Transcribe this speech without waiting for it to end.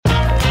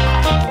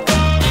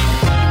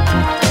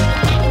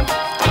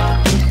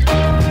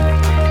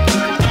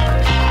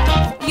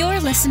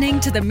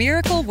listening to the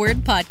Miracle Word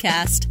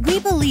Podcast. We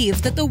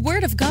believe that the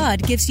Word of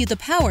God gives you the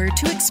power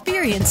to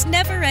experience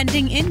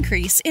never-ending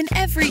increase in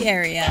every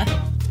area.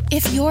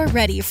 If you're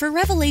ready for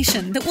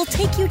revelation that will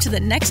take you to the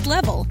next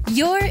level,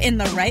 you're in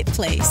the right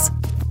place.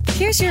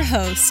 Here's your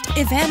host,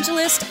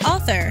 evangelist,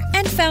 author,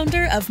 and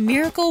founder of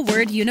Miracle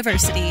Word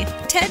University,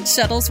 Ted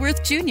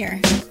Shuttlesworth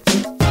Jr.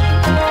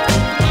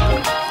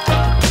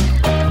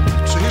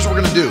 So here's what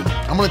we're going to do.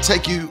 I'm going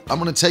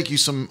to take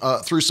you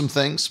through some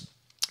things,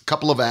 a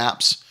couple of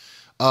apps,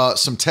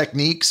 some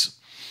techniques.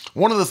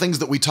 One of the things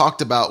that we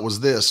talked about was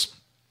this.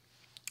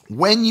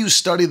 When you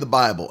study the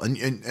Bible, and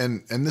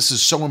this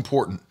is so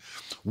important,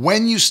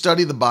 when you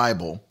study the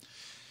Bible,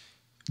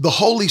 the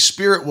Holy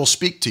Spirit will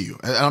speak to you.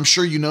 And I'm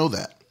sure you know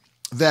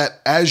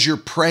that as you're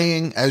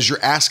praying, as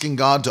you're asking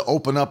God to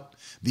open up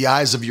the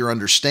eyes of your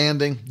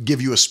understanding,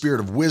 give you a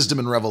spirit of wisdom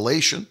and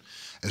revelation.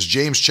 As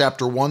James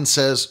chapter 1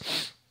 says,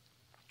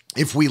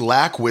 if we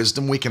lack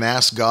wisdom, we can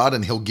ask God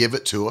and he'll give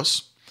it to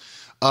us.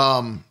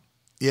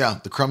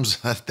 The crumbs,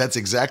 that's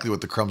exactly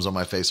what the crumbs on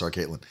my face are,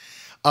 Caitlin.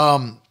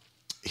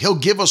 He'll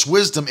give us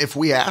wisdom if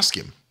we ask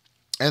him.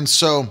 And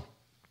so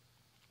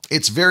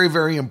it's very,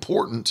 very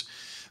important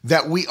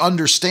that we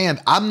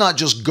understand I'm not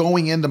just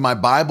going into my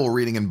Bible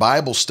reading and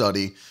Bible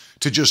study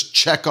to just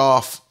check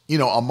off,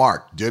 a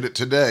mark, did it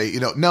today.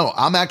 No,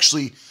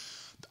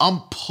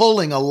 I'm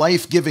pulling a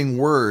life-giving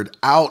word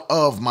out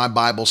of my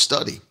Bible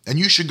study. And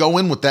you should go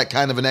in with that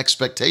kind of an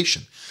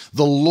expectation.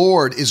 The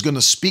Lord is going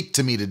to speak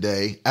to me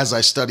today as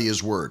I study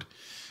his word.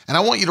 And I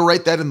want you to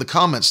write that in the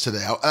comments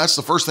today. That's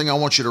the first thing I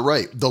want you to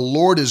write. The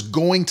Lord is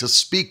going to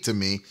speak to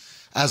me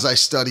as I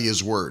study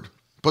his word.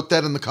 Put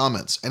that in the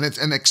comments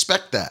and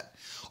expect that.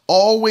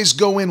 Always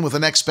go in with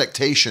an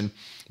expectation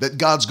that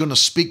God's going to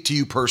speak to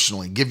you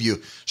personally, give you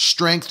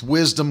strength,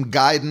 wisdom,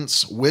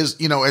 guidance,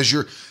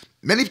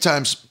 many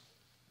times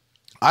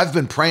I've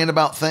been praying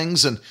about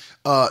things and,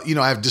 I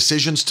have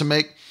decisions to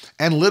make.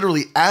 And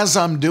literally as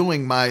I'm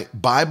doing my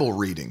Bible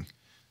reading,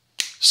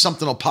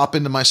 something will pop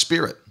into my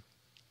spirit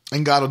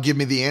and God will give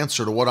me the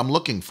answer to what I'm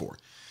looking for.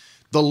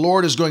 The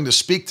Lord is going to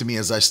speak to me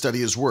as I study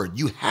his word.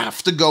 You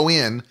have to go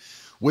in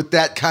with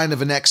that kind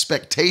of an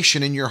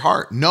expectation in your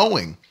heart,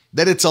 knowing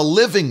that it's a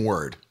living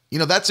word.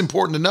 That's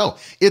important to know.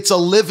 It's a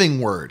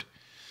living word.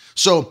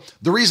 So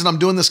the reason I'm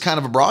doing this kind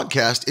of a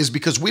broadcast is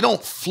because we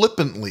don't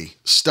flippantly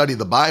study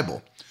the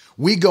Bible.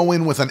 We go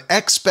in with an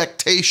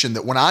expectation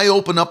that when I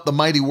open up the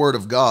mighty word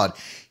of God,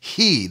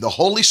 he, the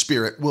Holy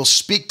Spirit, will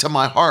speak to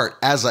my heart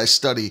as I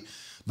study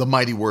the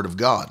mighty word of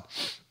God.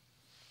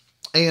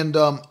 And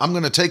I'm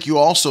going to take you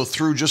also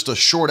through just a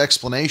short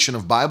explanation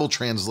of Bible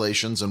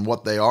translations and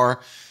what they are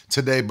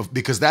today,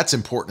 because that's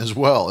important as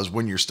well as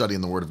when you're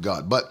studying the word of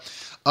God. But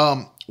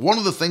one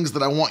of the things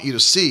that I want you to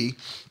see,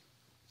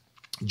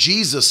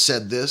 Jesus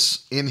said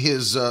this in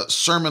his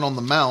Sermon on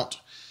the Mount.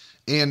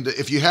 And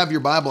if you have your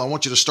Bible, I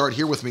want you to start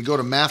here with me. Go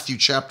to Matthew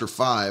chapter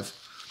 5.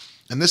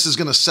 And this is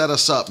going to set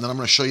us up. And then I'm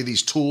going to show you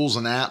these tools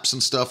and apps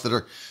and stuff that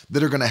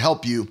are going to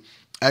help you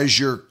as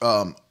you're,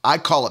 I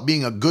call it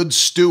being a good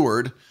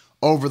steward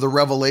over the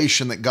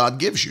revelation that God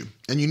gives you.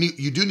 And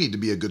you do need to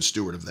be a good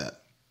steward of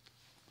that.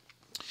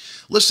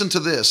 Listen to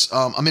this.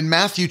 I'm in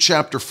Matthew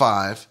chapter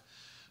 5,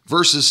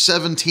 verses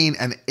 17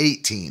 and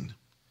 18.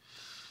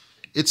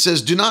 It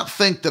says, "Do not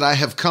think that I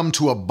have come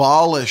to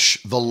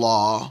abolish the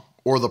law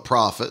or the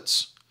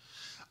prophets.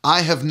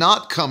 I have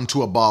not come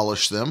to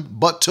abolish them,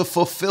 but to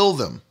fulfill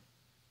them."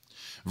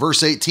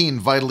 Verse 18,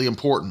 vitally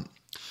important.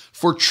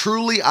 "For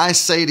truly I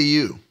say to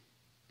you,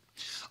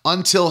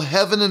 until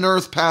heaven and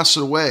earth pass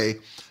away,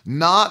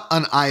 not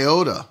an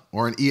iota,"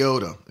 or an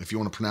iota, if you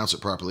want to pronounce it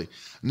properly,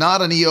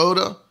 "not an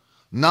iota,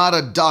 not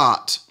a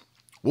dot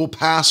will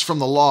pass from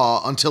the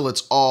law until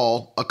it's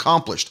all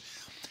accomplished."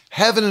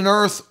 Heaven and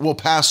earth will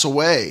pass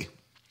away,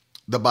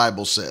 the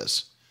Bible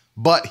says,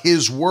 but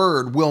his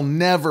word will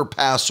never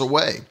pass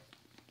away.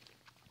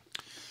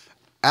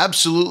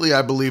 Absolutely,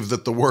 I believe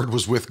that the word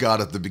was with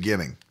God at the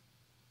beginning.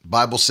 The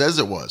Bible says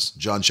it was,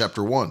 John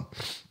chapter 1.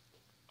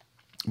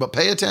 But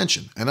pay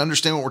attention and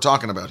understand what we're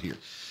talking about here.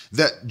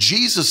 That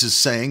Jesus is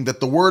saying that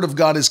the word of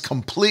God is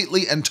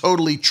completely and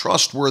totally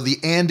trustworthy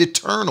and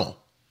eternal.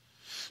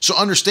 So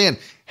understand,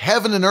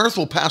 heaven and earth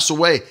will pass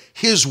away.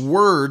 His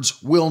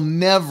words will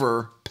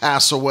never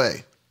pass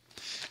away.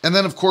 And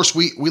then, of course,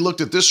 we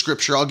looked at this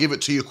scripture. I'll give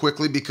it to you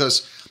quickly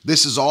because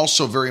this is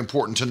also very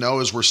important to know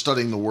as we're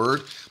studying the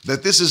word,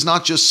 that this is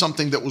not just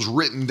something that was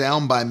written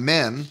down by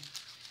men.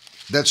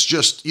 That's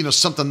just,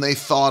 something they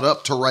thought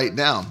up to write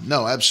down.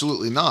 No,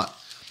 absolutely not.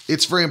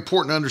 It's very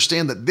important to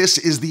understand that this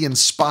is the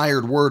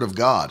inspired word of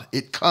God.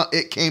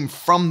 It came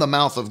from the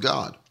mouth of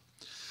God.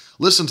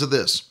 Listen to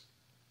this.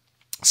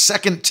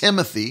 2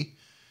 Timothy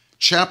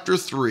chapter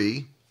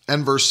 3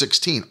 and verse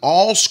 16.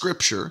 "All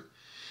scripture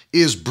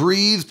is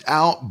breathed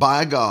out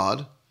by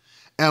God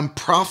and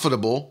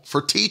profitable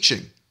for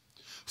teaching,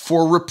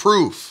 for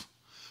reproof,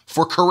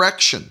 for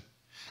correction,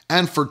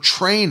 and for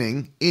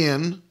training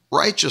in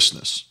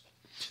righteousness,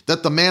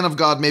 that the man of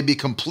God may be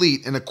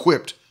complete and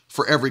equipped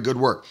for every good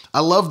work." I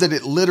love that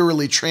it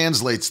literally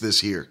translates this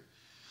here.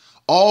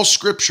 All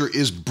scripture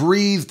is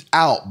breathed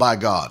out by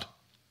God.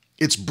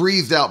 It's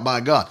breathed out by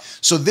God.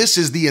 So this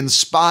is the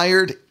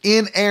inspired,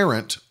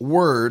 inerrant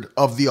word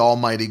of the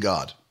Almighty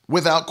God,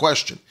 without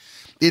question.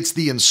 It's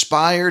the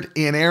inspired,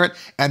 inerrant,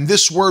 and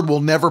this word will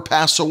never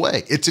pass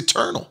away. It's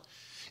eternal.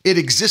 It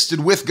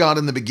existed with God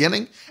in the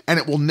beginning, and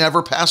it will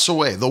never pass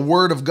away. The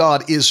word of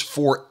God is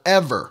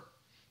forever,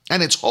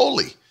 and it's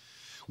holy.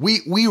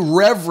 We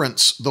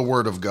reverence the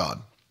word of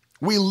God.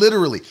 We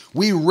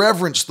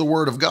reverence the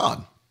word of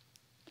God.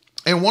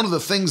 And one of the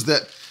things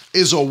that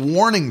is a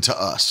warning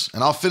to us,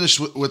 and I'll finish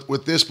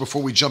with this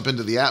before we jump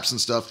into the apps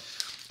and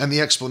stuff and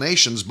the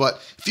explanations, but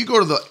if you go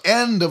to the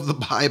end of the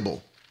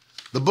Bible,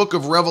 the book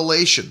of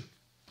Revelation,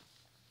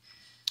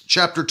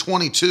 chapter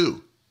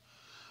 22,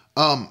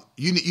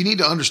 you need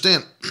to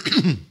understand,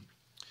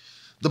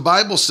 the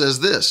Bible says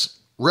this,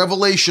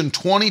 Revelation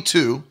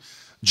 22,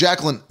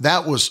 Jacqueline,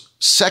 that was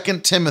 2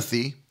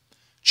 Timothy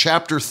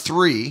chapter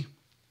 3,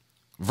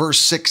 verse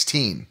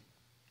 16,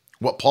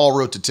 what Paul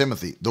wrote to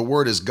Timothy. The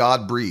word is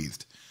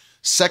God-breathed.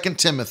 2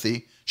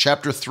 Timothy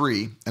chapter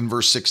 3 and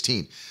verse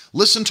 16.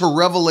 Listen to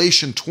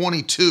Revelation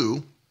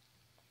 22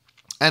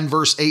 and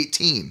verse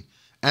 18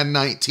 and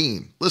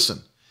 19.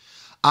 Listen.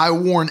 I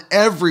warn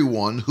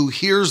everyone who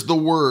hears the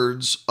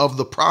words of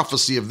the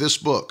prophecy of this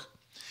book.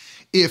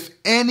 If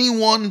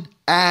anyone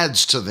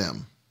adds to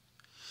them,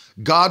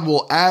 God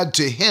will add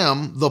to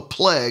him the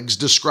plagues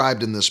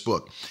described in this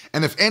book.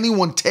 And if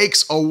anyone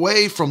takes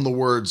away from the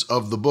words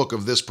of the book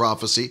of this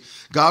prophecy,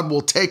 God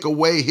will take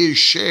away his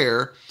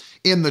share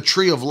in the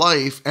tree of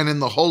life and in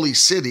the holy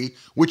city,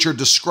 which are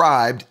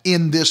described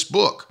in this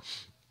book.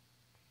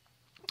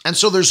 And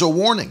so there's a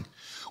warning.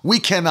 We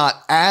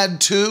cannot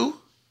add to,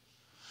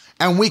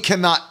 and we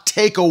cannot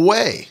take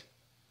away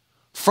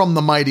from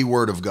the mighty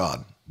word of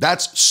God.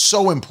 That's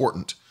so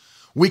important.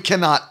 We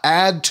cannot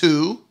add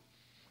to,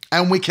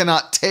 and we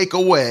cannot take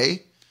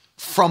away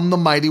from the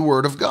mighty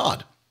word of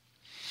God.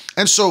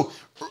 And so,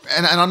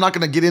 and I'm not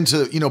going to get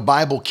into,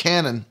 Bible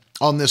canon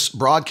on this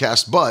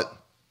broadcast, but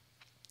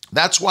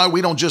that's why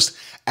we don't just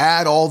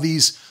add all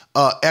these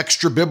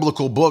extra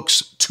biblical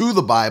books to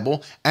the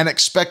Bible and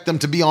expect them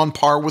to be on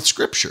par with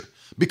Scripture,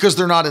 because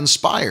they're not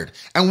inspired.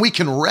 And we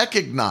can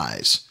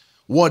recognize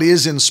what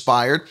is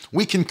inspired.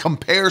 We can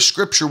compare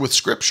Scripture with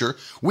Scripture.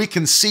 We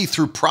can see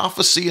through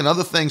prophecy and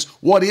other things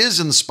what is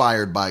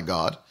inspired by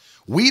God.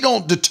 We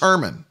don't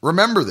determine,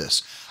 remember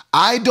this,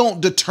 I don't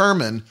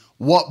determine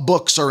what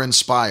books are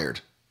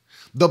inspired.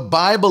 The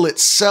Bible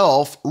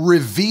itself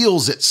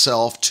reveals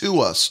itself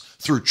to us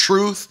through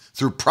truth,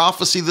 through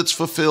prophecy that's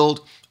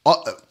fulfilled,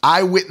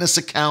 eyewitness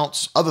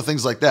accounts, other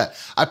things like that.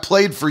 I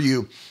played for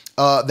you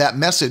that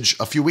message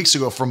a few weeks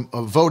ago from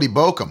Voddie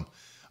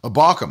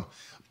Baucham,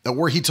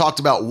 where he talked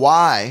about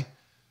why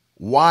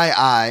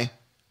I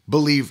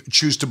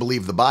choose to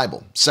believe the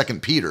Bible, 2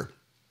 Peter.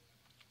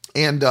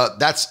 And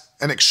that's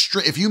an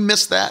extreme. If you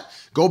missed that,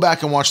 go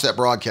back and watch that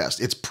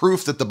broadcast. It's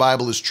proof that the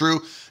Bible is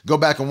true. Go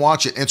back and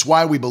watch it. It's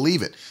why we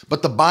believe it.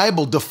 But the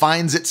Bible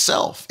defines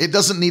itself. It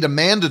doesn't need a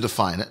man to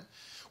define it.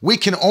 We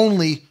can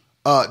only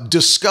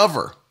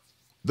discover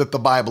that the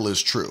Bible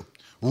is true.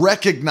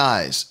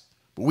 Recognize,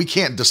 but we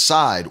can't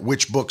decide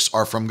which books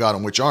are from God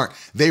and which aren't.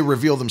 They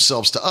reveal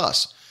themselves to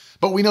us.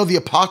 But we know the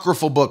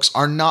apocryphal books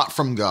are not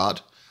from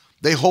God.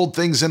 They hold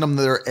things in them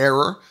that are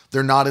error.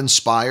 They're not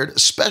inspired,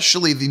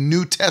 especially the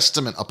New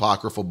Testament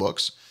apocryphal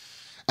books.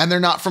 And they're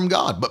not from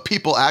God. But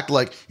people act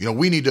like,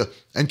 we need to,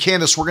 and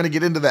Candace, we're going to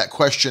get into that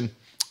question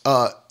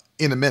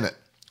in a minute.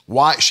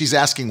 Why? She's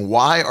asking,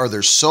 why are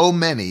there so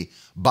many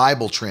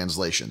Bible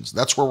translations?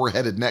 That's where we're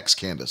headed next,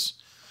 Candace.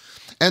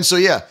 And so,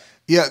 yeah,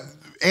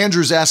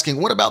 Andrew's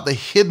asking, what about the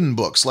hidden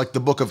books, like the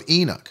book of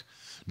Enoch?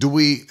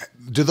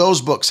 Do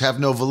those books have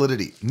no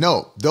validity?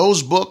 No,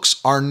 those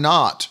books are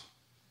not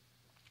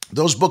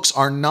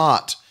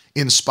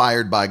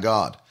inspired by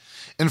God.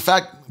 In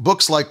fact,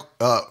 books like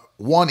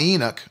 1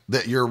 Enoch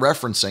that you're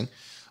referencing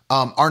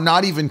are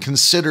not even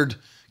considered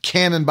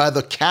canon by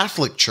the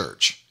Catholic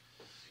Church,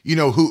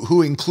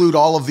 who include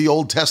all of the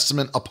Old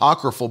Testament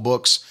apocryphal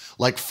books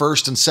like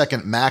 1st and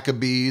 2nd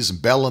Maccabees,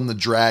 Bel and the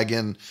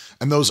Dragon,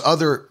 and those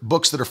other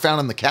books that are found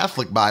in the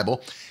Catholic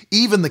Bible.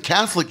 Even the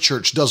Catholic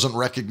Church doesn't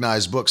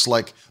recognize books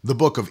like the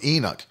book of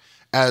Enoch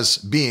as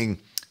being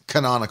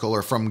canonical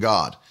or from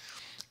God.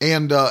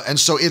 And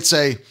so it's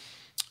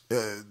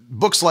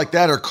books like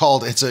that are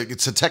called, it's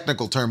a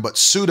technical term, but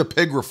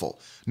pseudepigraphal,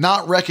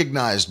 not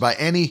recognized by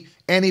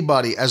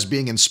anybody as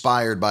being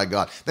inspired by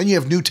God. Then you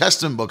have New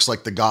Testament books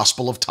like the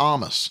Gospel of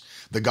Thomas,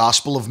 the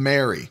Gospel of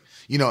Mary.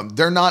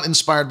 They're not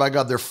inspired by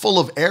God. They're full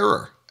of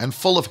error and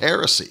full of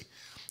heresy.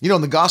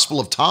 In the Gospel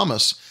of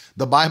Thomas,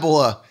 the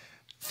Bible,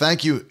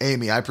 thank you,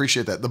 Amy, I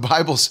appreciate that. The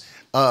Bible's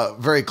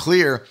very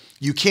clear.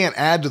 You can't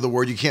add to the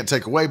word, you can't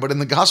take away. But in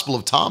the Gospel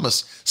of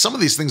Thomas, some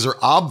of these things are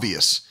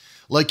obvious.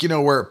 Like,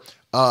 where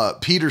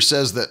Peter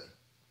says that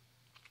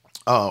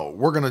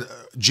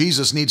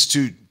Jesus needs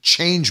to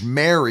change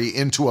Mary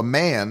into a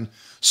man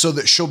so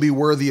that she'll be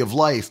worthy of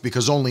life,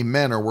 because only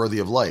men are worthy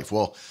of life.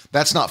 Well,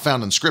 that's not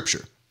found in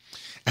Scripture.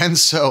 And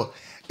so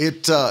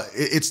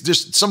It's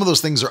just some of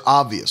those things are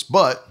obvious.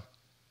 But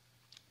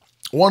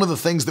one of the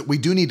things that we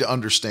do need to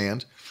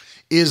understand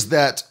is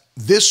that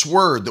this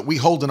word that we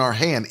hold in our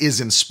hand is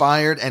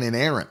inspired and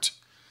inerrant.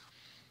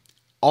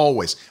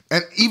 Always.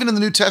 And even in the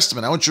New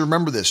Testament, I want you to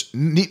remember this.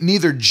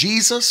 Neither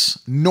Jesus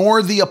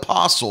nor the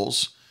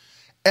apostles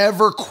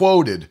ever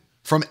quoted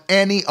from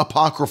any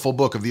apocryphal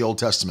book of the Old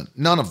Testament.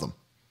 None of them.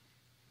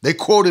 They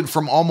quoted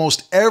from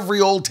almost every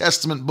Old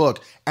Testament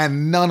book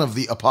and none of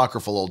the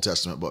apocryphal Old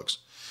Testament books.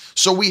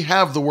 So we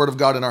have the Word of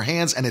God in our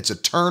hands and it's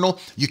eternal.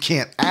 You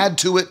can't add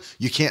to it.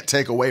 You can't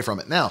take away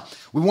from it. Now,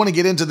 we want to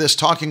get into this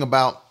talking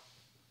about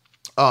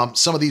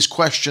some of these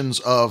questions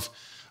of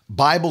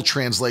Bible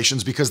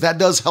translations, because that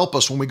does help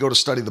us when we go to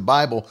study the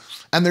Bible.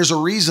 And there's a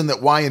reason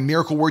that why in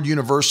Miracle Word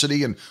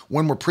University and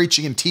when we're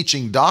preaching and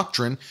teaching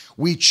doctrine,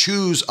 we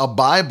choose a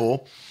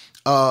Bible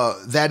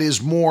that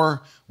is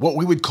more what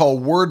we would call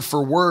word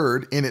for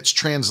word in its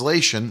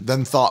translation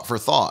than thought for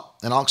thought.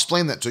 And I'll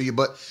explain that to you,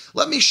 but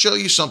let me show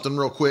you something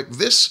real quick.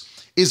 This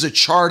is a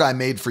chart I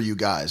made for you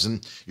guys,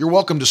 and you're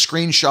welcome to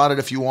screenshot it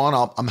if you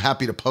want. I'm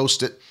happy to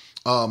post it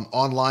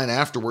online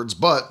afterwards,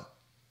 but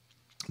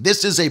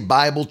this is a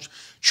Bible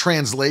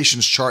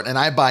translations chart, and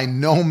I by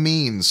no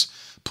means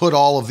put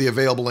all of the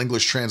available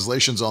English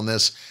translations on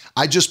this.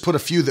 I just put a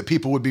few that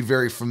people would be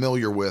very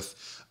familiar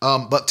with.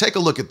 But take a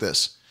look at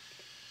this.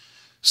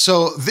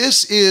 So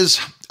this is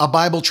a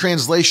Bible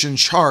translation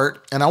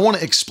chart, and I want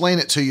to explain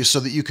it to you so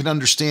that you can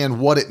understand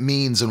what it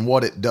means and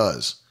what it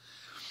does.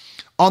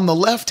 On the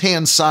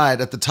left-hand side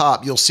at the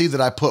top, you'll see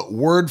that I put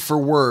word for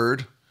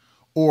word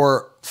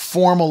or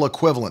formal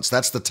equivalence.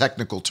 That's the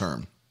technical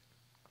term.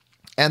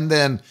 And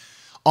then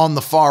on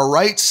the far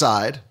right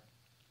side,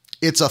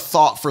 it's a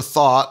thought for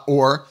thought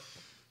or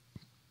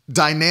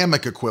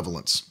dynamic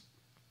equivalence.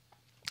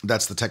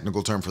 That's the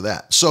technical term for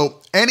that. So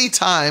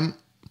anytime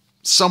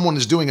someone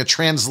is doing a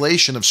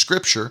translation of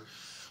Scripture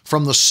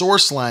from the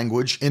source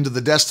language into the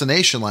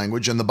destination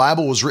language, and the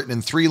Bible was written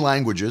in 3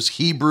 languages,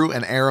 Hebrew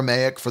and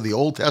Aramaic for the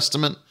Old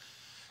Testament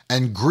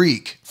and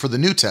Greek for the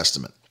New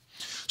Testament.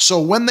 So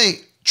when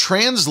they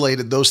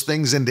translated those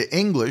things into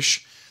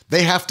English,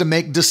 they have to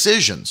make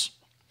decisions.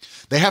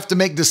 They have to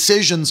make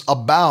decisions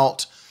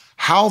about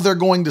how they're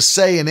going to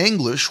say in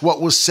English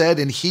what was said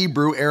in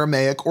Hebrew,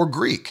 Aramaic, or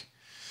Greek.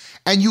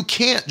 And you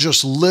can't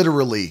just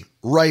literally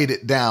write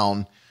it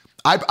down.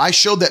 I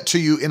showed that to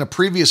you in a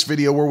previous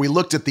video where we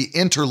looked at the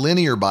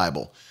interlinear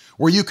Bible,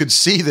 where you could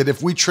see that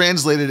if we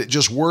translated it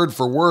just word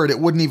for word, it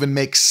wouldn't even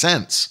make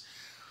sense.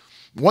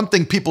 One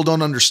thing people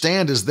don't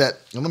understand is that,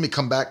 and let me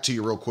come back to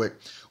you real quick.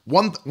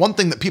 One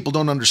thing that people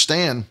don't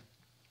understand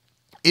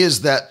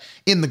is that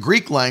in the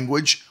Greek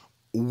language,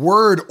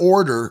 word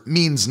order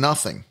means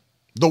nothing.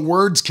 The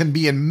words can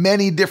be in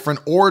many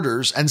different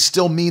orders and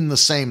still mean the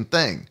same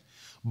thing.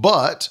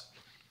 But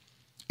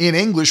in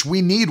English,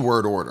 we need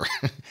word order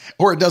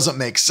or it doesn't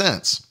make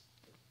sense.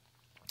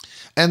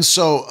 And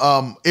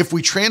so if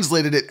we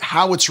translated it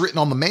how it's written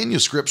on the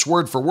manuscripts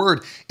word for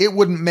word, it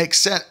wouldn't make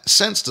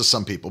sense to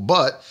some people.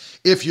 But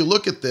if you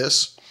look at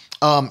this,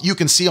 you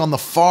can see on the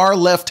far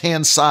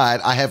left-hand side,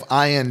 I have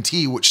INT,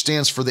 which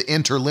stands for the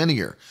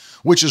interlinear,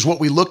 which is what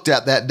we looked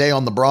at that day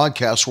on the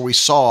broadcast where we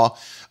saw,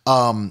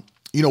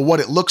 what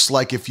it looks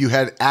like if you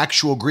had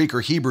actual Greek or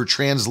Hebrew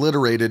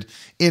transliterated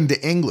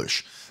into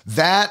English.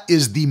 That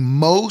is the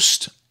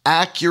most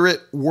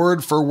accurate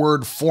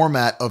word-for-word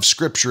format of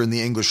Scripture in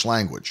the English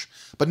language.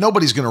 But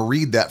nobody's going to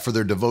read that for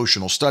their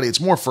devotional study.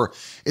 It's more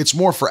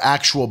for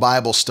actual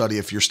Bible study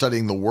if you're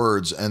studying the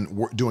words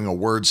and doing a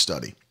word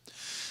study.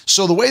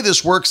 So the way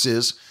this works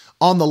is,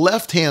 on the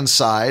left-hand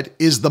side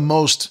is the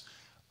most,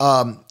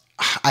 I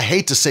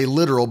hate to say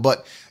literal,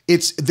 but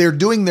they're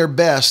doing their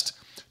best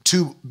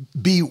to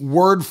be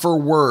word for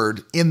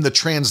word in the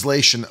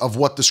translation of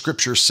what the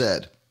Scripture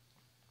said.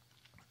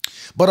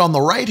 But on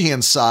the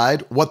right-hand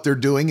side, what they're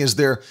doing is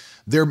they're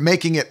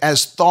making it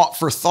as thought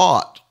for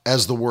thought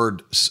as the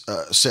word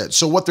said.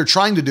 So what they're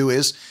trying to do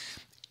is,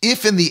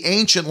 if in the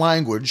ancient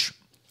language,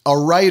 a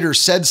writer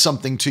said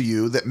something to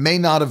you that may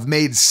not have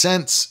made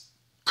sense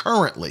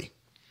currently,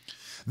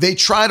 they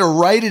try to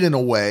write it in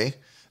a way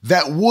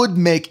that would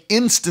make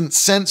instant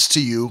sense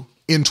to you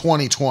in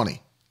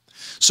 2020.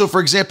 So for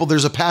example,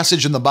 there's a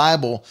passage in the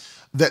Bible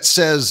that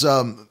says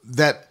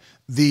that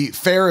the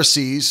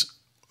Pharisees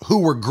who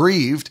were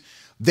grieved,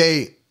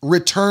 they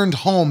returned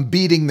home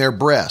beating their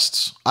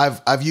breasts.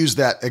 I've used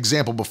that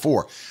example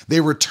before.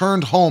 They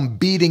returned home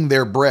beating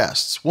their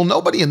breasts. Well,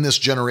 nobody in this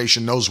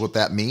generation knows what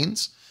that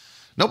means.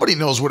 Nobody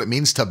knows what it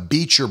means to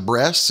beat your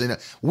breasts. And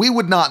we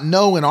would not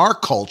know in our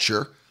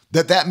culture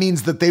that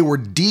means that they were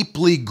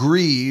deeply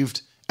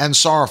grieved and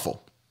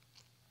sorrowful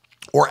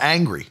or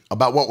angry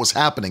about what was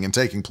happening and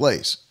taking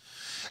place.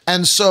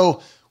 And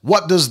so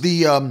what does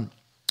a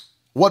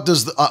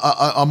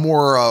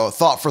more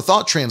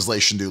thought-for-thought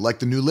translation do, like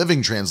the New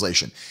Living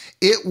Translation?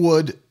 It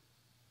would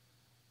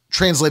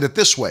translate it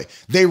this way.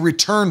 They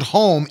returned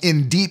home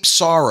in deep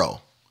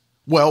sorrow.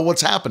 Well,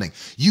 what's happening?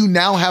 You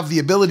now have the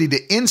ability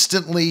to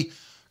instantly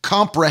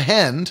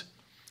comprehend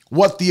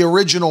what the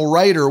original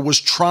writer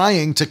was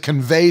trying to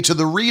convey to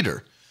the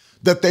reader,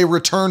 that they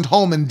returned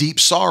home in deep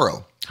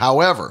sorrow.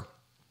 However,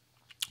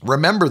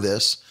 remember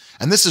this,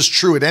 and this is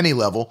true at any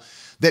level,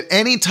 that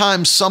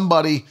anytime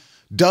somebody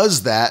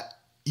does that,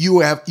 you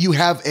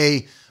have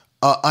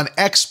an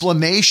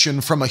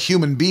explanation from a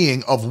human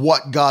being of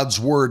what God's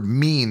word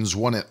means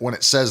when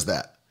it says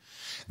that.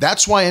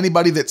 That's why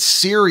anybody that's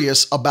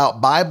serious about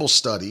Bible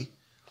study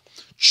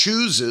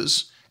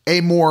chooses a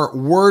more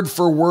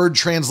word-for-word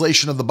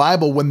translation of the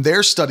Bible when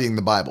they're studying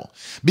the Bible.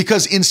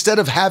 Because instead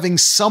of having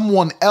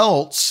someone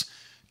else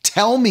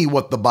tell me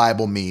what the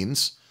Bible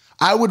means,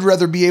 I would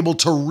rather be able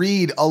to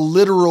read a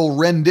literal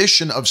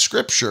rendition of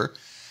Scripture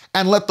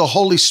and let the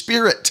Holy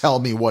Spirit tell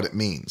me what it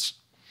means.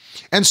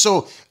 And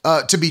so,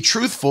 to be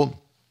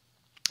truthful,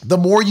 the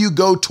more you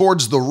go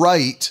towards the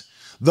right,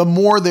 the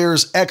more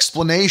there's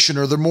explanation,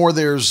 or the more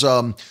there's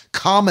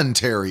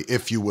commentary,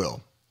 if you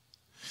will.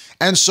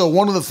 And so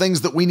one of the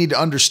things that we need to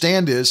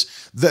understand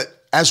is that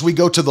as we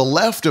go to the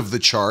left of the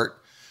chart,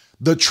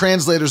 the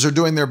translators are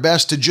doing their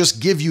best to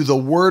just give you the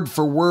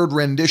word-for-word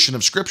rendition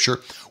of Scripture,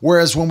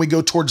 whereas when we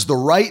go towards the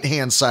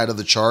right-hand side of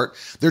the chart,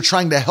 they're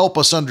trying to help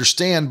us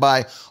understand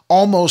by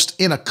almost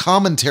in a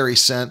commentary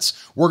sense.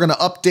 We're going to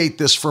update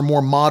this for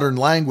more modern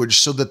language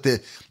so that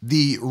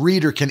the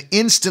reader can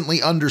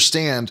instantly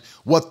understand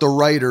what the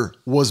writer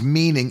was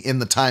meaning in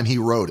the time he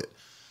wrote it.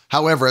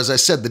 However, as I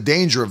said, the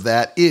danger of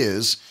that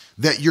is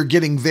that you're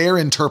getting their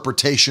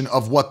interpretation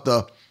of what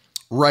the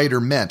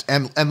writer meant.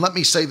 And let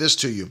me say this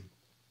to you.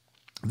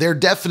 There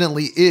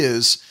definitely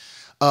is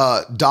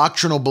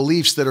doctrinal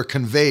beliefs that are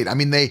conveyed. I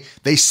mean,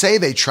 they say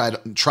they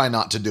try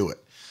not to do it.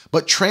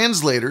 But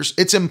translators,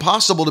 it's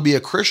impossible to be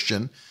a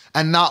Christian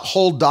and not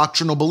hold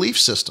doctrinal belief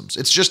systems.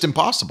 It's just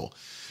impossible.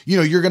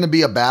 You're going to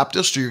be a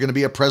Baptist, or you're going to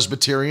be a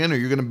Presbyterian, or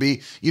you're going to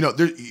be,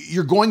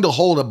 you're going to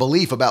hold a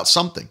belief about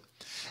something.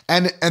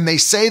 And they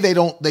say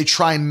they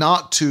try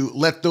not to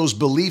let those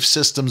belief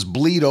systems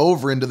bleed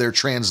over into their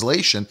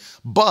translation,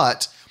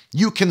 but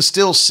you can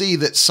still see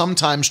that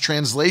sometimes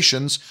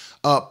translations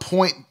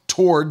point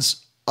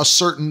towards a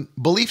certain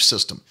belief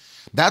system.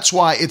 That's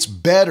why it's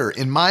better,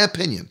 in my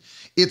opinion,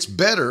 it's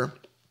better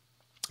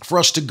for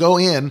us to go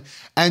in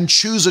and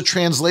choose a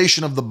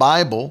translation of the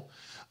Bible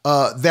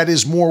that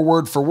is more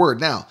word for word.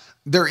 Now,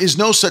 there is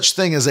no such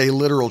thing as a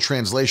literal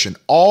translation.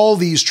 All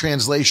these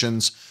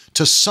translations,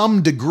 to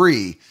some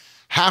degree,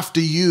 have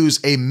to use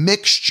a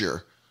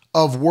mixture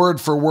of word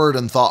for word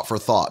and thought for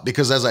thought.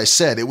 Because as I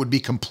said, it would be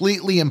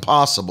completely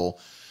impossible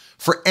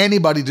for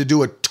anybody to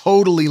do a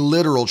totally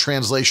literal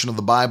translation of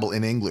the Bible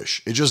in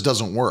English. It just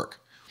doesn't work.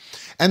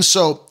 And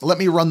so let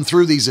me run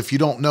through these if you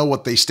don't know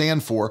what they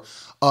stand for.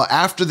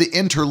 After the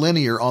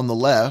interlinear on the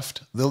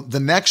left, the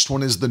next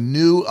one is the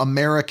New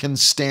American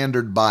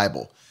Standard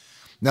Bible.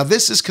 Now,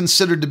 this is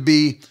considered to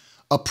be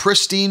a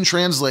pristine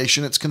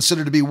translation. It's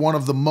considered to be one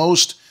of the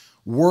most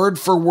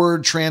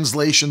word-for-word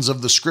translations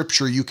of the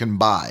Scripture you can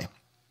buy.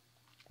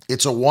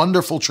 It's a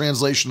wonderful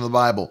translation of the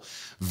Bible,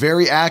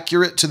 very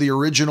accurate to the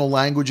original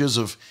languages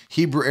of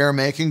Hebrew,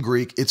 Aramaic, and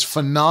Greek. It's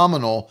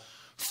phenomenal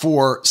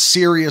for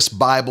serious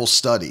Bible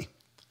study.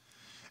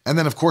 And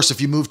then, of course,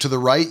 if you move to the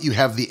right, you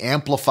have the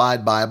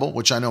Amplified Bible,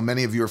 which I know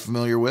many of you are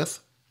familiar with.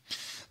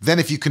 Then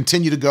if you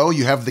continue to go,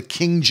 you have the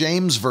King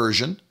James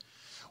Version,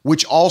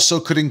 which also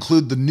could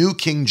include the New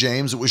King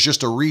James. It was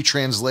just a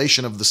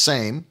retranslation of the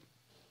same.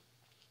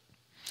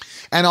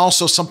 And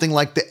also something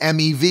like the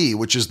MEV,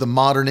 which is the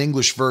Modern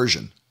English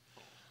Version,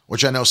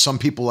 which I know some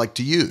people like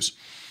to use.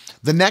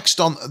 The next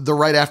on the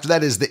right after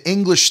that is the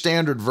English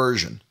Standard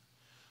Version.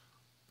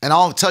 And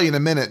I'll tell you in a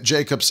minute,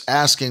 Jacob's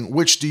asking,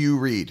 which do you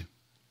read?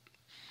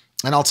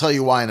 And I'll tell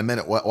you why in a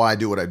minute, why I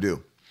do what I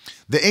do.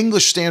 The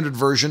English Standard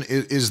Version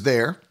is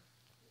there.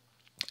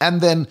 And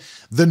then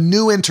the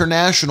New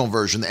International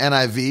Version, the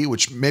NIV,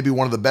 which may be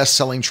one of the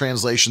best-selling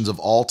translations of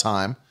all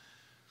time,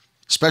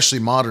 especially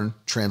modern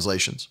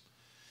translations.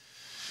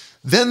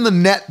 Then the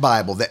Net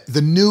Bible,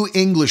 the New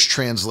English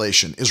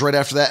Translation, is right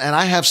after that. And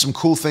I have some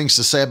cool things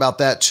to say about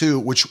that too,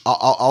 which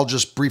I'll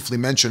just briefly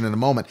mention in a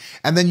moment.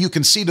 And then you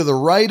can see to the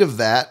right of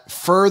that,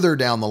 further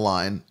down the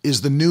line,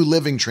 is the New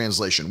Living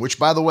Translation, which,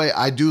 by the way,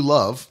 I do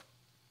love,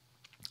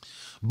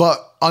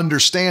 but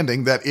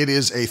understanding that it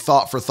is a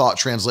thought-for-thought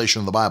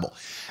translation of the Bible.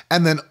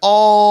 And then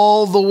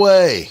all the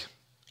way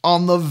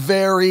on the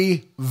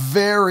very,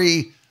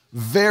 very,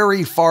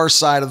 very far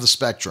side of the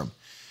spectrum,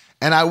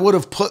 and I would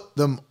have put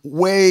them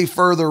way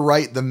further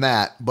right than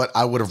that, but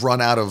I would have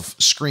run out of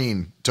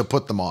screen to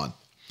put them on,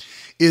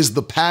 is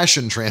the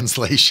Passion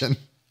Translation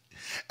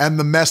and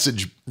the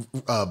Message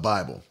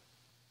Bible.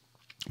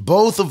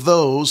 Both of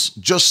those,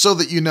 just so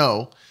that you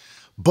know,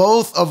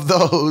 both of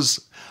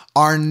those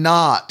are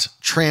not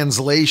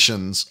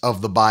translations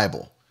of the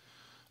Bible.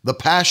 The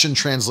Passion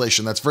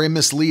Translation, that's very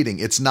misleading.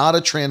 It's not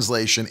a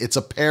translation, it's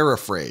a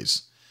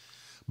paraphrase.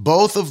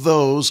 Both of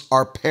those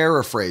are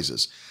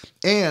paraphrases.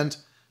 And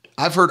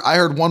I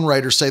heard one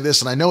writer say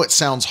this, and I know it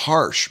sounds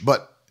harsh,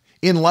 but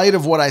in light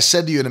of what I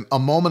said to you a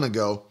moment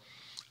ago,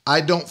 I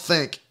don't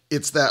think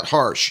it's that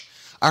harsh.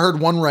 I heard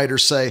one writer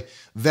say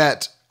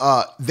that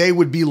they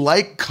would be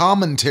like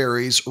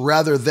commentaries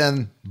rather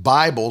than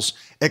Bibles,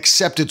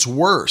 except it's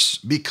worse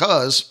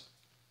because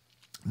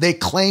they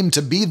claim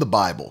to be the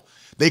Bible.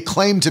 They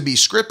claim to be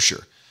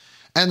Scripture.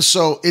 And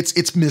so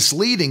it's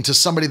misleading to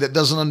somebody that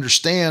doesn't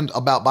understand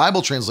about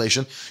Bible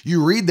translation.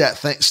 You read that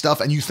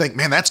stuff and you think,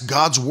 man, that's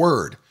God's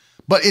word.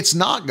 But it's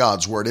not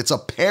God's word. It's a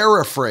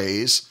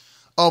paraphrase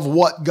of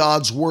what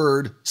God's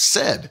word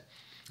said.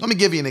 Let me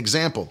give you an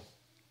example.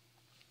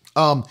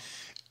 And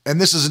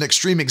this is an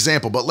extreme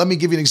example, but let me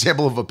give you an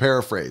example of a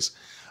paraphrase.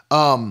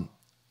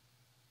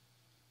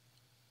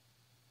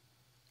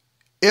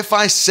 If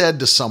I said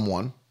to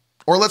someone,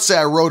 or let's say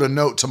I wrote a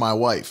note to my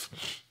wife,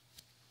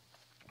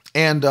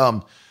 and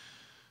the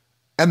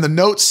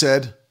note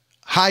said,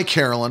 "Hi,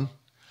 Carolyn,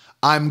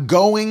 I'm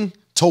going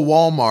to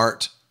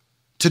Walmart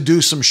to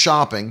do some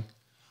shopping.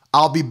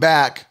 I'll be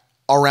back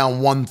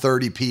around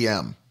 1:30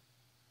 p.m."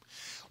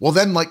 Well,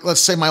 then,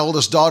 let's say my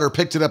oldest daughter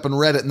picked it up and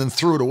read it and then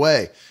threw it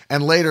away.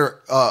 And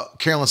later,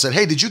 Carolyn said,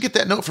 "Hey, did you get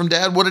that note from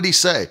Dad? What did he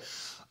say?"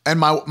 And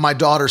my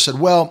daughter said,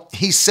 "Well,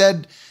 he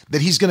said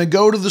that he's going to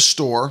go to the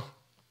store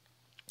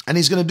and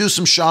he's going to do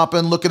some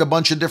shopping, look at a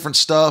bunch of different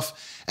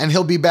stuff, and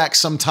he'll be back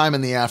sometime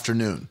in the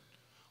afternoon."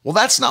 Well,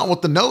 that's not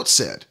what the note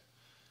said,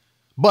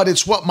 but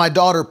it's what my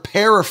daughter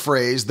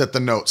paraphrased that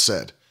the note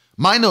said.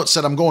 My note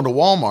said, "I'm going to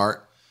Walmart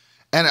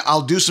and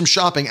I'll do some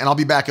shopping and I'll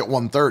be back at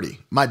 1:30.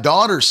 My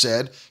daughter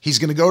said he's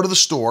going to go to the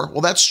store.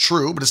 Well, that's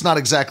true, but it's not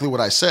exactly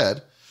what I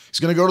said. He's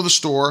going to go to the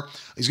store.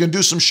 He's going to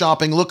do some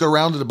shopping, look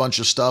around at a bunch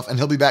of stuff, and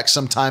he'll be back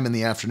sometime in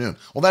the afternoon.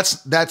 Well,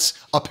 that's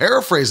a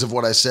paraphrase of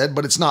what I said,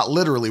 but it's not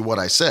literally what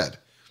I said.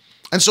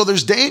 And so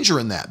there's danger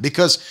in that,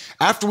 because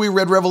after we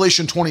read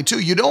Revelation 22,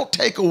 you don't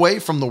take away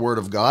from the word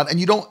of God and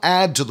you don't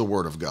add to the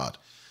word of God.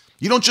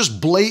 You don't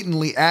just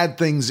blatantly add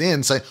things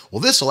in, say,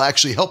 well, this will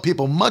actually help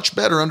people much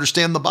better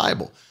understand the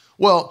Bible.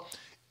 Well,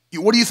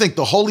 what do you think?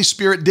 The Holy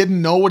Spirit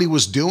didn't know what he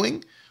was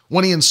doing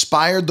when he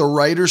inspired the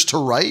writers to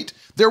write?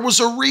 There was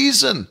a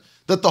reason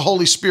that the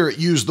Holy Spirit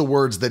used the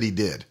words that he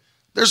did.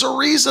 There's a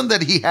reason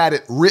that he had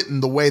it written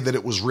the way that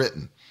it was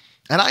written.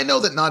 And I know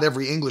that not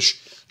every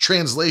English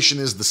translation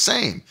is the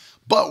same,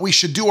 but we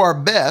should do our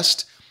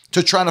best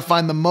to try to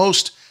find the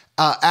most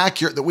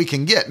accurate that we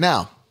can get.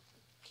 Now,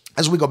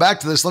 as we go back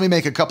to this, let me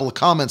make a couple of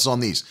comments on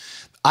these.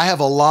 I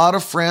have a lot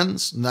of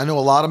friends, and I know a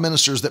lot of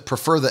ministers that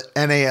prefer the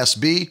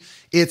NASB.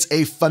 It's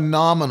a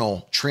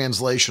phenomenal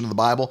translation of the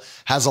Bible,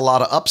 has a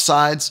lot of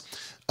upsides.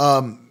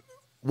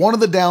 One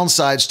of the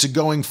downsides to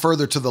going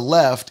further to the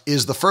left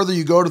is the further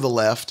you go to the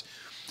left,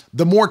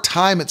 the more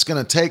time it's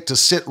going to take to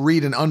sit,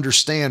 read, and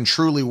understand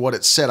truly what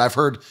it said. I've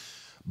heard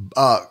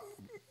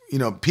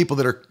people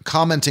that are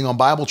commenting on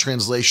Bible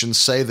translations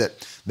say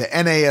that the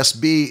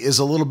NASB is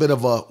a little bit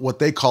of what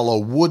they call a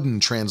wooden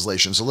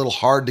translation. It's a little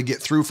hard to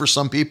get through for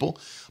some people,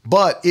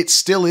 but it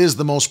still is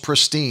the most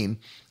pristine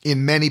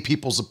in many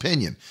people's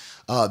opinion.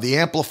 The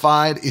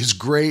Amplified is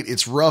great.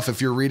 It's rough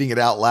if you're reading it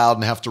out loud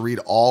and have to read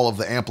all of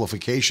the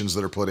amplifications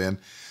that are put in.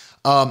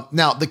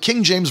 Now, the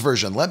King James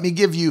Version, let me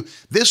give you,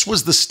 this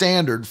was the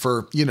standard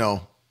for,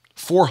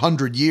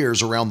 400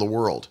 years around the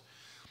world.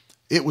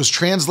 It was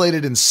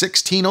translated in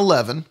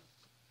 1611.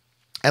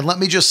 And let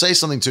me just say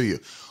something to you.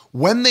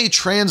 When they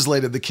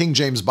translated the King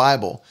James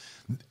Bible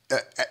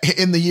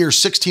in the year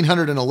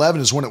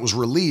 1611 is when it was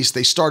released.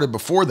 They started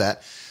before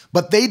that,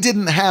 but they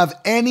didn't have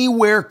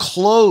anywhere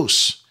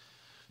close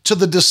to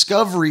the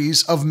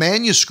discoveries of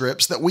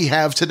manuscripts that we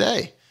have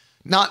today.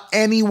 Not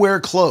anywhere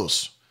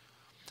close.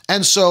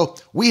 And so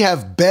we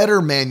have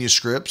better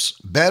manuscripts,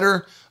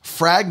 better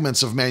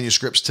fragments of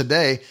manuscripts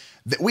today,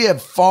 that we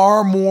have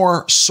far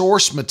more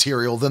source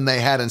material than they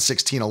had in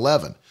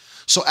 1611.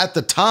 So at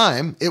the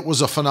time, it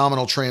was a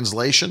phenomenal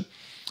translation.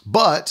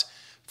 But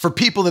for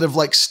people that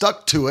have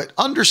stuck to it,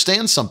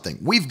 understand something.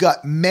 We've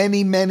got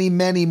many, many,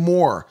 many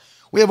more.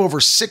 We have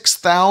over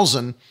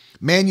 6,000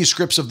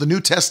 manuscripts of the New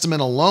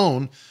Testament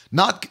alone,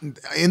 not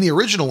in the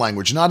original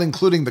language, not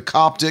including the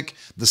Coptic,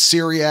 the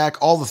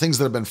Syriac, all the things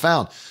that have been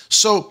found.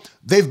 So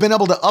they've been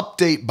able to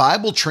update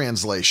Bible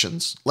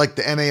translations like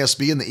the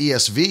NASB and the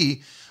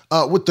ESV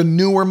with the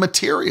newer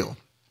material,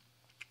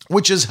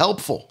 which is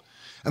helpful.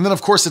 And then,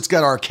 of course, it's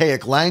got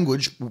archaic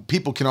language.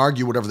 People can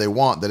argue whatever they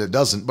want that it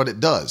doesn't, but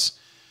it does.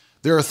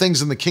 There are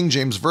things in the King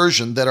James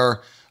Version that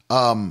are,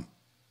 and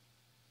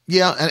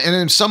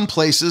in some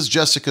places,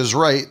 Jessica's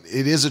right,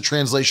 it is a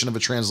translation of a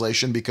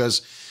translation,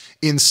 because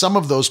in some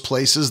of those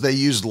places, they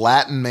used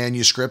Latin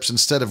manuscripts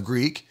instead of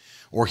Greek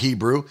or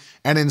Hebrew.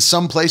 And in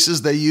some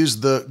places, they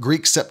used the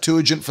Greek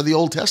Septuagint for the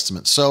Old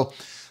Testament. So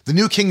the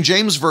New King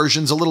James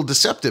Version is a little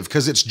deceptive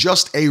because it's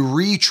just a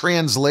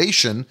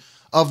retranslation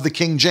of the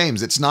King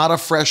James. It's not a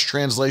fresh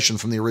translation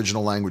from the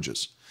original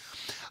languages.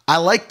 I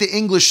like the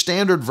English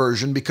Standard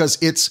Version because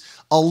it's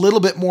a little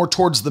bit more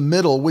towards the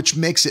middle, which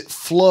makes it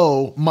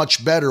flow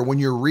much better when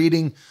you're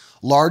reading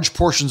large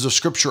portions of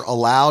Scripture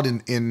aloud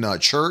in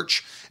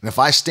church. And if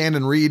I stand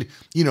and read,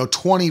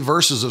 20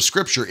 verses of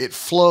Scripture, it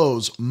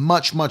flows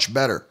much, much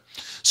better.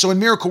 So in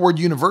Miracle Word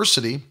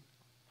University,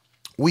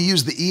 we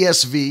use the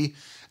ESV,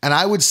 and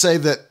I would say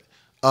that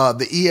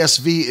the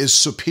ESV is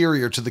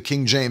superior to the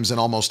King James in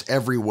almost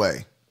every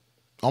way.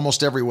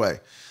 Almost every way.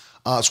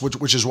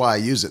 Which is why I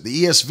use it.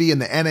 The ESV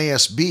and the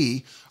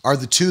NASB are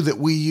the two that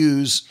we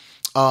use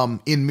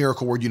in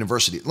Miracle Word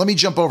University. Let me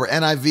jump over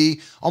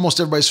NIV. Almost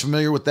everybody's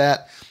familiar with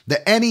that.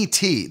 The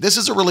NET, this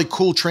is a really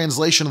cool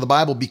translation of the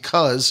Bible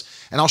because,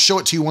 and I'll show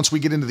it to you once we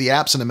get into the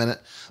apps in a minute,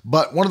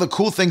 but one of the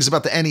cool things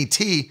about the NET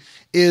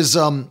is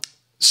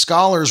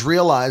scholars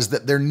realized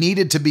that there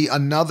needed to be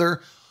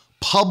another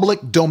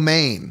public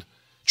domain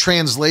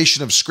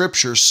translation of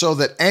Scripture so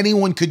that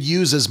anyone could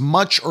use as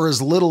much or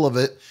as little of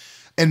it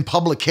in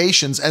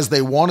publications as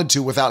they wanted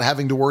to without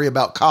having to worry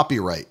about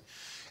copyright.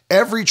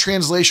 Every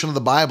translation of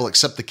the Bible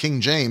except the King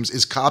James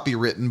is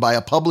copywritten by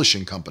a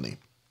publishing company.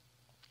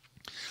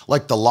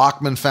 Like the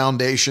Lockman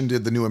Foundation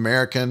did the New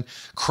American,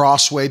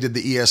 Crossway did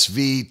the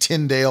ESV,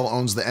 Tyndale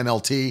owns the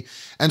NLT,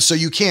 and so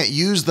you can't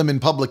use them in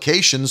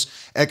publications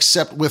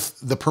except with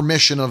the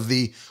permission of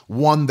the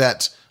one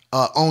that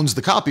owns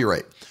the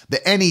copyright.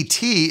 The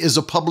NET is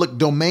a public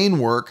domain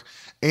work,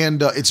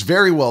 and it's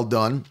very well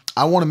done.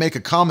 I want to make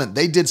a comment.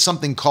 They did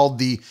something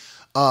called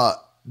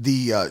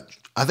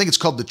I think it's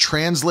called the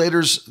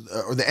translators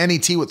or the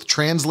NET with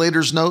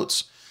translators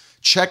notes.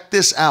 Check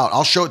this out.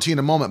 I'll show it to you in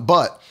a moment,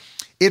 but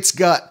it's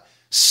got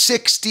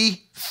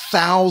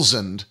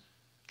 60,000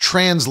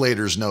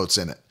 translators notes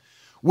in it,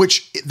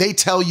 which they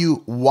tell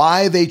you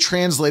why they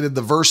translated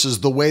the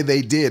verses the way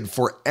they did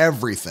for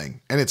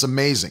everything. And it's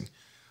amazing.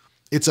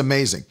 It's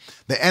amazing.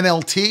 The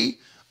NLT,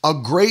 a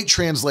great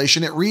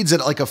translation. It reads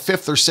at like a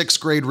 5th or 6th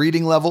grade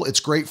reading level.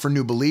 It's great for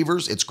new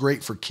believers. It's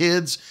great for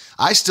kids.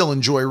 I still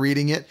enjoy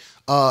reading it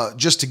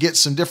just to get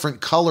some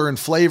different color and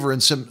flavor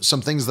and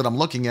some things that I'm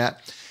looking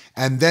at.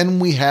 And then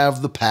we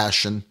have the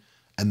Passion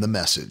and the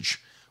Message,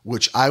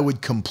 which I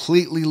would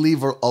completely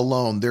leave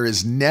alone. There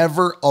is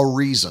never a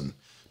reason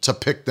to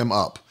pick them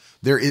up.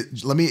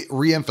 Let me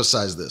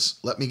reemphasize this.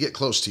 Let me get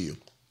close to you.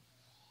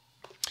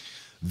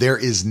 There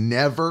is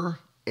never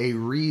a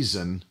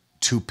reason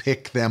to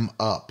pick them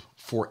up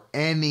for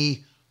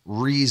any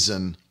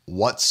reason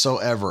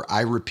whatsoever.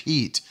 I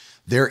repeat,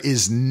 there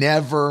is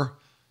never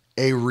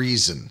a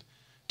reason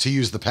to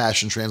use the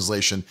Passion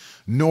Translation,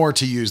 nor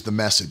to use the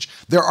Message.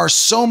 There are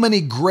so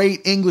many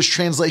great English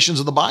translations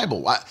of the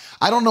Bible.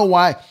 I don't know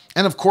why.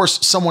 And of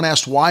course, someone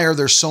asked, why are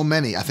there so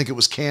many? I think it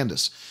was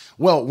Candace.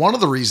 Well, one of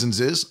the reasons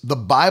is the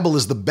Bible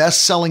is the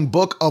best-selling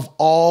book of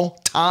all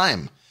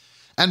time.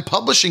 And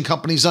publishing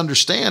companies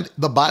understand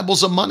the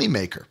Bible's a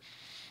moneymaker.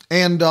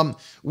 And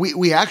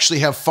we actually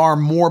have far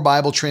more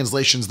Bible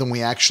translations than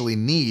we actually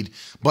need.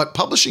 But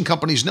publishing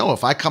companies know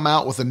if I come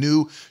out with a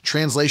new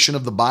translation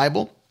of the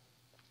Bible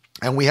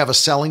and we have a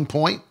selling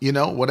point,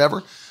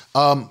 whatever,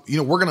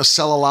 we're going to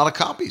sell a lot of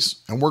copies,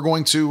 and we're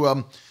going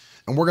to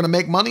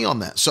make money on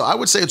that. So I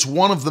would say it's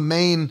one of the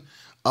main.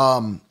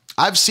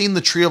 I've seen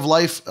the Tree of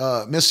Life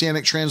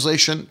Messianic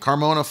translation,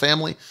 Carmona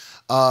family.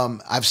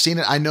 I've seen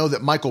it. I know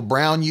that Michael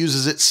Brown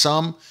uses it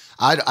some.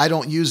 I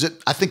don't use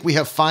it. I think we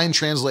have fine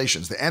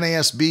translations. The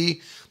NASB,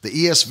 the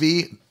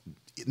ESV,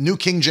 New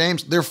King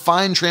James, they're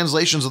fine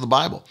translations of the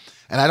Bible.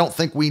 And I don't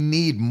think we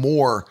need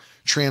more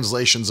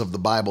translations of the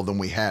Bible than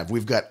we have.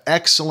 We've got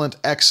excellent,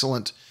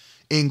 excellent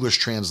English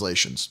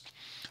translations.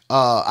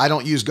 I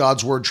don't use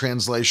God's Word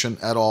translation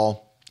at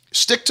all.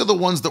 Stick to the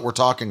ones that we're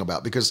talking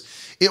about because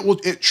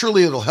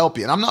it'll help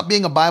you. And I'm not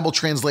being a Bible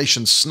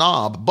translation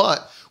snob,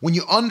 but when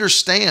you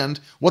understand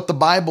what the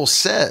Bible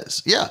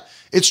says, yeah,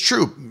 it's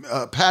true.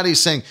 Patty's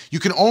saying you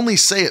can only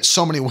say it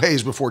so many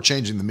ways before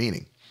changing the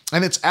meaning.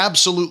 And it's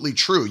absolutely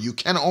true. You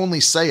can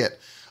only say it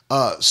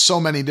so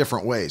many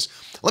different ways.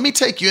 Let me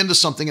take you into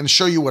something and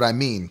show you what I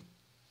mean.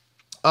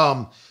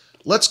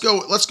 Let's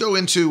go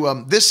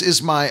into, this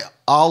is my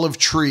Olive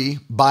Tree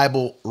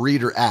Bible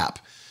Reader app.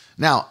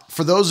 Now,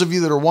 for those of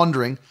you that are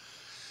wondering,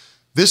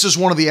 this is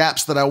one of the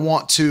apps that I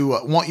want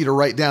you to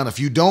write down. If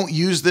you don't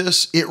use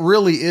this, it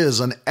really is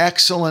an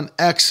excellent,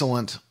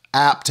 excellent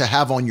app to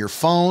have on your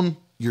phone,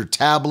 your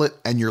tablet,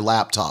 and your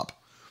laptop.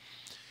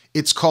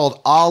 It's called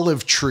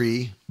Olive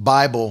Tree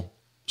Bible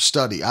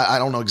Study. I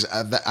don't know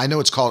exactly. I know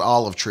it's called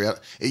Olive Tree.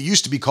 It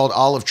used to be called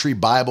Olive Tree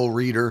Bible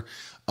Reader.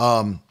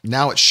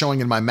 Now it's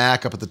showing in my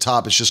Mac up at the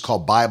top. It's just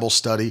called Bible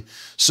Study.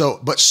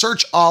 But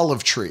search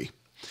Olive Tree.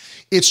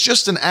 It's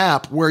just an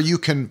app where you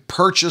can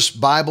purchase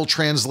Bible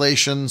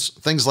translations,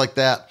 things like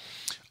that,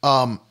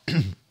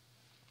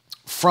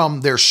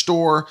 from their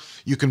store.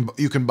 You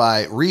can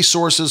buy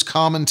resources,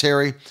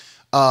 commentary.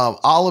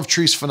 Olive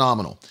Tree's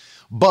phenomenal.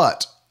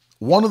 But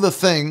one of the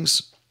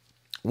things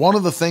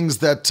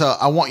that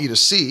I want you to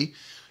see,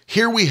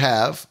 here we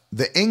have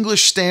the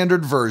English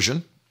Standard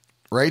Version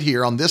right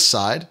here on this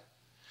side.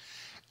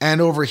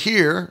 And over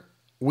here,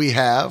 we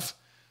have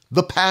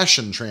the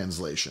Passion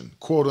Translation,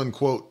 quote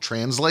unquote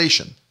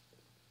translation.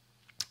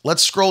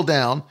 Let's scroll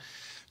down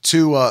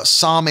to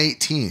Psalm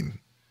 18.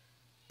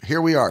 Here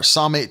we are,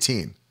 Psalm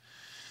 18.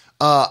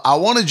 I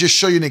want to just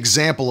show you an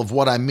example of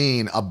what I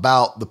mean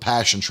about the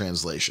Passion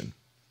Translation.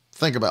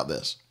 Think about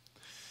this.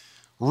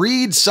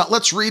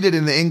 Let's read it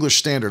in the English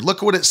Standard. Look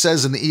at what it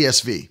says in the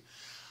ESV.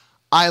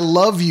 I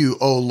love you,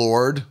 O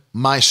Lord,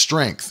 my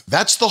strength.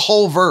 That's the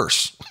whole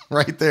verse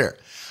right there.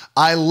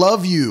 I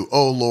love you,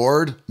 O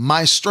Lord,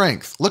 my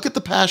strength. Look at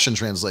the Passion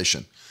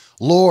Translation.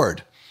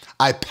 Lord,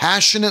 I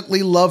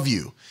passionately love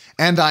you,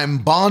 and I'm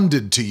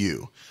bonded to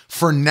you,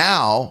 for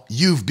now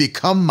you've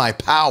become my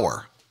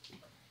power.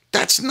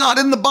 That's not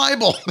in the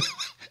Bible.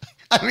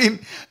 I mean,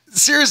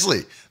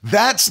 seriously,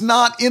 that's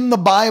not in the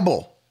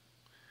Bible.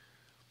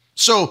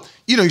 So,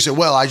 you say,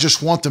 well, I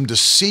just want them to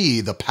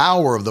see the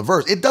power of the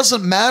verse. It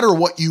doesn't matter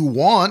what you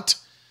want.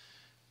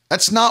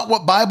 That's not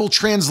what Bible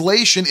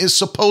translation is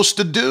supposed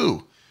to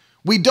do.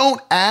 We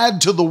don't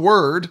add to the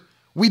word.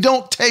 We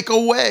don't take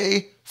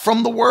away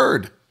from the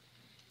word.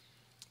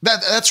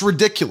 That's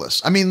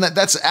ridiculous. I mean,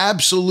 that's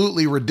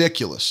absolutely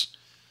ridiculous.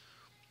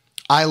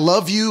 I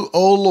love you,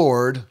 O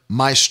Lord,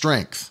 my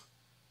strength.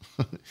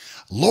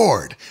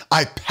 Lord,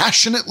 I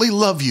passionately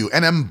love you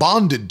and am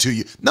bonded to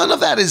you. None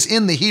of that is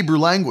in the Hebrew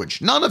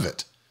language. None of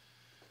it.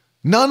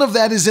 None of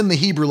that is in the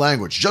Hebrew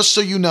language, just so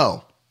you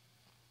know.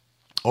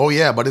 Oh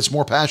yeah, but it's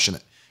more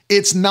passionate.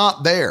 It's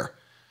not there.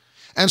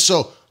 And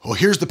so,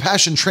 here's the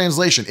Passion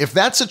Translation. If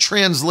that's a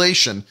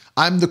translation,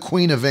 I'm the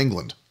Queen of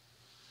England.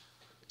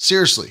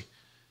 Seriously.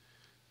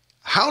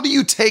 How do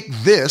you take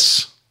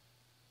this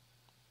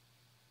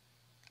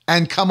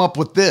and come up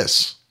with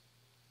this?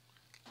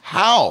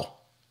 How?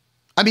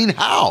 I mean,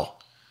 how?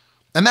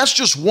 And that's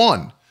just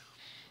one.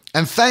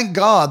 And thank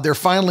God they're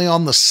finally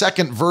on the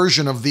second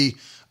version of the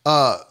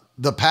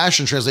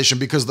Passion Translation,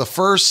 because the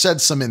first said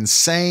some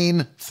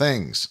insane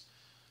things.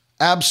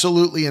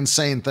 Absolutely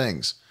insane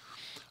things.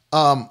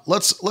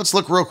 Let's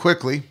look real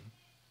quickly.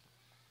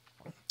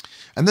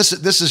 And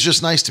this is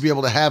just nice to be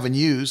able to have and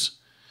use.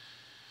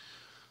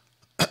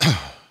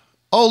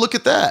 Oh, look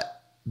at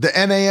that. The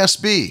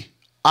NASB.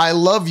 I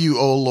love you,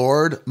 O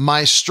Lord,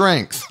 my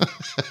strength.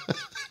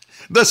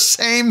 The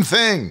same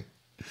thing.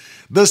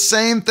 The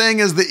same thing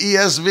as the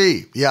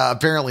ESV. Yeah,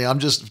 apparently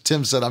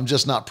Tim said, I'm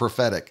just not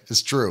prophetic.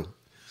 It's true.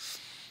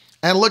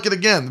 And look at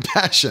again, the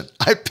Passion.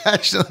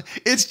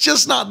 It's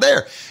just not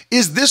there.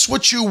 Is this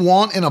what you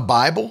want in a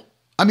Bible?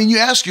 I mean, you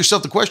ask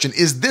yourself the question,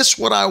 is this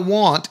what I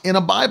want in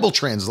a Bible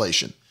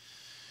translation?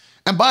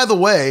 And by the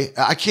way,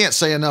 I can't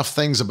say enough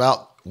things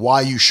about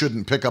why you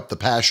shouldn't pick up the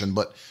Passion,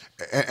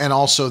 and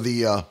also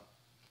the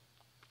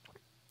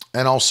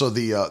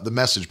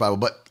Message Bible.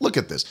 But look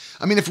at this.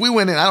 I mean, if we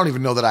went in, I don't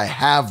even know that I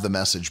have the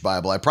Message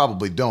Bible. I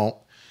probably don't.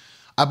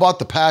 I bought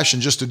the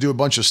Passion just to do a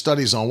bunch of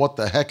studies on what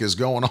the heck is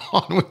going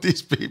on with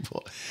these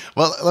people.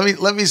 Well,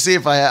 let me see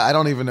if I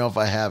don't even know if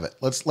I have it.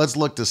 Let's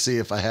look to see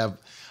if I have.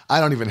 I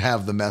don't even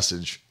have the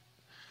Message.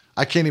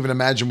 I can't even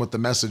imagine what the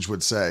Message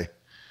would say.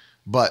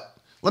 But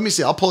let me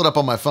see. I'll pull it up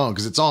on my phone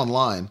because it's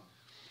online.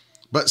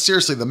 But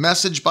seriously, the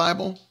Message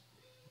Bible,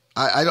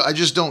 I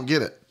just don't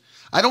get it.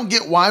 I don't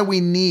get why we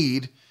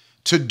need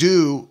to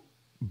do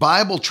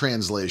Bible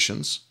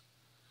translations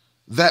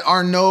that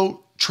are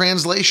no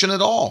translation at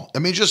all. I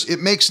mean,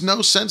 it makes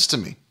no sense to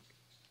me.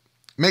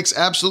 It makes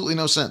absolutely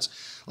no sense.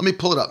 Let me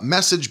pull it up.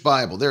 Message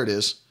Bible. There it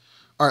is.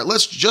 All right,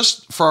 let's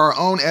just, for our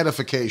own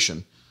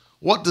edification,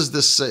 what does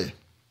this say?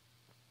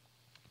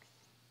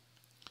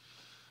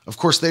 Of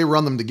course, they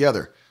run them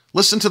together.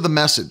 Listen to the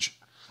Message.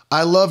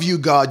 I love you,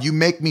 God. You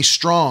make me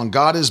strong.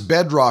 God is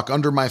bedrock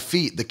under my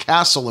feet, the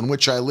castle in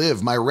which I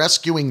live, my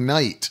rescuing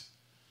knight.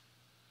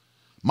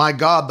 My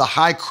God, the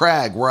high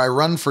crag where I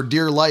run for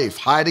dear life,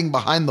 hiding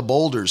behind the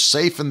boulders,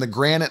 safe in the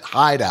granite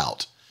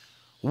hideout.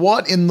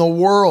 What in the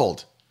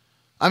world?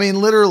 I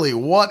mean, literally,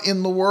 what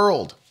in the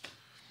world?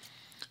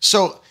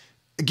 So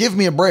give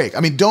me a break.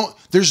 I mean,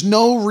 there's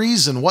no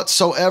reason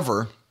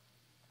whatsoever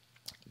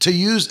to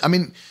use, I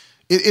mean,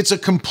 it's a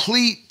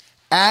complete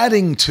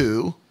adding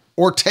to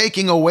or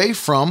taking away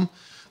from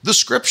the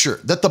scripture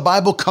that the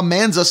Bible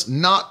commands us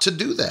not to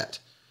do that.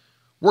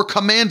 We're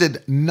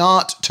commanded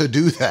not to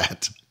do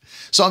that.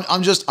 So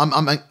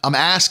I'm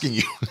asking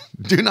you,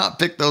 do not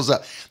pick those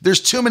up.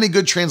 There's too many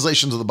good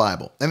translations of the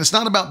Bible. And it's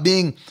not about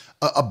being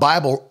a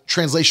Bible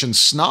translation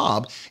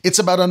snob. It's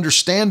about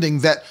understanding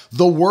that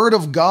the Word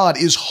of God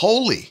is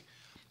holy.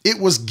 It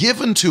was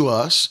given to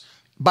us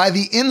by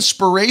the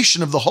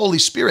inspiration of the Holy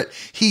Spirit.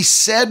 He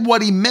said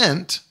what he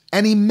meant,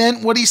 and he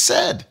meant what he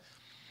said.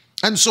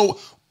 And so,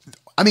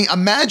 I mean,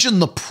 imagine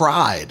the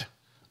pride.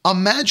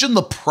 Imagine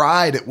the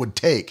pride it would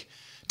take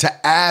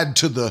to add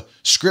to the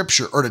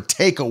scripture or to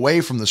take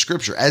away from the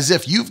scripture, as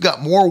if you've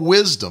got more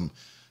wisdom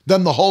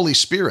than the Holy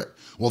Spirit.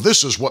 Well,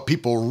 this is what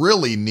people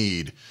really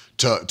need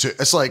to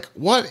it's like,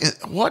 what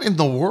in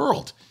the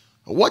world?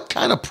 What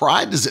kind of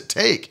pride does it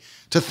take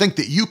to think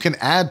that you can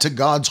add to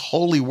God's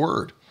holy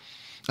word?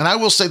 And I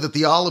will say that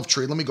the Olive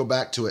Tree, let me go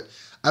back to it.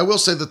 I will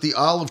say that the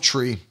Olive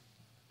Tree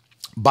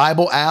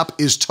Bible app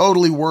is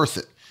totally worth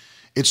it.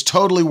 It's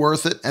totally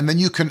worth it. And then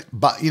you can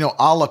buy,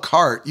 a la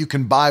carte, you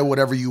can buy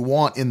whatever you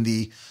want in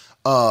the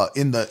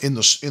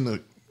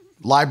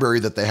library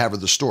that they have at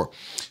the store.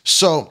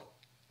 So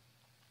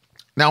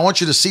now I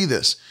want you to see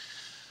this.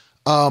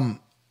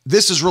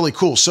 This is really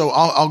cool. So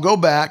I'll go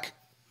back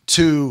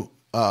to,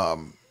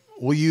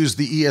 we'll use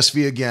the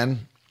ESV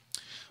again,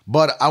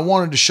 but I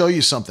wanted to show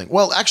you something.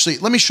 Well, actually,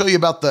 let me show you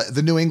about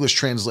the New English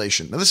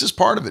translation. Now, this is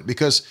part of it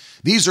because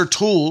these are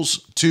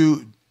tools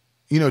to,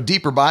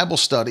 deeper Bible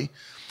study.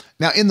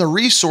 Now, in the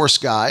resource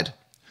guide,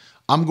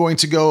 I'm going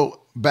to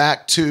go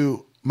back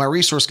to my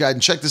resource guide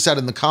and check this out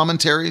in the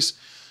commentaries.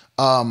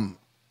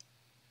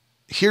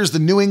 Here's the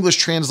New English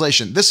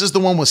translation. This is the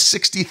one with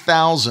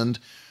 60,000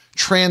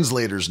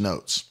 translators'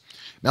 notes.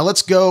 Now,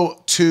 let's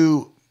go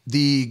to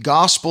the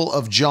Gospel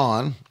of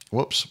John.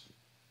 Whoops.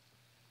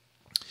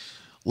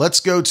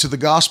 Let's go to the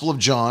Gospel of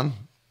John.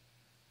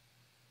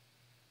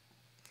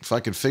 If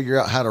I could figure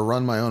out how to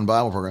run my own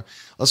Bible program.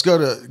 Let's go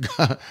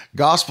to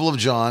Gospel of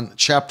John,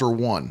 chapter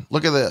 1.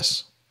 Look at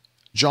this.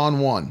 John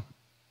 1.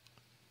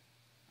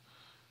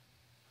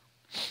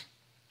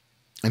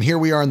 And here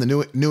we are in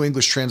the New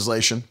English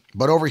translation.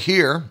 But over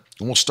here,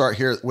 and we'll start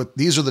here with,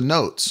 these are the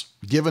notes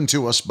given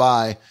to us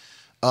by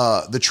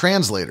the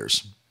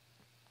translators.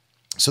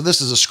 So this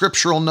is a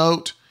scriptural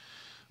note.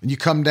 When you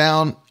come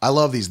down, I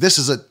love these. This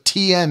is a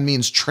TN,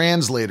 means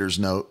translator's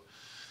note.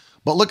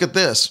 But look at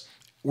this.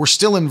 We're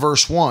still in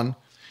verse 1.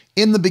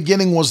 In the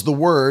beginning was the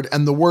Word,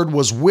 and the Word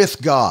was with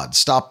God.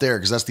 Stop there,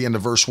 because that's the end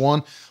of verse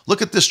 1.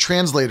 Look at this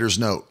translator's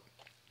note.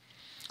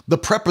 The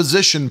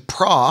preposition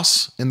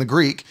pros in the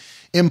Greek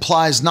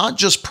implies not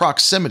just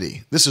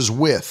proximity. This is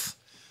with,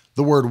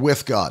 the word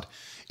with God.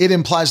 It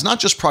implies not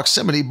just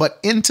proximity, but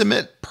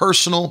intimate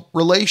personal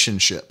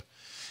relationship.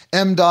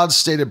 M. Dodd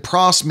stated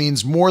pros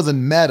means more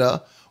than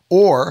meta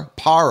or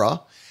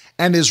para,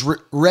 and is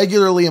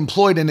regularly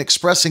employed in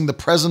expressing the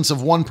presence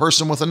of one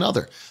person with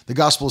another. The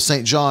Gospel of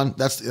St. John,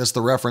 that's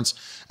the reference,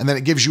 and then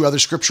it gives you other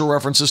scriptural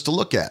references to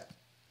look at.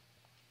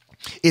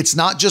 It's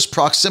not just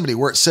proximity,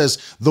 where it says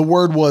the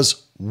Word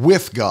was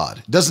with God.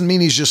 It doesn't mean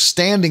he's just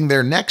standing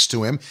there next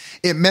to him.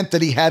 It meant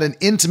that he had an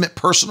intimate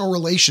personal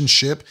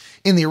relationship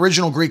in the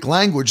original Greek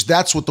language.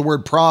 That's what the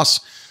word pros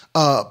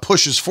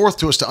pushes forth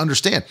to us to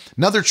understand.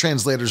 Another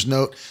translator's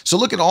note. So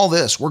look at all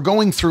this. We're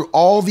going through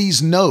all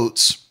these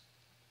notes.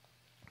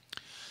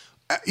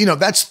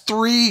 That's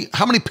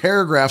how many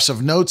paragraphs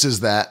of notes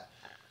is that?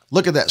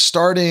 Look at that,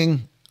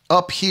 starting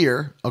up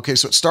here. Okay,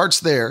 so it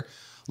starts there.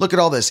 Look at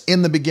all this,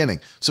 in the beginning.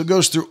 So it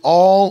goes through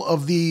all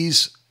of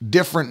these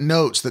different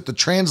notes that the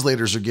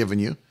translators are giving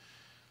you.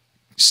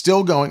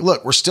 Still going.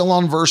 Look, we're still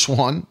on verse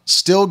 1,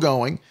 still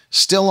going,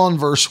 still on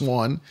verse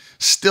 1,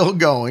 still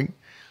going,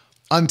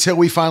 until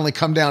we finally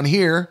come down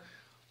here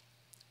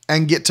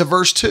and get to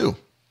verse 2.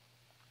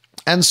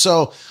 And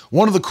so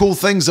one of the cool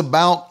things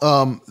about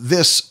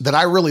this that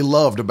I really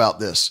loved about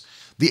this,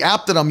 the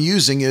app that I'm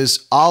using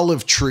is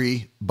Olive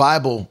Tree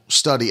Bible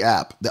Study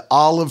app, the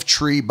Olive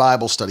Tree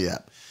Bible Study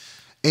app.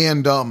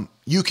 And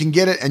you can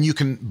get it and you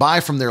can buy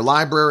from their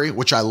library,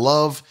 which I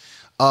love.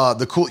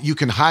 You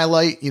can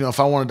highlight, if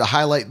I wanted to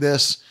highlight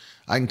this,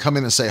 I can come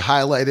in and say,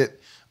 highlight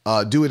it,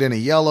 do it in a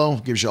yellow,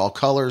 gives you all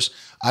colors.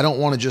 I don't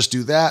want to just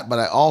do that, but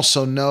I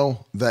also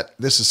know that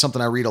this is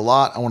something I read a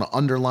lot. I want to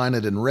underline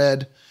it in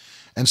red.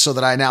 And so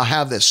that I now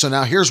have this. So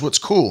now here's what's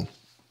cool.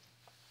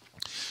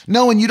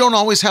 No, and you don't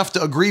always have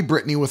to agree,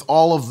 Brittany, with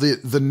all of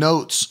the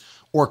notes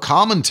or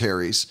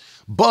commentaries,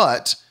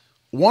 but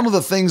one of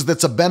the things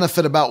that's a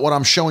benefit about what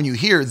I'm showing you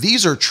here,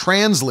 these are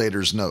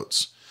translators'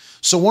 notes.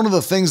 So one of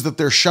the things that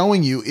they're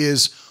showing you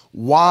is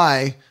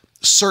why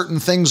certain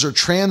things are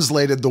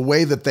translated the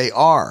way that they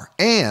are.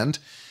 And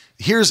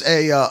here's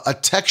a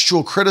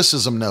textual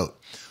criticism note.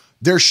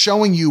 They're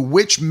showing you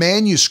which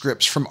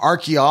manuscripts from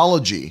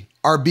archaeology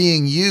are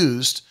being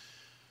used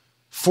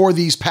for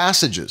these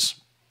passages.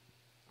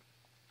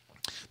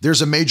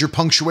 There's a major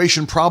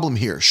punctuation problem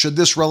here. Should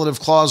this relative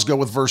clause go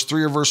with verse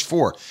 3 or verse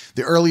 4?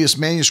 The earliest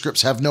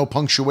manuscripts have no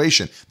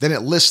punctuation. Then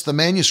it lists the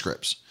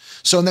manuscripts.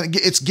 So then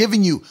it's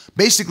giving you,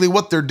 basically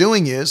what they're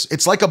doing is,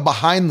 it's like a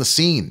behind the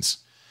scenes.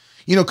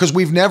 Because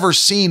we've never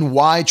seen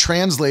why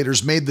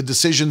translators made the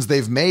decisions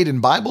they've made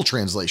in Bible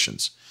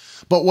translations.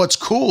 But what's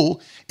cool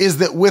is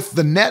that with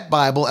the Net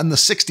Bible and the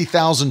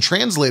 60,000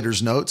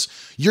 translators' notes,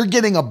 you're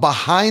getting a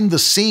behind the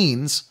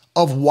scenes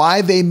of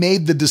why they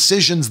made the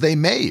decisions they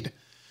made.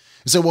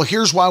 And say, well,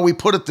 here's why we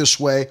put it this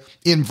way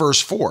in verse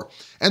 4.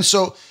 And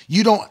so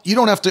you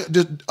don't have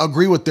to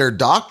agree with their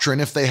doctrine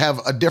if they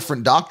have a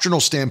different doctrinal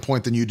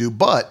standpoint than you do,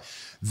 but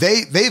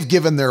they've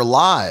given their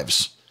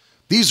lives.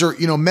 These are,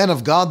 men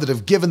of God that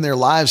have given their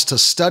lives to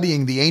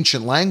studying the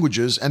ancient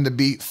languages and to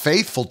be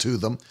faithful to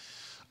them.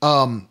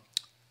 When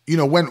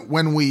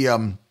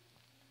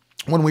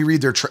we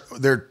read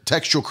their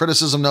textual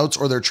criticism notes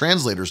or their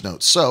translators'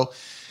 notes. So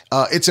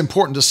it's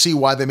important to see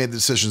why they made the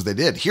decisions they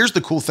did. Here's the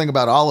cool thing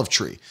about Olive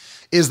Tree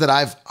is that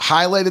I've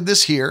highlighted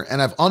this here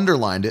and I've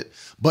underlined it,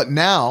 but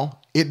now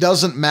it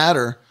doesn't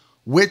matter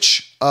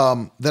which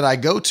that I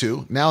go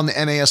to. Now in the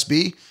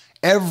NASB,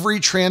 every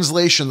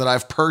translation that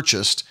I've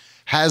purchased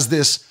has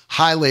this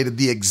highlighted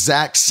the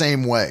exact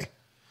same way.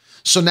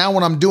 So now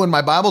when I'm doing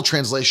my Bible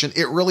translation,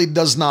 it really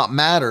does not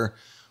matter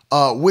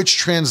which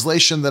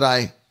translation that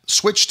I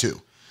switch to,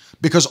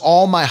 because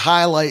all my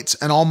highlights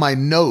and all my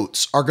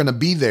notes are going to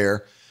be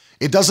there.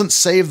 It doesn't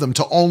save them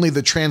to only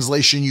the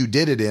translation you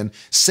did it in,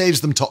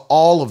 saves them to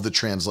all of the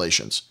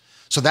translations.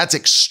 So that's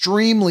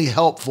extremely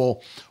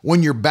helpful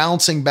when you're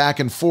bouncing back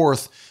and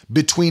forth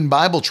between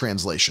Bible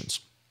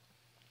translations.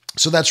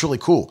 So that's really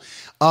cool.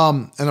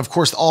 And of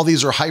course, all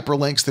these are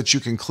hyperlinks that you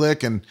can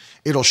click, and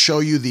it'll show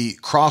you the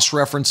cross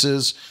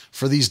references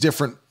for these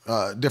different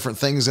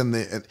things.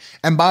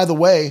 And by the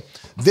way,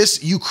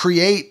 you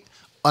create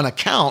an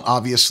account,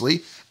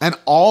 obviously, and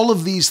all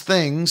of these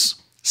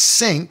things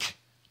sync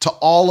to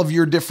all of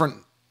your different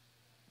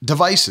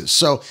devices.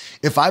 So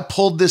if I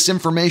pulled this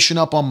information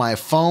up on my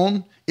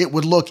phone, it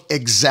would look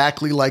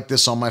exactly like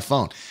this on my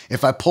phone.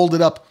 If I pulled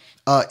it up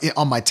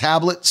on my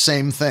tablet,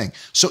 same thing.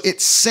 So it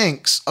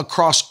syncs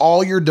across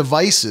all your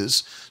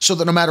devices so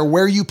that no matter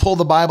where you pull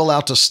the Bible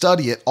out to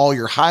study it, all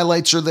your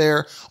highlights are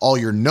there, all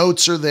your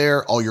notes are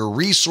there, all your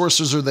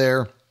resources are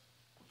there.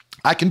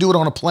 I can do it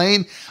on a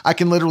plane. I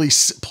can literally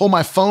pull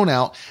my phone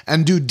out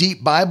and do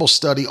deep Bible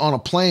study on a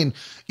plane.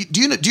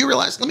 Do you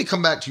realize, let me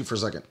come back to you for a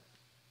second.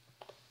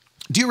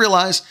 Do you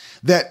realize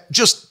that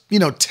just,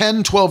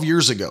 10, 12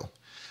 years ago,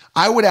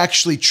 I would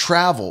actually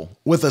travel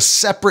with a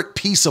separate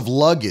piece of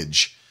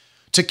luggage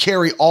to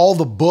carry all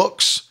the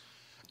books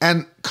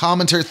and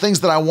commentary, things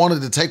that I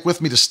wanted to take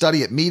with me to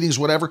study at meetings,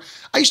 whatever.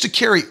 I used to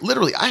carry,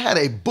 literally, I had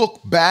a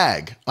book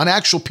bag, an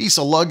actual piece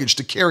of luggage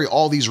to carry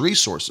all these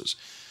resources.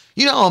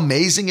 You know how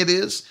amazing it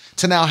is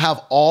to now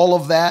have all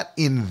of that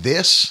in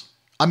this?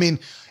 I mean,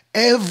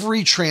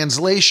 every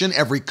translation,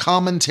 every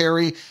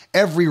commentary,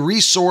 every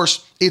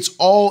resource, it's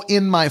all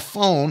in my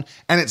phone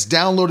and it's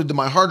downloaded to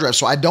my hard drive.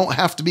 So I don't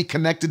have to be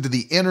connected to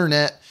the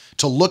internet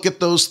to look at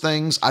those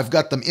things. I've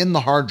got them in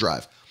the hard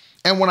drive.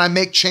 And when I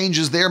make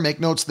changes there, make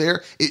notes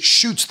there, it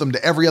shoots them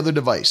to every other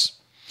device.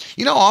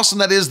 You know how awesome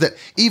that is that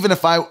even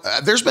if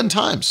there's been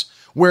times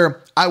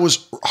where I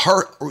was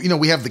hurt,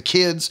 we have the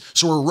kids,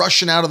 so we're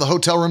rushing out of the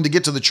hotel room to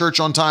get to the church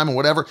on time and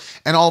whatever.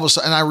 And all of a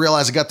sudden I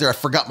realized I got there, I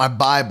forgot my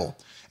Bible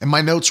and my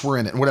notes were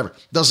in it and whatever.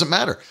 Doesn't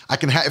matter.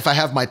 If I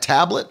have my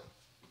tablet,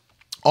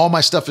 all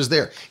my stuff is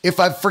there. If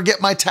I forget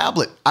my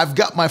tablet, I've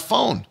got my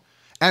phone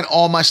and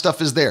all my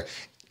stuff is there.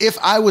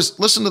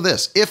 Listen to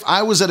this. If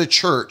I was at a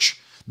church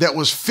that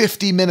was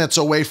 50 minutes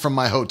away from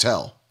my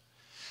hotel,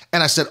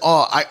 and I said,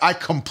 I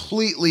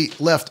completely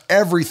left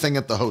everything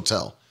at the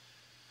hotel,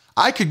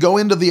 I could go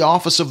into the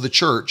office of the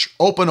church,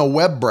 open a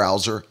web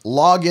browser,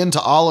 log into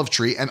Olive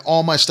Tree, and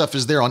all my stuff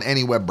is there on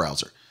any web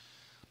browser.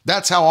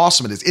 That's how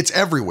awesome it is. It's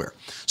everywhere.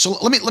 So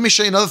let me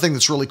show you another thing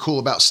that's really cool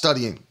about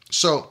studying.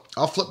 So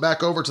I'll flip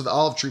back over to the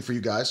Olive Tree for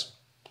you guys.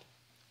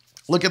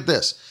 Look at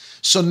this.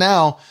 So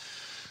now,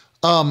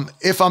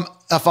 if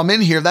I'm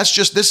in here, this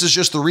is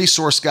just the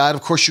resource guide.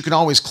 Of course, you can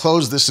always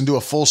close this and do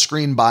a full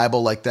screen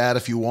Bible like that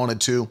if you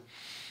wanted to.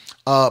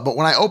 But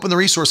when I open the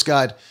resource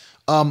guide,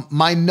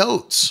 my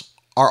notes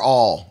are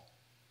all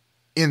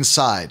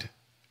inside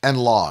and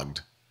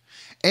logged.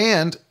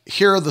 And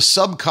here are the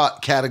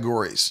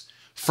subcategories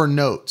for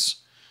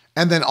notes.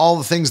 And then all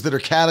the things that are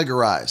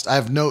categorized. I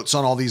have notes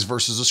on all these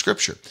verses of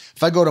scripture.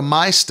 If I go to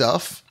my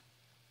stuff,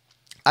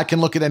 I can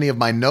look at any of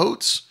my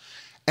notes,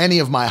 any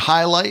of my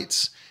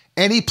highlights,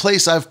 any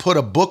place I've put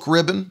a book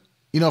ribbon.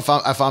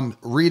 If I'm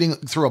reading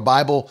through a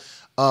Bible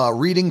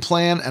reading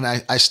plan and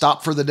I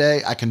stop for the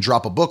day, I can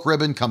drop a book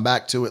ribbon, come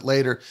back to it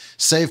later,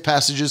 save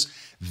passages.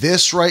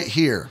 This right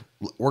here,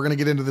 we're going to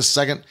get into this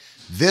second.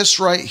 This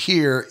right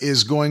here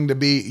is going to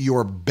be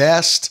your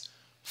best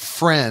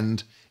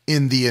friend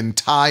in the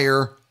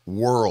entire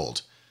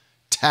world.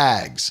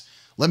 Tags.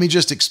 Let me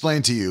just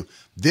explain to you.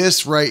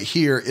 This right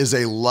here is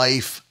a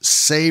life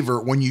saver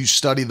when you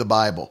study the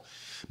Bible.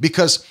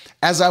 Because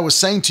as I was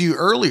saying to you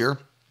earlier,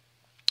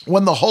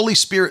 when the Holy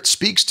Spirit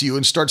speaks to you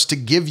and starts to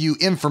give you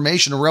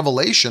information and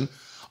revelation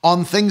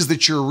on things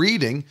that you're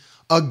reading,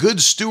 a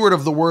good steward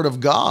of the Word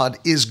of God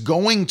is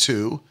going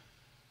to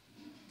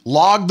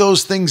log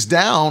those things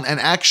down and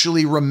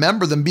actually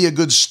remember them, be a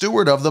good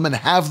steward of them, and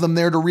have them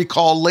there to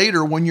recall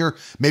later when you're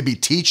maybe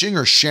teaching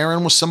or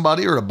sharing with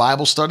somebody or a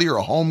Bible study or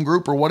a home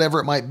group or whatever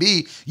it might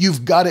be.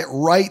 You've got it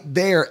right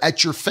there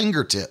at your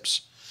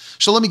fingertips.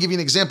 So let me give you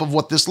an example of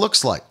what this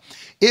looks like.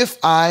 If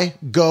I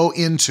go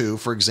into,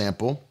 for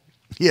example,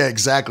 yeah,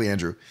 exactly,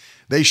 Andrew.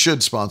 They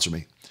should sponsor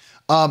me.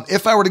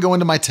 If I were to go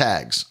into my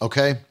tags,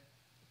 okay,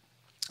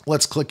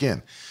 let's click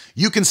in.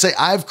 You can say,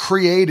 I've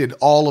created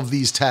all of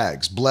these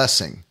tags: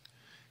 blessing,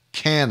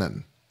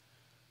 canon,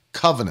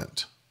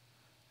 covenant,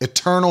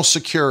 eternal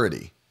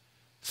security,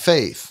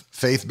 faith,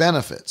 faith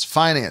benefits,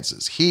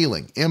 finances,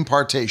 healing,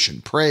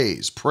 impartation,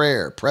 praise,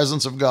 prayer,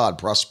 presence of God,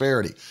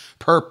 prosperity,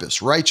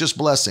 purpose, righteous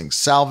blessings,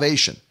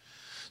 salvation.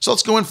 So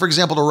let's go in, for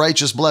example, to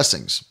righteous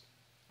blessings.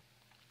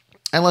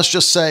 And let's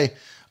just say,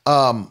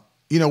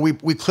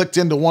 we clicked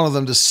into one of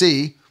them to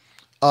see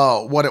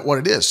what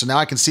it is. So now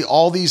I can see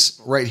all these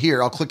right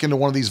here. I'll click into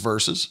one of these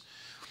verses.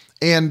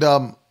 And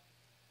let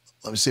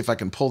me see if I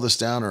can pull this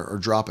down or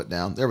drop it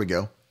down. There we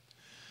go.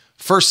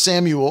 1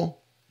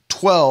 Samuel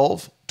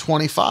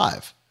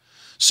 12:25.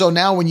 So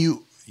now when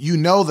you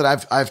know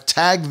that I've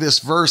tagged this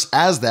verse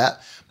as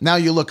that, now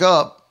you look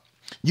up,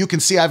 you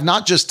can see I've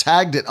not just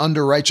tagged it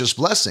under righteous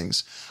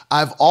blessings.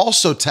 I've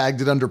also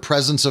tagged it under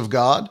presence of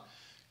God,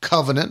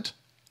 covenant,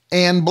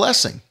 and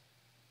blessing.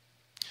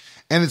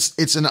 And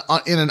it's in an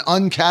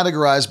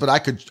uncategorized, but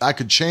I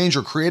could change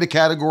or create a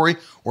category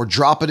or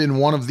drop it in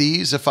one of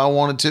these if I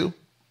wanted to.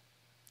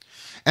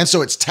 And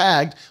so it's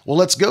tagged. Well,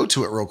 let's go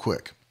to it real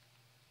quick.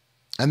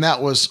 And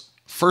that was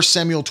 1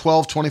 Samuel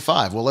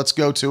 12:25. Well, let's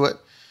go to it.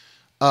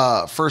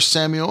 1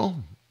 Samuel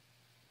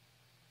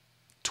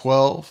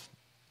 12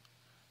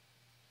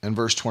 and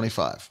verse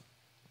 25.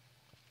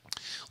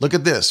 Look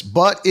at this.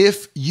 But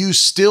if you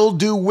still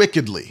do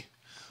wickedly,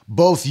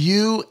 both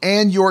you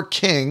and your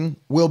king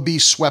will be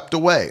swept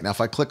away. Now,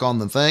 if I click on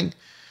the thing,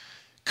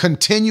 you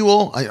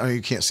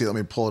can't see it. Let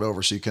me pull it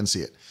over so you can see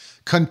it.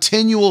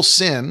 Continual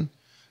sin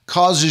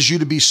causes you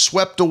to be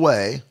swept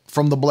away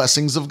from the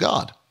blessings of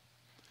God.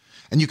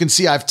 And you can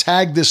see I've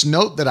tagged this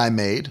note that I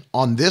made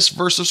on this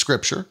verse of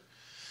scripture,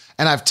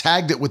 and I've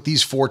tagged it with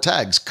these 4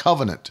 tags: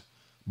 covenant,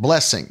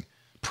 blessing,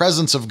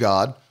 presence of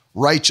God,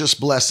 righteous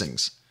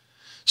blessings.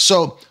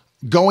 So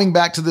going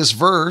back to this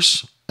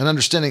verse and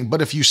understanding,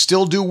 but if you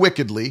still do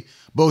wickedly,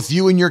 both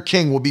you and your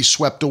king will be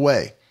swept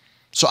away.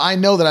 So I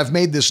know that I've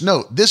made this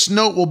note. This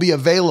note will be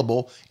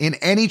available in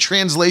any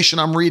translation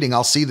I'm reading.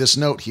 I'll see this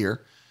note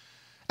here,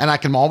 and I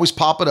can always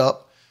pop it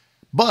up.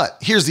 But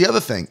here's the other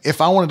thing.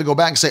 If I wanted to go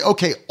back and say,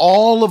 okay,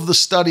 all of the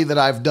study that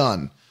I've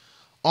done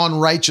on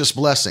righteous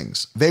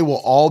blessings, they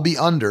will all be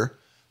under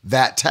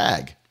that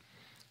tag.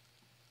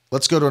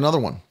 Let's go to another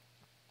one.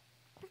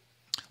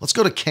 Let's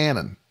go to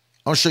Canon.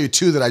 I'll show you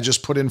 2 that I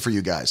just put in for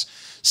you guys.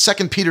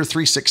 2 Peter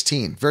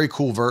 3:16, very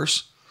cool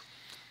verse.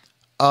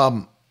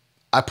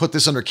 I put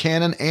this under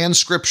canon and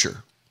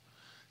scripture.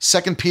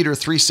 2 Peter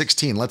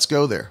 3:16, let's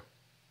go there.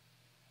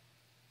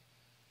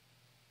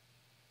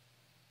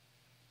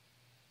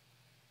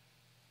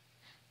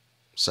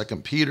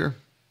 Second Peter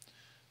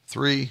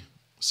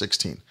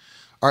 3:16.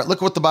 All right,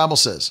 look what the Bible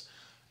says.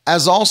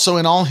 As also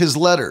in all his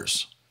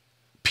letters.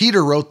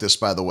 Peter wrote this,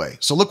 by the way.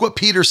 So look what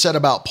Peter said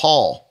about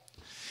Paul.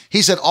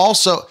 He said,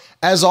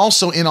 as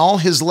also in all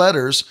his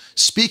letters,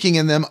 speaking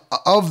in them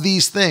of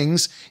these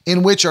things,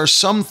 in which are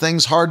some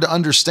things hard to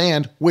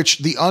understand, which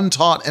the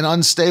untaught and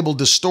unstable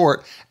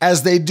distort,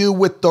 as they do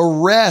with the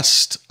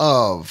rest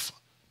of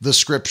the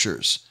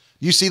scriptures.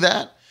 You see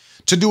that?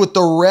 To do with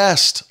the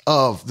rest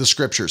of the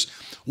scriptures.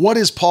 What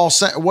is Paul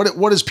saying?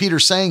 What is Peter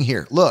saying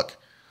here? Look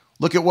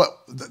at what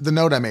the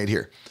note I made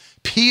here.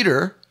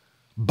 Peter,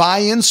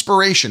 by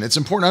inspiration, it's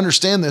important to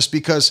understand this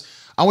because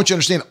I want you to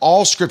understand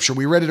all scripture.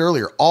 We read it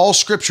earlier. All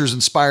scripture is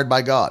inspired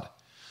by God.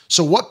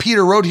 So what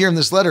Peter wrote here in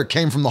this letter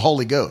came from the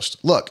Holy Ghost.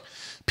 Look,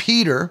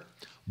 Peter,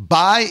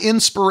 by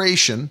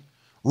inspiration,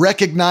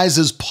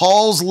 recognizes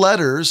Paul's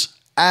letters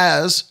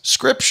as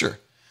scripture.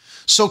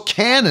 So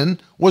canon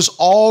was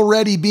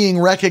already being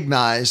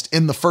recognized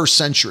in the first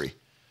century.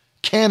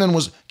 Canon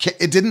was,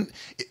 it didn't,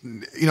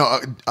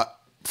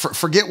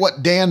 forget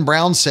what Dan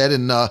Brown said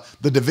in the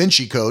Da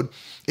Vinci Code.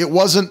 It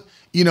wasn't,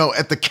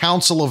 at the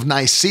Council of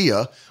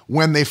Nicaea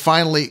when they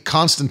finally,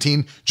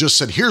 Constantine just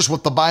said, here's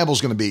what the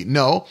Bible's going to be.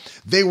 No,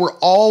 they were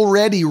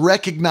already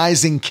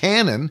recognizing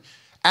canon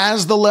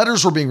as the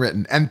letters were being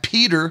written. And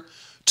Peter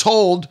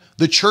told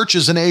the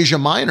churches in Asia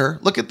Minor,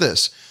 look at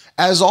this,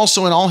 as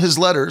also in all his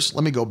letters.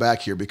 Let me go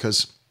back here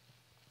because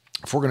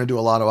if we're going to do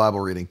a lot of Bible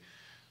reading,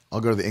 I'll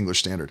go to the English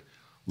Standard.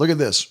 Look at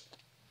this.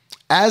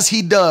 As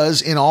he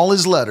does in all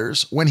his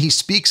letters, when he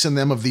speaks in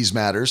them of these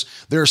matters,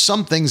 there are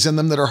some things in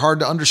them that are hard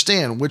to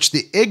understand, which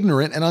the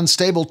ignorant and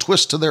unstable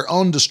twist to their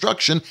own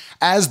destruction,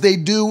 as they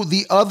do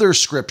the other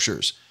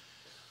scriptures.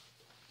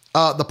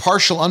 The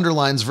partial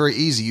underline is very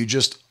easy. You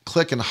just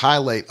click and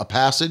highlight a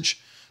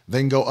passage,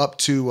 then go up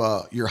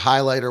to your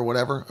highlight or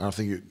whatever. I don't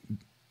think you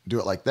do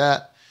it like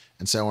that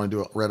and say, I want to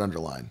do a red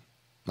underline.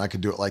 And I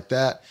could do it like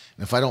that.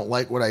 And if I don't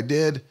like what I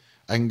did,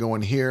 I can go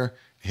in here,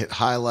 hit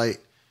highlight,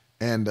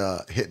 and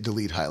hit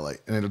delete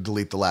highlight, and it'll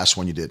delete the last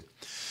one you did.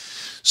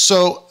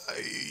 So,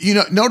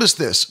 notice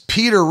this.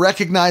 Peter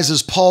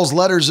recognizes Paul's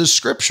letters as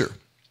scripture.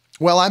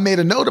 Well, I made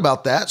a note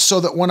about that so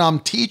that when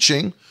I'm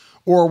teaching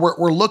or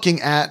we're looking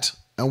at,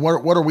 and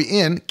what are we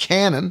in?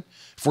 Canon.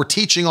 If we're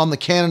teaching on the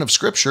canon of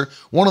scripture,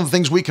 one of the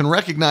things we can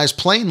recognize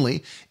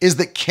plainly is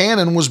that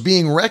canon was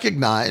being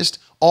recognized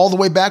all the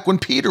way back when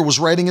Peter was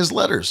writing his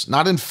letters,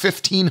 not in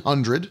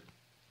 1500.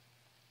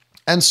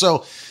 And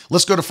so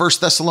let's go to 1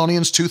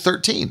 Thessalonians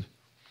 2:13.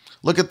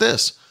 Look at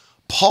this.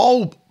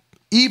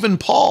 Even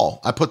Paul,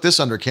 I put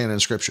this under canon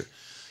scripture.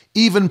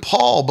 Even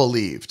Paul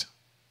believed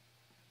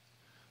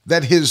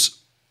that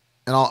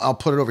and I'll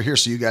put it over here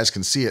so you guys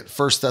can see it.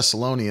 1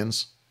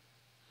 Thessalonians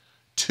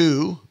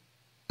 2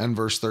 and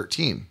verse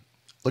 13.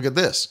 Look at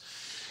this.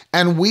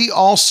 And we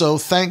also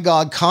thank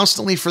God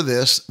constantly for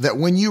this, that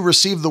when you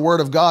received the word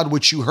of God,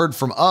 which you heard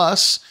from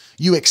us,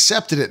 you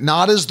accepted it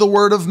not as the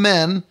word of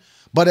men,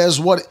 but as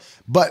what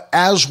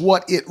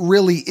it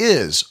really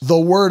is, the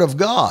word of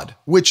God,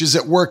 which is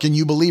at work in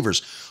you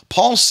believers.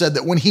 Paul said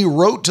that when he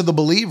wrote to the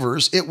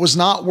believers, it was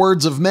not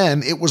words of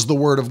men, it was the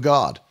word of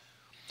God.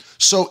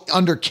 So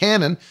under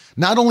canon,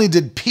 not only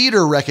did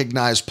Peter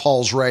recognize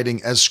Paul's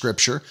writing as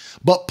scripture,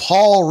 but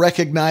Paul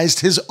recognized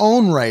his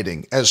own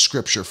writing as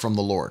scripture from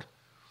the Lord.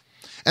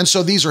 And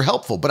so these are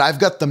helpful, but I've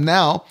got them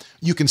now.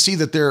 You can see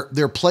that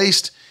they're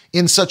placed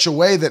in such a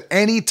way that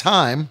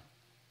anytime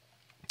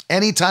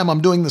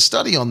I'm doing the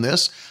study on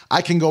this,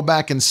 I can go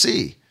back and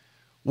see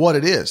what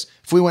it is.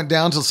 If we went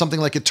down to something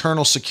like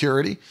eternal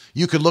security,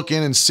 you could look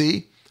in and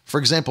see, for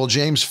example,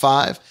 James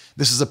 5.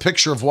 This is a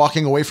picture of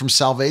walking away from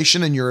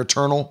salvation and your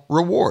eternal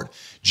reward.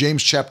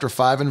 James chapter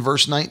 5 and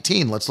verse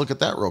 19. Let's look at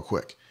that real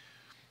quick.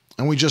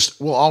 And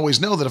we'll always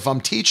know that if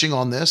I'm teaching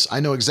on this, I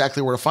know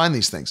exactly where to find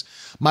these things.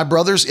 My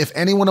brothers, if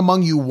anyone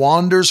among you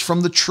wanders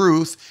from the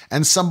truth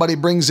and somebody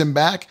brings him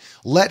back,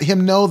 let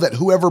him know that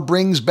whoever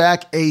brings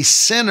back a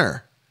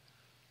sinner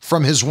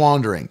from his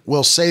wandering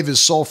will save his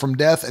soul from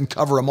death and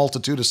cover a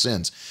multitude of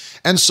sins.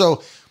 And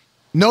so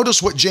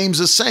notice what James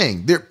is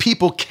saying.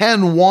 People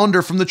can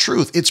wander from the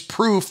truth. It's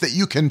proof that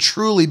you can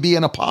truly be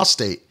an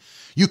apostate.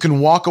 You can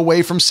walk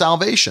away from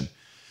salvation.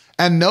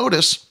 And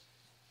notice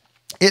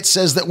it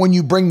says that when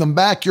you bring them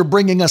back, you're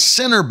bringing a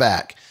sinner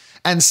back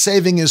and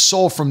saving his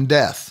soul from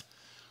death.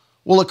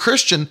 Well, a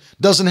Christian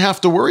doesn't have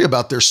to worry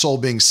about their soul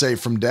being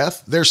saved from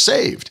death. They're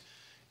saved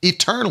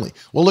eternally.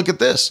 Well, look at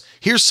this.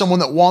 Here's someone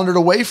that wandered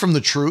away from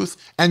the truth,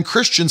 and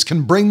Christians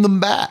can bring them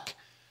back,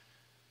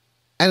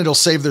 and it'll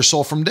save their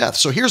soul from death.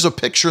 So here's a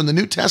picture in the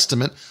New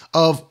Testament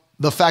of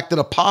the fact that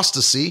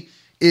apostasy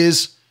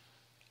is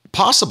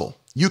possible.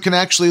 You can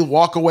actually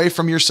walk away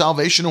from your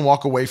salvation and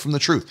walk away from the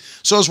truth.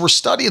 So as we're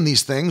studying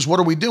these things, what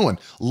are we doing?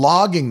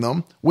 Logging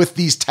them with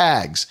these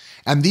tags.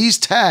 And these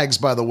tags,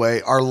 by the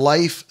way, are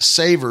life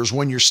savers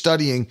when you're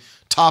studying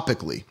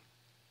topically.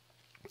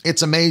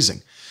 It's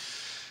amazing.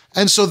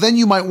 And so then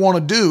you might want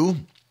to do,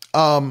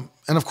 and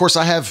of course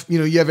I have,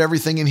 you have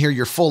everything in here,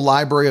 your full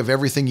library of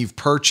everything you've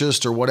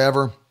purchased or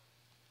whatever.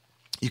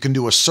 You can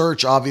do a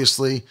search,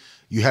 obviously.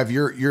 You have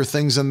your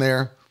things in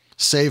there.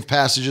 Save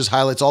passages,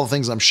 highlights, all the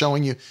things I'm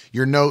showing you,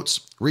 your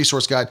notes,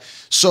 resource guide.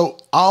 So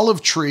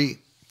Olive Tree,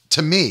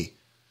 to me,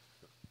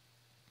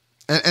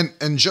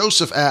 and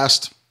Joseph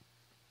asked,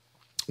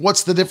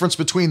 what's the difference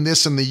between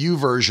this and the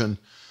YouVersion?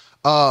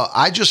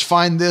 I just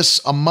find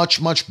this a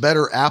much, much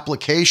better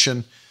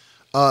application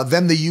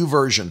than the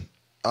YouVersion.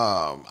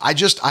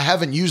 I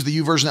haven't used the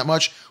YouVersion that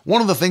much.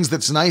 One of the things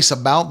that's nice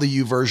about the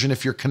YouVersion,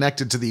 if you're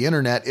connected to the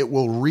internet, it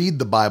will read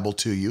the Bible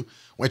to you,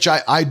 which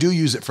I do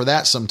use it for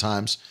that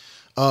sometimes.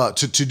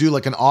 To do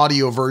like an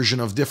audio version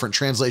of different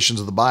translations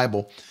of the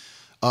Bible,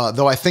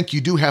 though I think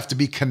you do have to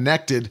be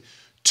connected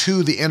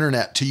to the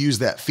internet to use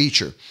that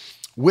feature.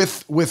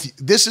 With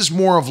this is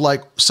more of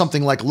like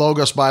something like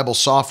Logos Bible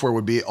software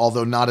would be,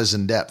 although not as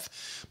in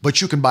depth.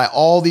 But you can buy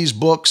all these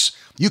books.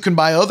 You can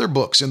buy other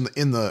books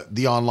in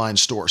the online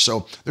store.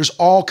 So there's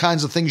all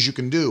kinds of things you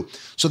can do.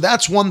 So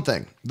that's one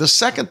thing. The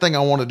second thing I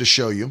wanted to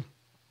show you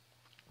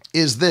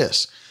is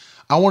this.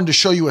 I wanted to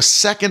show you a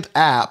second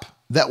app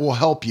that will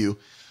help you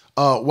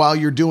while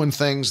you're doing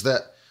things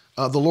that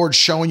the Lord's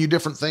showing you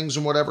different things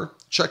and whatever.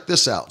 Check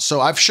this out. So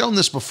I've shown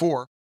this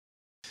before.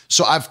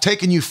 So I've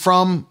taken you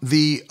from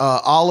the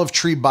Olive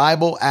Tree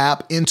Bible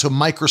app into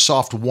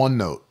Microsoft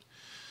OneNote.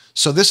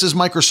 So this is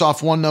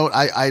Microsoft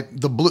OneNote.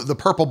 The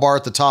purple bar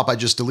at the top I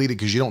just deleted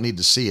because you don't need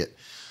to see it.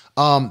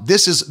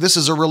 This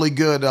is a really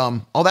good.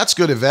 That's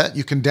good, Yvette.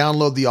 You can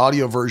download the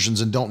audio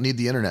versions and don't need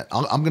the internet.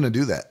 I'm going to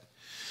do that.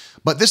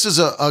 But this is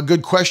a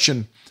good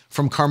question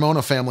from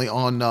Carmona family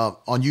on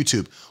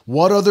YouTube.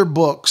 What other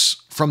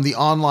books from the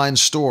online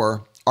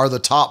store are the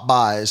top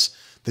buys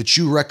that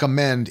you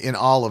recommend in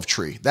Olive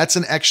Tree? That's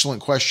an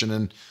excellent question,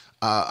 and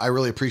I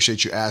really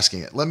appreciate you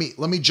asking it. Let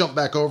me jump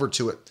back over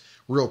to it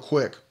real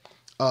quick,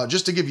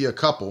 just to give you a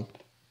couple.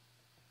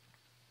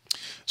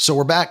 So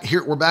we're back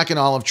here. We're back in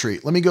Olive Tree.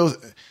 Let me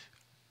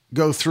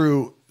go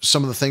through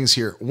some of the things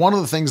here. One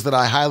of the things that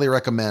I highly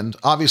recommend,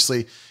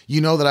 obviously,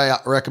 that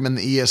I recommend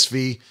the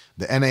ESV,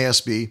 the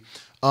NASB.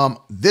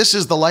 This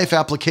is the Life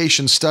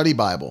Application Study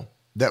Bible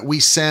that we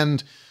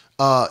send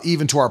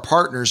even to our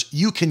partners.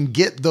 You can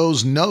get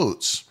those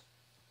notes.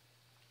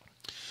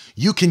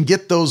 You can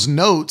get those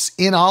notes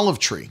in Olive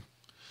Tree.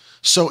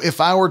 So if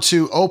I were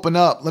to open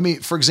up,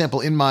 for example,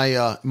 in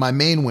my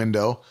main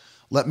window,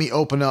 let me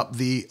open up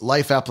the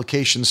Life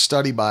Application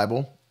Study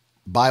Bible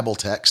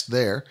text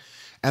there.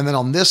 And then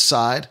on this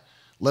side,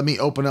 let me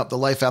open up the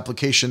Life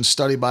Application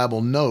Study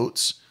Bible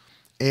notes.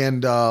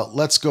 And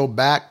let's go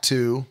back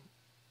to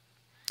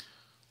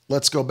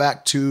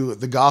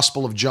the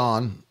Gospel of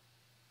John,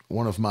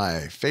 one of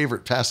my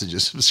favorite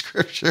passages of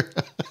Scripture.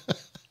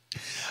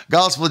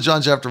 Gospel of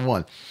John, chapter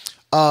 1.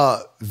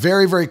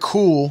 Very, very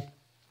cool.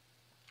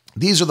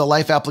 These are the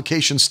Life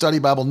Application Study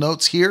Bible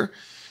notes here.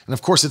 And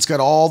of course, it's got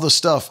all the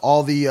stuff,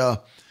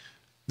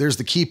 there's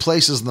the key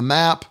places in the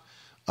map,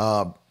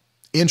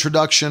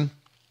 introduction.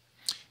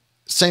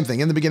 Same thing.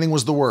 In the beginning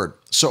was the Word.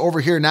 So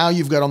over here, now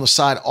you've got on the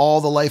side all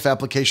the Life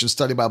Application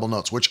Study Bible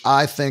notes, which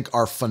I think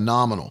are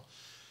phenomenal.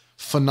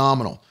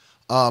 Phenomenal.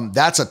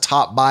 That's a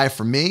top buy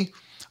for me.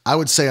 I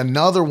would say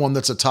another one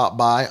that's a top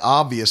buy,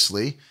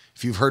 obviously,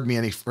 if you've heard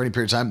me for any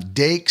period of time,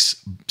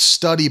 Dake's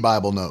Study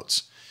Bible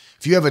Notes.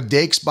 If you have a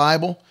Dake's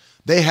Bible,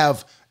 they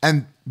have,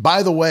 and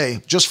by the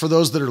way, just for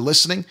those that are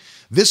listening,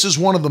 This is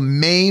one of the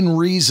main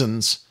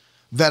reasons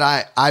that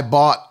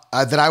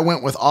I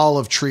went with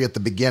Olive Tree at the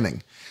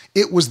beginning.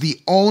 It was the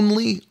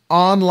only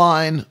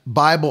online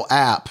Bible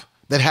app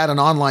that had an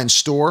online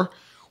store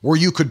where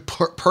you could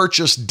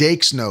purchase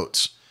Dake's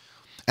Notes.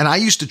 And I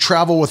used to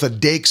travel with a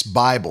Dake's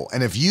Bible.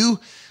 And if you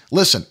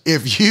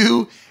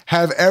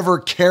have ever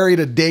carried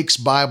a Dake's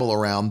Bible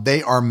around,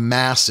 they are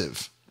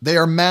massive. They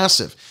are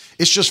massive.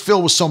 It's just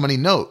filled with so many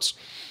notes.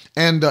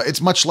 And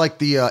it's much like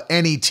the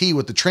NET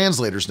with the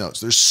translator's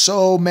notes. There's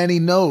so many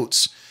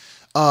notes.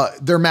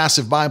 They're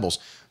massive Bibles.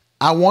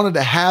 I wanted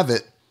to have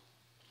it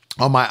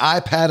on my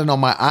iPad and on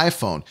my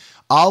iPhone.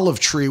 Olive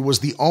Tree was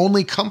the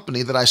only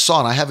company that I saw,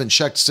 and I haven't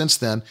checked since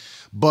then,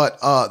 but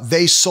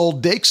they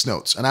sold Dake's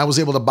Notes, and I was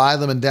able to buy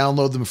them and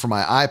download them for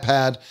my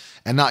iPad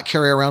and not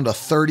carry around a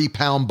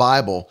 30-pound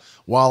Bible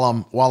while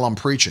I'm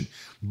preaching.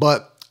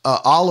 But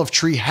Olive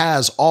Tree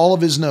has all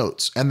of his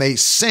notes, and they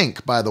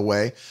sync, by the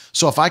way.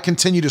 So if I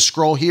continue to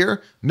scroll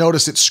here,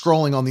 notice it's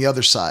scrolling on the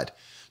other side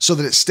so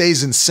that it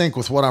stays in sync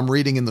with what I'm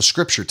reading in the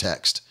scripture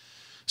text.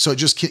 So it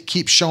just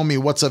keeps showing me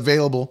what's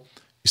available.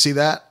 You see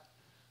that?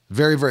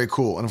 Very, very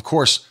cool. And of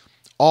course,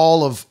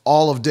 all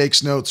of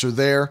Dake's Notes are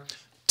there.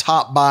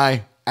 Top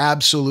buy,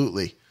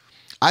 absolutely.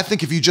 I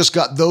think if you just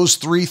got those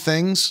three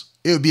things,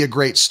 it would be a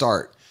great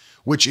start,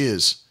 which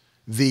is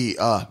the,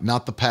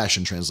 not the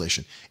Passion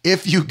Translation.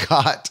 If you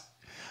got,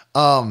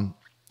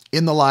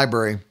 in the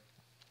library,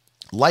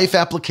 Life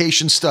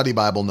Application Study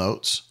Bible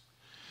Notes,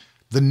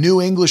 the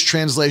New English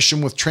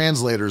Translation with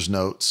Translator's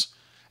Notes,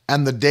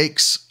 and the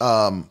Dake's,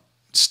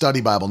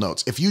 Study Bible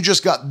Notes. If you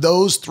just got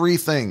those three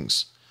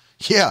things,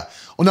 yeah.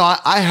 Well, no,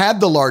 I had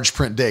the large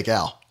print Dake,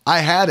 Al. I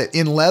had it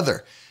in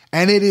leather,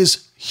 and it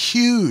is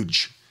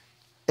huge,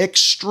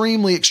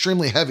 extremely,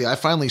 extremely heavy. I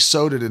finally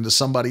sewed it into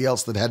somebody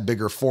else that had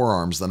bigger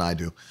forearms than I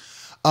do.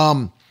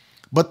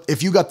 But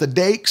if you got the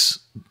Dake's,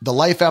 the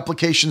Life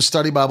Application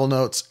Study Bible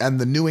Notes, and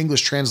the New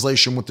English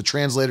Translation with the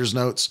Translator's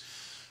Notes,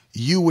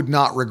 you would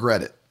not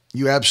regret it.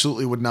 You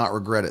absolutely would not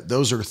regret it.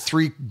 Those are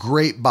three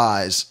great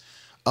buys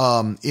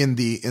in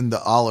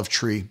the Olive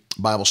Tree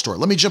Bible store.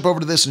 Let me jump over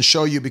to this and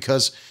show you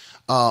because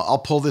I'll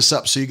pull this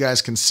up so you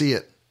guys can see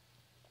it.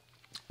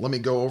 Let me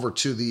go over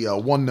to the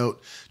OneNote.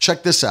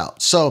 Check this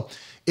out. So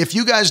if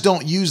you guys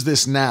don't use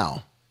this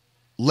now,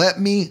 let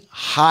me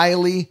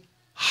highly,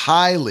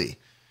 highly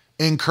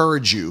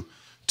encourage you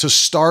to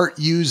start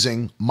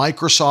using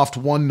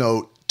Microsoft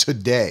OneNote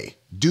today.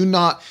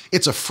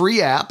 It's a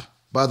free app,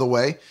 by the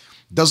way.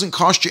 Doesn't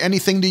cost you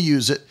anything to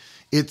use it.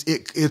 It's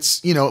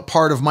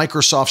part of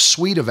Microsoft's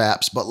suite of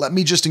apps, but let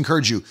me just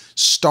encourage you,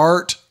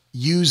 start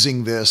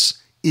using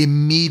this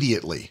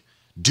immediately.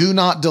 Do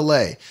not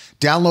delay.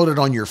 Download it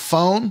on your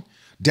phone,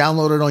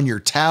 download it on your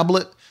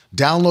tablet,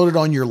 download it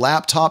on your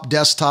laptop,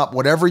 desktop,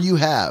 whatever you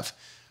have.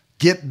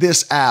 Get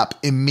this app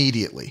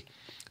immediately.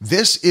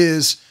 This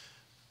is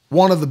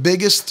one of the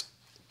biggest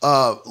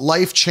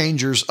life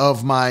changers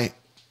of my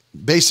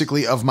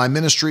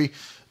ministry,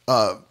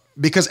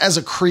 because as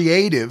a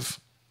creative,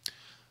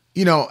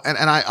 and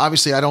I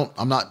obviously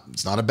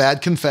it's not a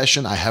bad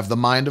confession. I have the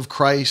mind of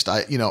Christ.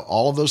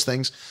 All of those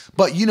things.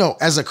 But,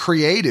 as a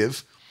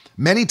creative,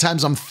 many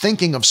times I'm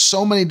thinking of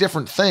so many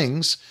different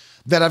things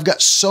that I've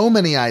got so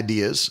many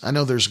ideas. I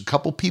know there's a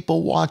couple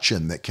people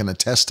watching that can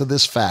attest to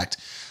this fact.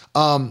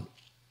 I'll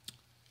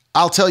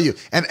tell you,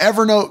 and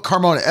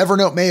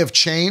Evernote may have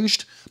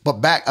changed,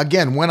 but back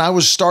again, when I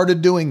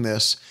started doing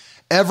this,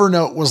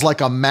 Evernote was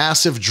like a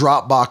massive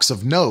Dropbox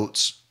of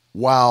notes,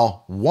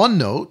 while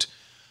OneNote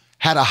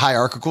had a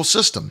hierarchical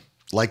system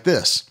like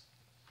this.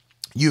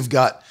 You've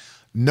got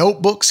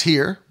notebooks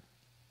here.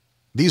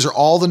 These are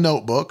all the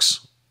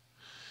notebooks.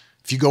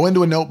 If you go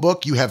into a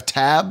notebook, you have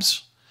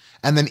tabs,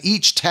 and then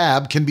each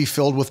tab can be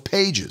filled with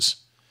pages.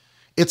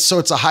 It's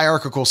a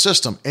hierarchical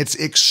system. It's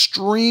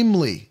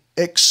extremely,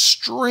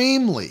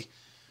 extremely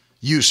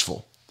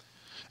useful.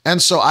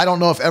 And so I don't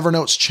know if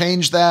Evernote's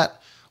changed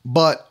that,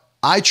 but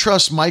I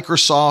trust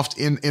Microsoft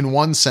in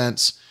one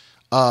sense,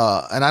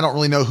 and I don't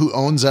really know who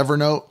owns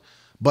Evernote,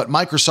 but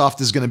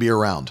Microsoft is going to be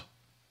around.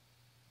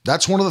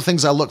 That's one of the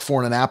things I look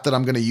for in an app that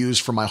I'm going to use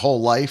for my whole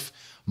life.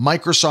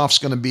 Microsoft's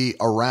going to be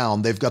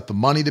around. They've got the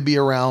money to be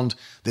around.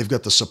 They've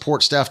got the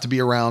support staff to be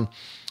around,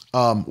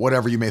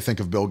 whatever you may think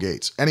of Bill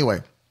Gates.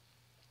 Anyway,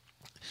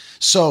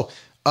 so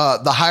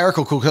the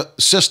hierarchical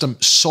system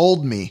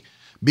sold me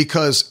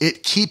because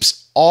it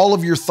keeps all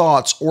of your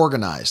thoughts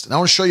organized. And I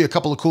want to show you a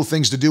couple of cool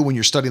things to do when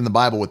you're studying the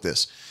Bible with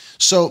this.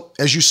 So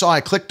as you saw,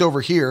 I clicked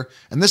over here,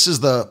 and this is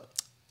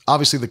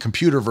obviously the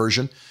computer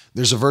version.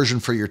 There's a version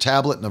for your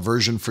tablet and a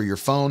version for your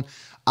phone.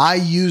 I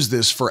use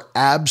this for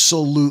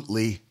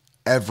absolutely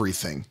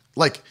everything.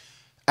 Like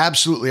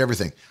absolutely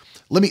everything.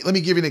 Let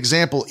me give you an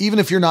example. Even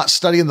if you're not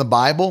studying the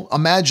Bible,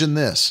 imagine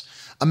this.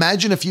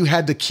 Imagine if you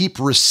had to keep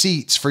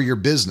receipts for your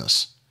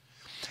business,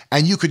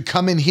 and you could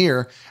come in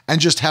here and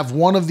just have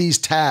one of these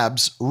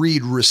tabs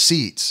read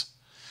receipts.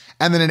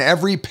 And then in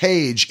every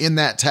page in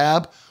that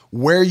tab,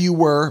 where you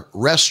were,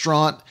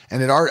 restaurant,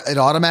 and it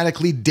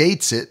automatically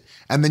dates it.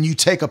 and then you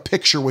take a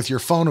picture with your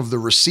phone of the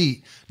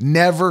receipt,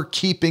 never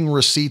keeping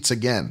receipts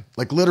again,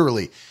 like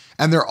literally.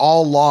 And they're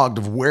all logged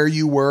of where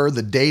you were,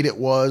 the date it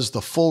was,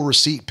 the full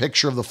receipt,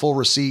 picture of the full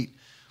receipt.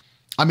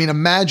 I mean,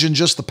 imagine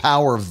just the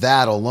power of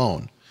that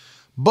alone.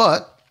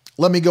 But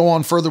let me go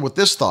on further with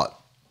this thought.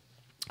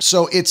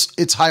 So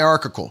it's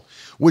hierarchical,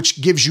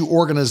 which gives you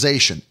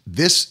organization.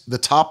 The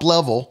top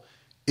level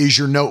is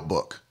your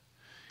notebook.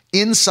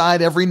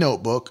 Inside every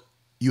notebook,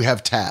 you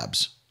have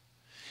tabs.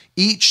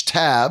 Each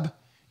tab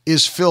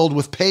is filled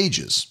with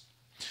pages.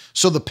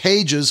 So the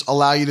pages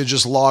allow you to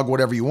just log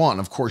whatever you want.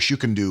 Of course, you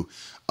can do,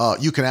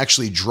 you can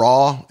actually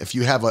draw. If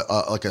you have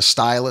like a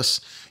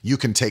stylus, you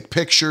can take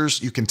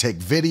pictures, you can take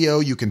video,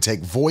 you can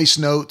take voice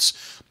notes,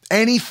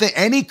 anything,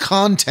 any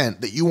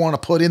content that you want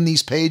to put in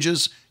these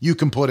pages, you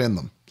can put in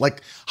them.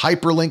 Like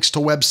hyperlinks to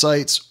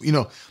websites,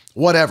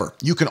 whatever.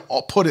 You can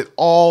put it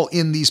all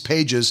in these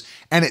pages,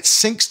 and it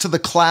syncs to the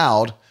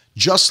cloud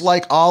just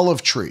like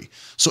Olive Tree.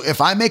 So if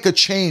I make a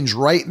change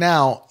right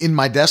now in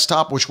my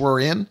desktop, which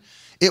we're in,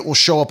 it will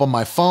show up on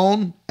my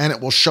phone and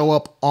it will show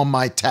up on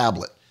my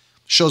tablet.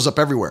 Shows up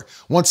everywhere.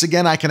 Once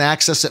again, I can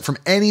access it from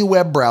any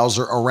web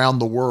browser around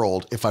the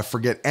world if I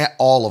forget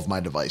all of my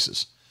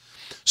devices.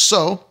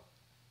 So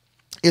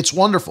it's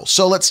wonderful.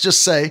 So let's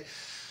just say,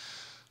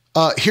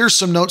 here's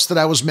some notes that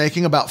I was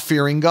making about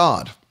fearing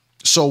God.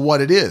 So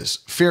what it is,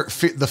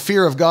 the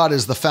fear of God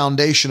is the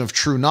foundation of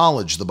true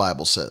knowledge, the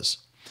Bible says.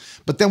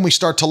 But then we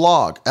start to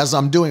log as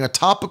I'm doing a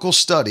topical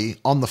study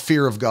on the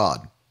fear of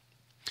God.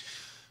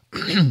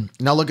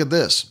 Now look at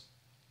this.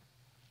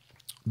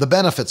 The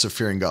benefits of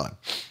fearing God.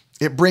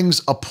 It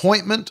brings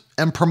appointment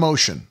and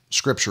promotion,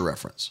 scripture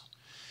reference.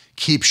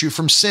 Keeps you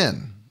from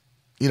sin.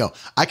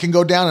 I can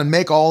go down and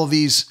make all of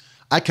these,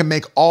 I can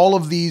make all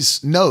of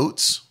these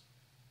notes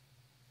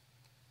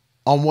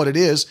on what it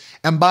is.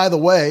 And by the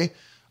way,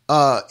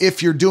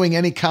 if you're doing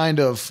any kind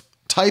of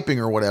typing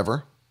or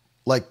whatever,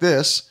 like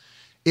this,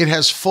 it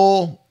has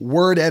full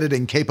word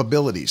editing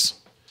capabilities.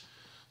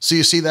 So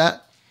you see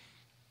that?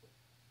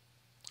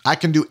 I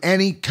can do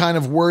any kind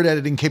of word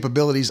editing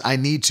capabilities I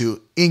need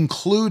to,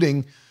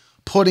 including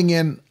putting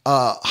in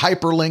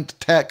hyperlinked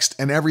text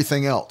and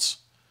everything else.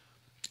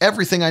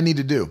 Everything I need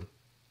to do.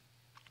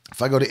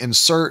 If I go to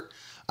insert,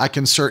 I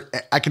can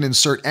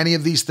insert any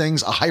of these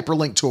things, a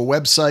hyperlink to a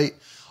website.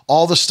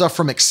 All the stuff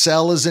from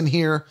Excel is in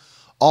here.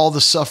 All the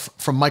stuff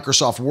from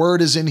Microsoft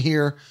Word is in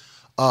here.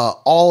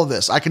 All of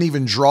this. I can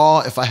even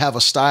draw if I have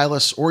a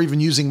stylus or even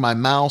using my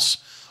mouse,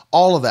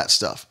 all of that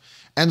stuff.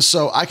 And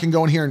so I can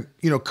go in here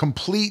and,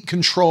 complete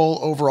control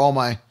over all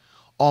my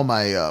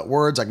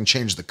words. I can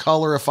change the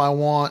color if I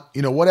want,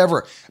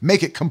 whatever,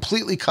 make it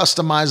completely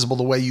customizable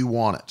the way you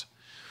want it.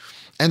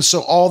 And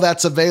so all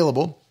that's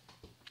available.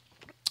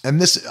 And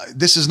this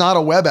is not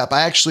a web app.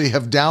 I actually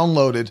have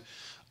downloaded,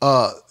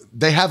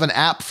 they have an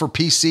app for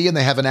PC and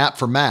they have an app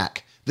for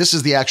Mac. This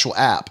is the actual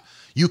app.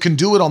 You can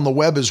do it on the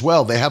web as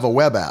well. They have a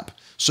web app.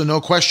 So no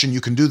question, you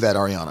can do that,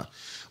 Ariana.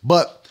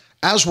 But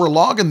as we're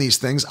logging these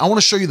things, I want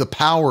to show you the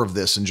power of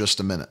this in just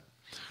a minute.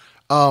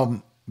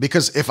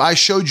 Because if I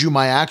showed you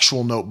my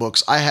actual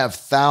notebooks, I have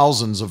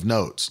thousands of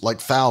notes, like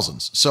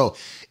thousands. So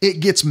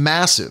it gets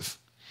massive.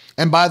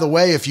 And by the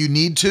way, if you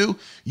need to,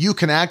 you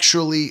can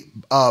actually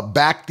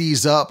back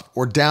these up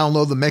or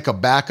download them, make a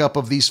backup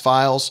of these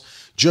files.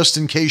 Just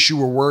in case you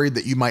were worried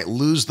that you might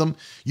lose them,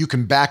 you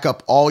can back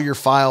up all your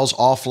files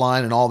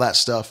offline and all that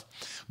stuff.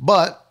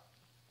 But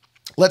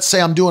let's say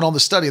I'm doing all the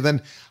study,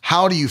 then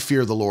how do you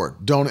fear the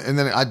Lord? And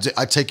then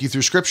I take you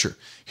through scripture.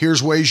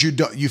 Here's ways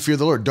you fear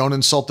the Lord. Don't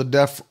insult the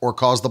deaf or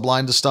cause the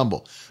blind to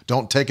stumble.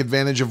 Don't take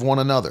advantage of one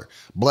another.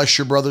 Bless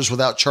your brothers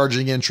without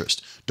charging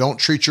interest. Don't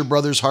treat your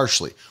brothers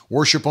harshly.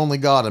 Worship only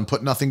God and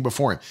put nothing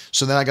before him.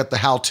 So then I got the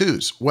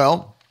how-tos.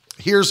 Well,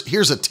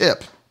 here's a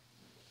tip.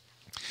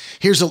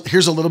 Here's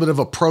a little bit of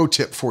a pro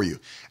tip for you.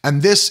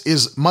 And this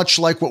is much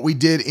like what we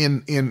did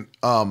in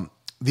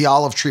the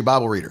Olive Tree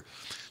Bible Reader.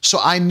 So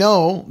I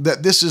know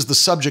that this is the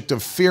subject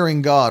of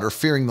fearing God or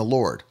fearing the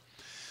Lord.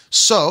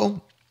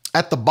 So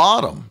at the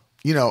bottom,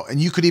 and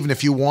you could even,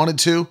 if you wanted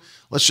to,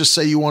 let's just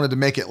say you wanted to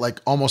make it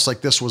like almost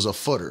like this was a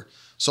footer.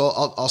 So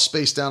I'll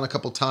space down a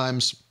couple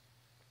times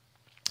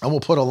and we'll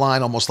put a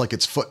line almost like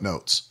it's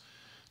footnotes,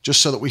 just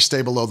so that we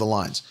stay below the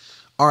lines.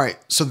 All right,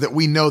 so that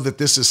we know that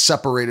this is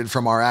separated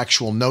from our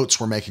actual notes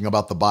we're making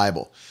about the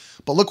Bible.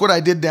 But look what I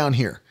did down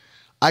here.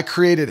 I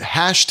created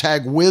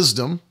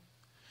 #wisdom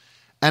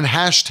and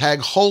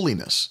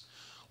 #holiness.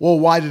 Well,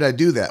 why did I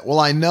do that? Well,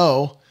 I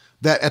know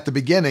that at the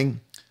beginning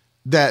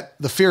that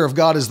the fear of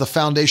God is the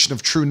foundation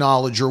of true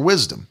knowledge or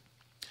wisdom.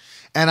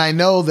 And I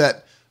know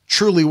that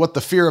truly what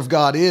the fear of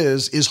God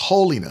is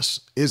holiness,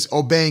 is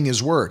obeying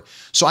his word.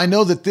 So I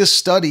know that this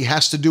study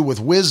has to do with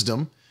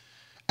wisdom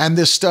and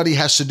this study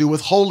has to do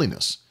with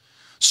holiness.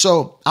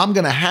 So I'm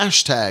going to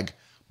hashtag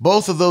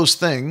both of those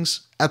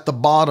things at the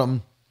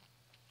bottom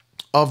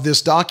of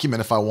this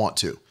document if I want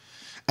to.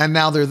 And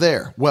now they're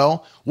there.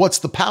 Well, what's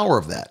the power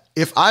of that?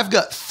 If I've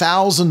got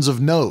thousands of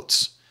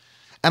notes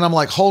and I'm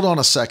like, hold on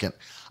a second,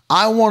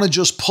 I want to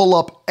just pull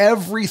up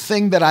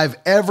everything that I've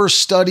ever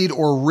studied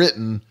or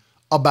written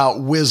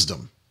about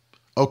wisdom.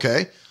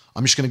 Okay,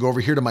 I'm just going to go over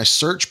here to my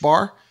search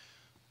bar,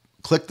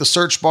 click the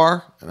search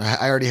bar.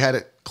 I already had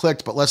it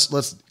clicked, but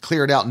let's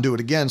clear it out and do it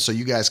again so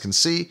you guys can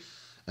see.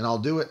 And I'll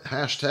do it,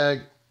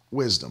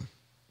 #wisdom,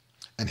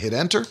 and hit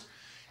enter.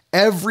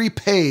 Every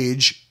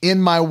page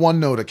in my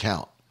OneNote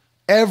account,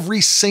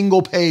 every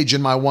single page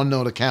in my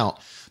OneNote account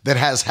that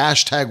has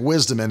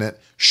 #wisdom in it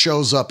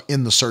shows up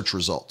in the search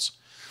results.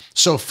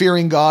 So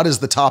Fearing God is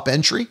the top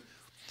entry.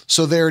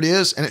 So there it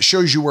is, and it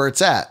shows you where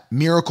it's at.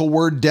 Miracle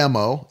Word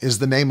Demo is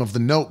the name of the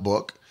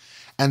notebook,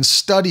 and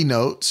Study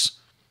Notes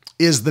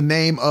is the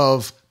name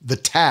of the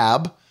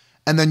tab,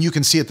 and then you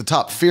can see at the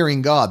top,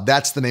 Fearing God,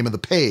 that's the name of the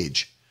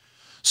page.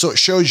 So it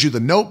shows you the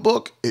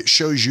notebook, it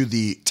shows you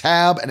the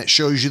tab, and it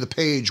shows you the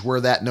page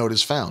where that note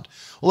is found.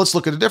 Well, let's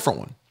look at a different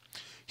one.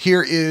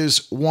 Here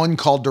is one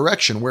called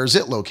Direction. Where is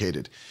it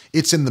located?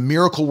 It's in the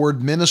Miracle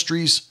Word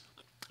Ministries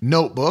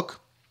notebook,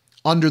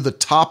 under the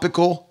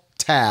topical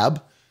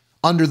tab,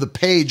 under the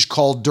page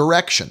called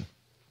Direction.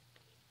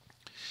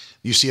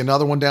 You see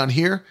another one down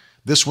here.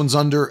 This one's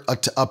under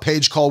a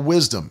page called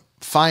Wisdom,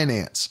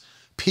 Finance,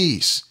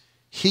 Peace,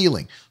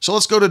 Healing. So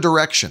let's go to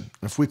Direction.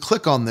 If we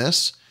click on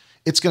this,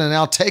 it's going to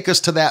now take us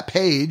to that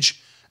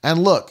page.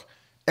 And look,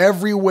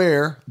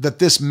 everywhere that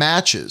this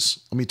matches,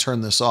 let me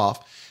turn this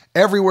off.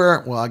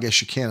 Everywhere, well, I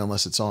guess you can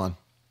unless it's on.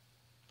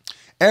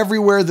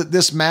 Everywhere that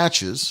this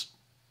matches,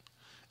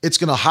 it's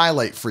going to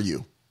highlight for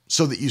you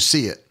so that you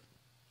see it.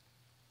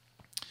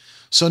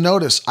 So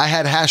notice I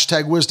had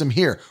 #wisdom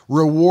here,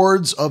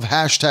 rewards of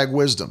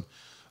 #wisdom.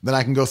 Then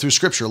I can go through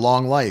scripture,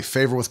 long life,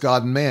 favor with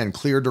God and man,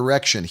 clear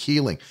direction,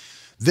 healing.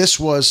 This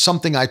was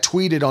something I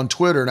tweeted on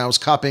Twitter, and I was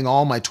copying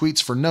all my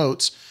tweets for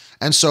notes.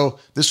 And so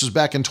this was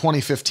back in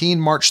 2015,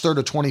 March 3rd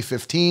of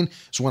 2015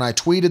 is when I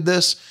tweeted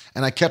this,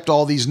 and I kept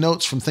all these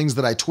notes from things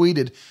that I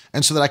tweeted,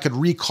 and so that I could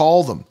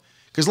recall them.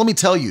 Because let me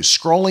tell you,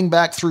 scrolling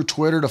back through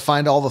Twitter to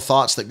find all the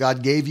thoughts that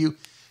God gave you,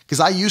 because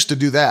I used to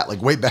do that,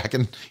 like way back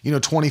in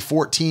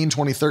 2014,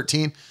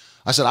 2013.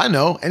 I said, I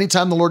know,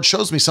 anytime the Lord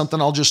shows me something,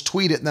 I'll just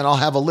tweet it, and then I'll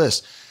have a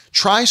list.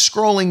 Try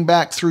scrolling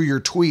back through your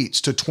tweets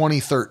to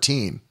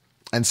 2013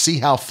 and see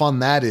how fun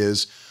that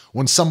is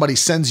when somebody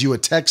sends you a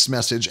text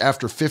message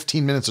after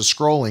 15 minutes of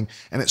scrolling,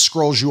 and it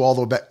scrolls you all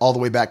the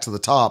way back to the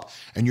top,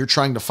 and you're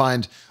trying to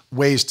find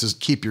ways to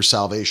keep your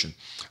salvation.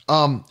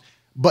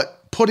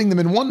 But putting them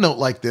in OneNote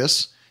like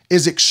this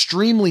is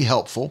extremely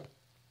helpful,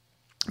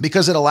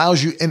 because it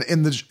allows you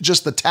in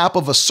just the tap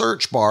of a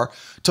search bar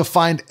to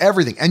find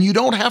everything. And you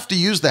don't have to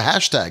use the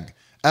hashtag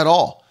at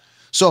all.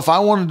 So if I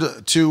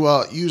wanted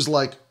to use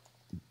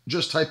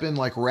just type in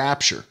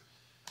rapture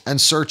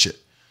and search it,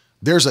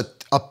 there's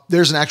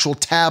an actual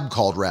tab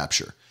called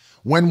Rapture.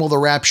 When will the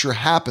rapture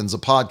happens? A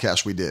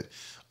podcast we did.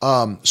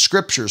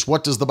 Scriptures.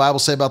 What does the Bible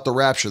say about the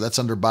rapture? That's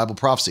under Bible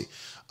prophecy.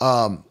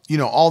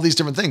 All these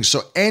different things.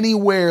 So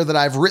anywhere that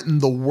I've written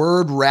the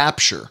word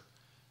rapture,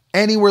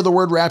 anywhere the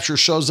word rapture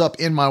shows up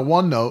in my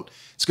OneNote,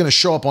 it's going to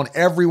show up on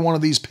every one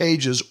of these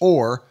pages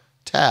or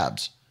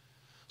tabs.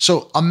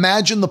 So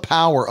imagine the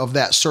power of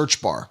that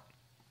search bar.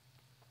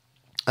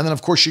 And then,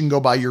 of course, you can go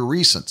by your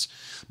recents.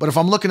 But if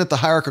I'm looking at the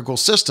hierarchical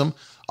system,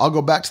 I'll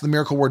go back to the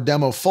Miracle Word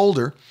Demo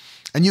folder,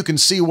 and you can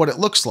see what it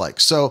looks like.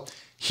 So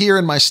here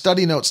in my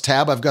Study Notes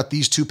tab, I've got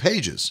these two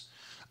pages.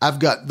 I've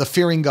got the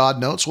Fearing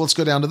God notes. Well, let's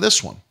go down to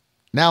this one.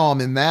 Now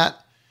I'm in that,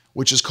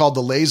 which is called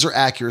the Laser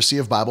Accuracy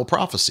of Bible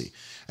Prophecy.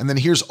 And then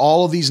here's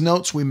all of these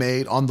notes we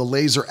made on the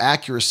laser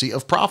accuracy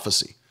of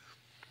prophecy.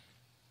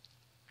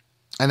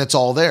 And it's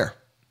all there.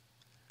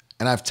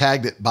 And I've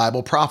tagged it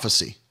Bible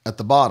Prophecy at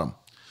the bottom.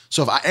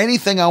 So if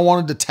anything I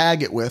wanted to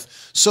tag it with,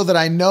 so that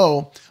I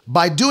know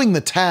by doing the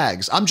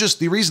tags,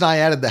 the reason I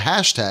added the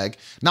hashtag,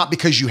 not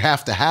because you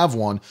have to have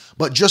one,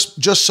 but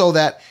just so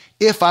that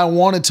if I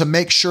wanted to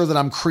make sure that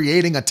I'm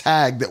creating a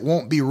tag that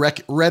won't be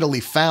readily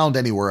found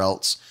anywhere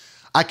else,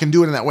 I can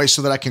do it in that way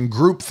so that I can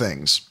group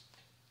things.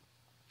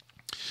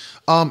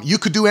 You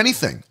could do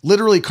anything.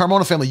 Literally,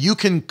 Carmona family, you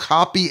can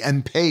copy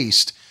and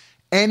paste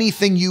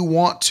anything you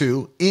want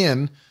to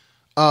in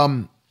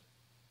OneNote.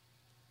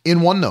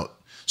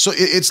 So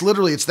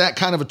it's that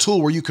kind of a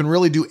tool where you can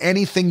really do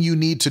anything you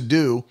need to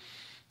do.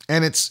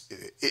 And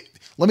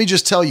let me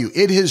just tell you,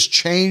 it has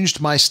changed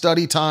my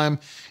study time.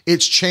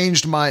 It's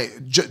changed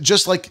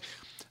just like,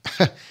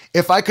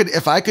 if I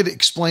could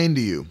explain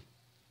to you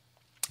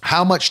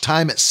how much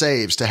time it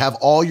saves to have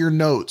all your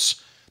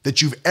notes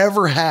that you've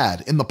ever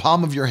had in the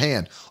palm of your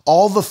hand,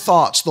 all the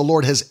thoughts the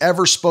Lord has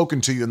ever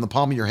spoken to you in the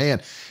palm of your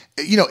hand.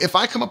 If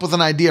I come up with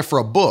an idea for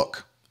a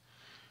book,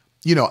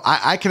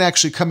 I can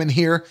actually come in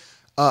here,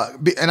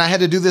 and I had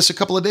to do this a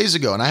couple of days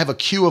ago, and I have a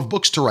queue of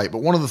books to write.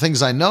 But one of the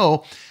things I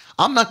know,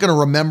 I'm not going to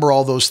remember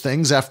all those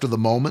things after the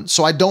moment,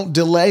 so I don't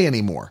delay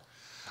anymore.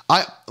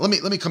 Let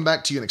me come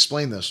back to you and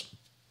explain this.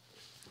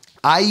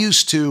 I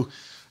used to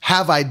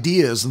have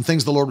ideas and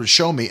things the Lord would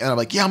show me, and I'm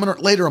like, yeah,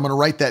 later I'm going to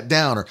write that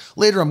down, or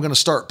later I'm going to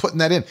start putting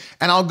that in,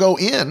 and I'll go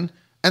in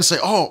and say,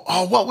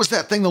 oh, what was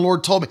that thing the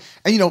Lord told me?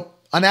 And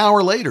an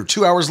hour later,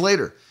 2 hours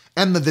later,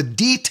 and the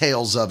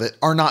details of it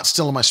are not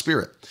still in my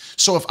spirit.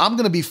 So if I'm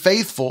going to be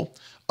faithful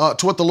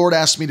to what the Lord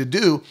asked me to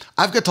do,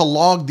 I've got to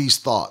log these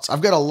thoughts.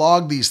 I've got to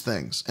log these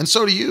things. And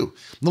so do you.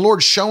 The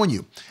Lord's showing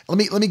you. Let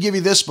me give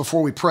you this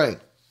before we pray.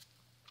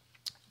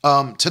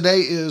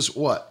 Today is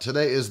what?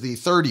 Today is the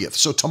 30th.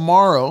 So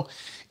tomorrow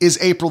is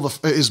May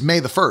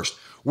the 1st.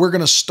 We're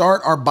going to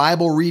start our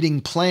Bible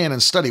reading plan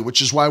and study,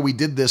 which is why we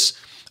did this.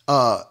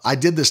 I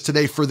did this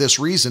today for this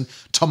reason.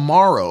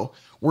 Tomorrow,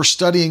 we're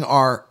starting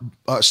our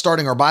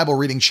Bible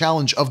reading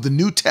challenge of the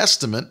New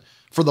Testament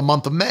for the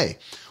month of May.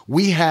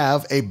 We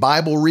have a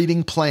Bible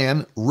reading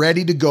plan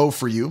ready to go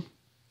for you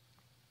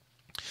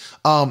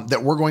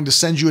that we're going to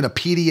send you in a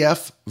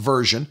PDF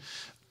version.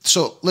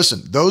 So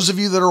listen, those of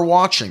you that are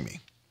watching me,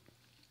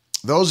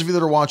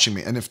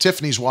 and if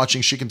Tiffany's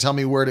watching, she can tell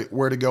me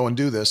where to go and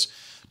do this.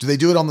 Do they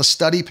do it on the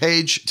study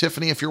page,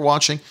 Tiffany, if you're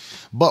watching?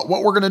 But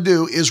what we're going to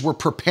do is we're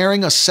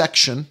preparing a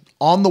section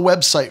on the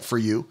website for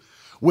you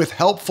with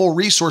helpful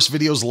resource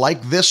videos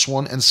like this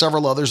one and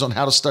several others on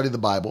how to study the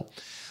Bible.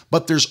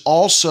 But there's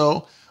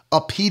also a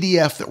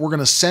PDF that we're going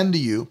to send to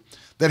you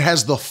that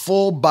has the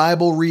full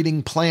Bible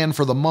reading plan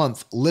for the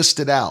month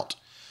listed out.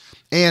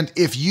 And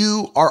if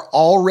you are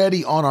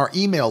already on our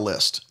email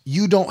list,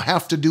 you don't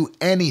have to do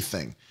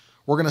anything.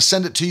 We're going to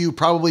send it to you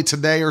probably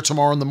today or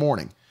tomorrow in the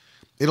morning.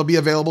 It'll be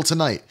available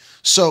tonight.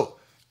 So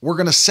we're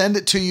going to send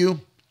it to you.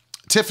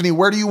 Tiffany,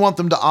 where do you want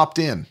them to opt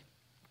in?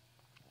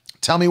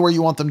 Tell me where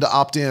you want them to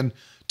opt in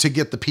to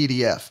get the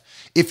PDF.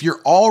 If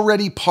you're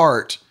already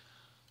part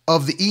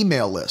of the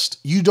email list,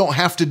 you don't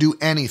have to do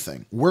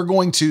anything. We're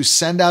going to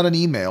send out an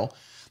email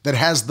that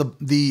has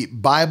the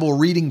Bible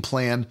reading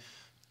plan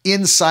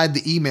inside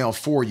the email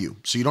for you.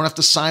 So you don't have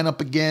to sign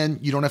up again.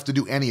 You don't have to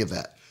do any of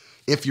that.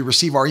 If you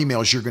receive our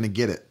emails, you're going to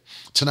get it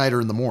tonight or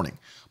in the morning.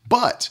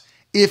 But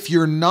if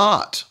you're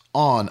not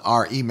on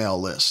our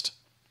email list,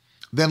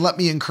 then let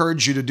me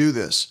encourage you to do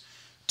this,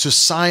 to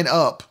sign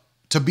up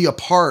to be a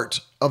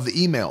part of the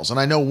emails. And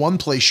I know one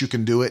place you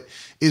can do it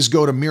is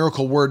go to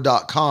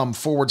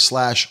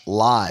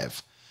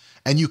miracleword.com/live.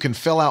 And you can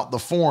fill out the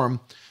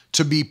form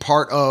to be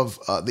part of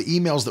the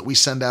emails that we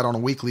send out on a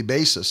weekly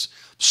basis.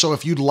 So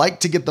if you'd like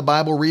to get the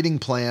Bible reading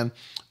plan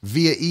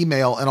via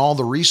email and all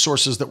the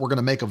resources that we're going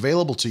to make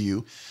available to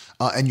you,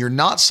 and you're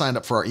not signed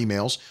up for our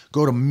emails,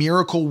 go to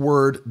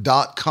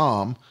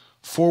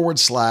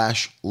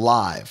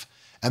miracleword.com/live.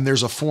 And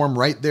there's a form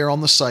right there on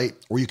the site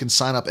where you can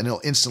sign up and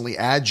it'll instantly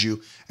add you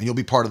and you'll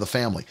be part of the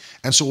family.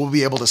 And so we'll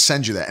be able to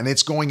send you that. And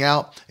it's going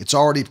out. It's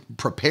already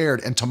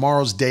prepared. And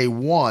tomorrow's day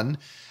one.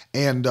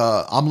 And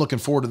I'm looking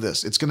forward to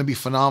this. It's going to be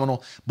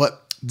phenomenal.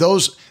 But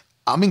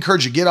I'm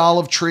encouraged to get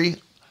Olive Tree.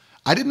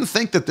 I didn't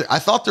think that I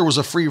thought there was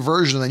a free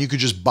version and then you could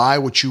just buy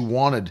what you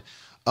wanted.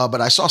 But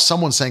I saw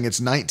someone saying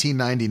it's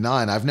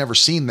 $19.99. I've never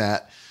seen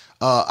that.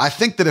 I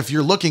think that if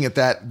you're looking at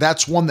that,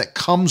 that's one that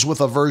comes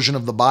with a version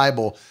of the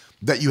Bible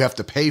that you have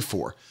to pay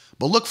for.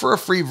 But look for a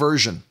free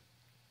version.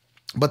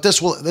 But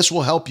this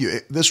will help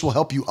you. This will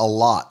help you a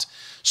lot.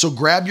 So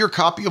grab your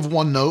copy of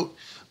OneNote,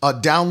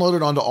 download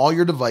it onto all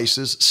your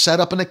devices, set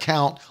up an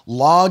account,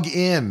 log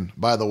in,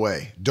 by the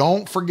way.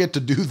 Don't forget to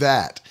do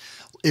that.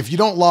 If you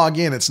don't log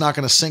in, it's not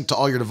going to sync to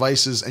all your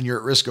devices and you're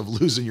at risk of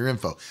losing your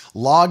info.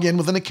 Log in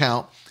with an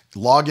account,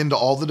 log into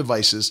all the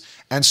devices,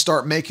 and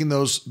start making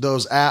those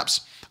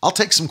apps. I'll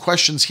take some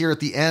questions here at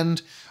the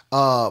end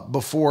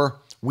before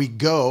we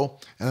go.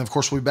 And of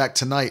course, we'll be back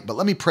tonight. But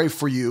let me pray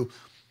for you.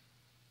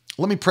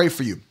 Let me pray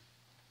for you.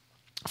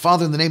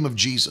 Father, in the name of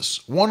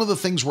Jesus, one of the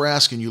things we're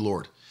asking you,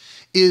 Lord,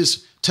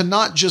 is to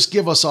not just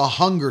give us a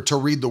hunger to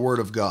read the Word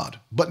of God,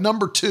 but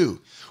number two,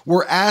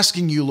 we're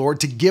asking you, Lord,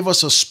 to give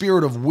us a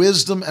spirit of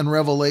wisdom and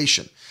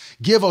revelation.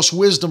 Give us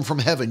wisdom from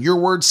heaven. Your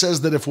word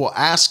says that if we'll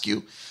ask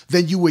you,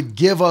 then you would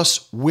give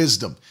us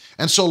wisdom.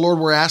 And so, Lord,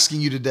 we're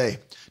asking you today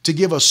to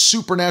give us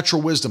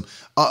supernatural wisdom.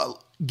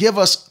 Give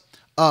us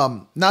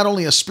not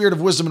only a spirit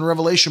of wisdom and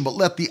revelation, but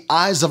let the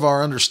eyes of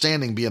our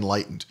understanding be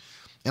enlightened.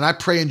 And I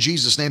pray in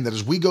Jesus' name that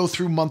as we go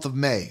through month of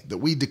May, that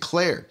we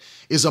declare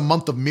is a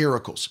month of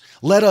miracles.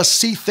 Let us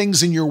see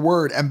things in your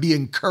word and be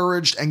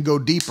encouraged and go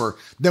deeper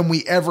than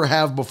we ever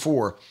have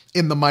before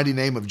in the mighty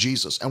name of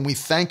Jesus. And we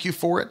thank you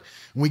for it.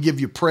 And we give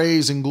you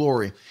praise and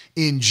glory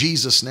in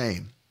Jesus'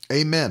 name.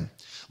 Amen.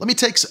 Let me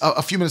take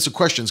a few minutes of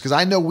questions because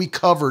I know we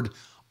covered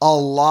a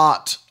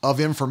lot of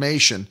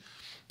information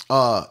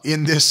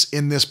in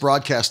this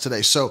broadcast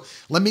today. So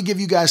let me give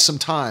you guys some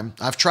time.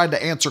 I've tried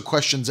to answer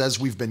questions as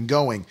we've been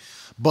going,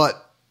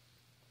 but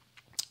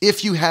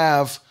if you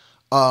have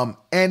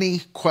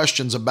any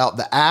questions about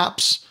the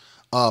apps,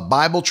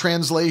 Bible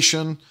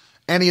translation,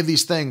 any of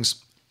these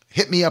things,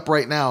 hit me up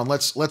right now and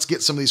let's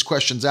get some of these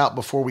questions out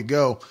before we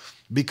go,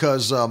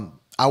 because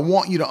I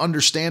want you to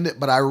understand it,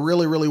 but I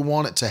really, really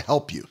want it to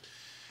help you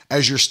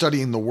as you're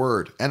studying the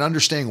Word and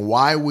understanding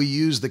why we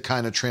use the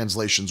kind of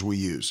translations we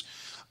use.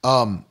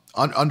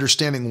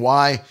 Understanding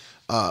why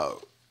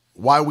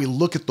we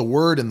look at the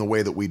Word in the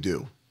way that we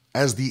do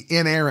as the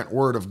inerrant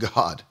Word of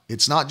God.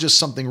 It's not just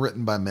something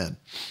written by men.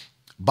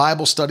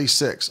 Bible Study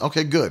 6.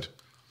 Okay, good.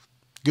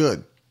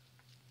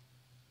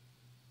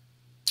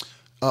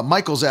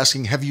 Michael's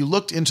asking, have you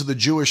looked into the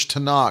Jewish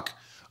Tanakh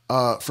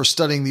for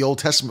studying the Old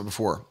Testament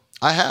before.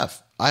 I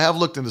have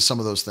looked into some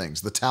of those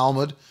things. The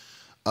Talmud,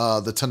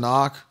 the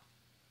Tanakh.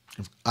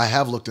 I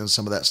have looked into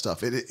some of that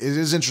stuff. It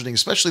is interesting,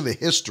 especially the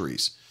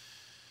histories.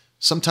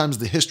 Sometimes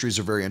the histories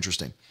are very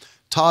interesting.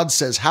 Todd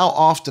says, how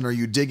often are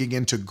you digging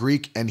into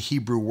Greek and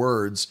Hebrew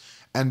words?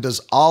 And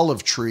does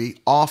Olive Tree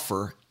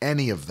offer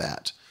any of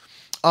that?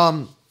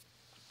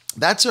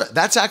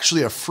 That's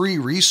actually a free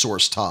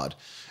resource, Todd.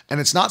 And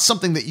it's not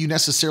something that you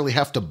necessarily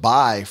have to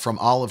buy from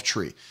Olive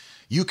Tree.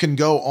 You can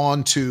go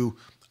on to,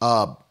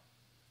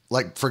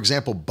 like, for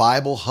example,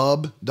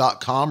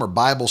 BibleHub.com or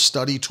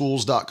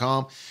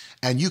BibleStudyTools.com,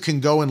 and you can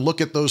go and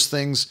look at those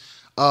things.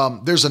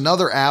 There's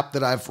another app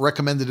that I've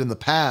recommended in the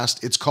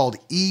past. It's called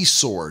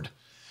eSword,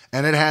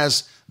 and it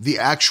has the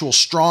actual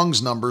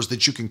Strong's numbers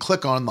that you can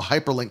click on, and the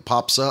hyperlink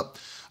pops up.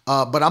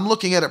 But I'm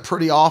looking at it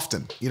pretty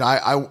often. You know,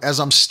 I as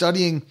I'm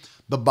studying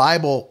the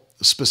Bible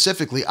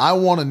specifically, I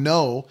want to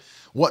know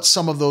what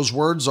some of those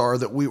words are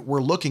that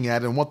we're looking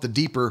at and what the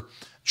deeper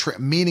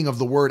meaning of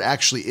the word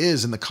actually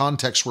is in the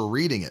context we're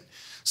reading it.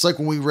 It's like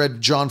when we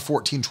read John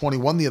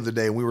 14:21 the other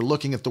day, and we were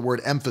looking at the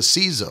word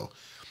emphasizo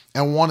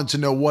and wanted to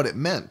know what it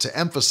meant, to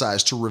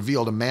emphasize, to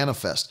reveal, to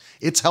manifest.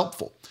 It's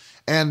helpful.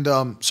 And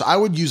so I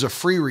would use a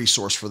free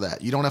resource for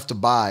that. You don't have to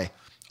buy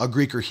a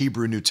Greek or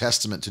Hebrew New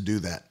Testament to do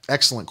that.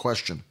 Excellent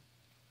question.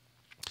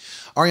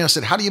 Ariana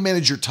said, how do you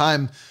manage your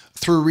time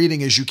through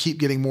reading as you keep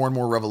getting more and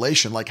more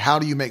revelation? Like, how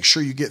do you make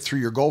sure you get through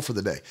your goal for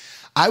the day?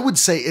 I would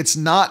say it's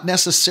not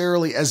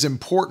necessarily as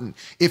important.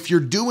 If you're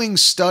doing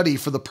study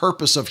for the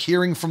purpose of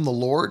hearing from the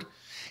Lord,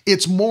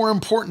 it's more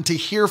important to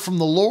hear from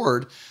the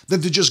Lord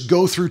than to just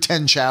go through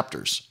 10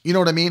 chapters. You know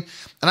what I mean?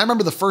 And I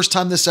remember the first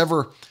time this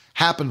ever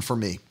happened for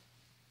me.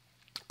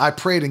 I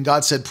prayed and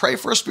God said, pray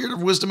for a spirit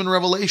of wisdom and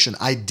revelation.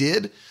 I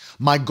did.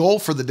 My goal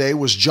for the day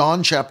was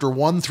John chapter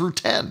 1 through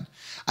 10.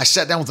 I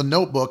sat down with a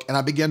notebook and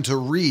I began to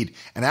read.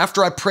 And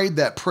after I prayed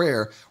that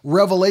prayer,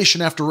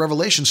 revelation after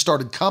revelation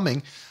started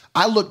coming.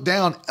 I looked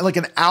down, like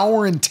an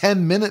hour and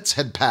 10 minutes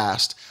had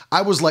passed.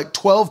 I was like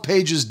 12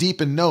 pages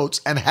deep in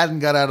notes and hadn't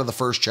got out of the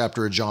first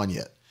chapter of John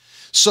yet.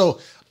 So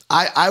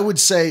I would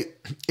say,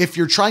 if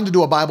you're trying to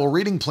do a Bible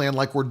reading plan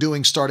like we're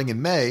doing starting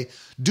in May,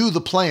 do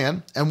the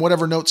plan, and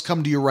whatever notes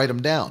come to you, write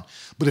them down.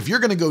 But if you're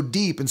going to go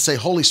deep and say,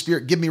 Holy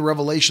Spirit, give me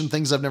revelation,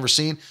 things I've never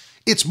seen,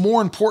 it's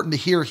more important to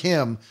hear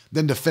him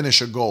than to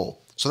finish a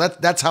goal. So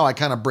that's how I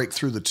kind of break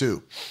through the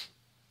two.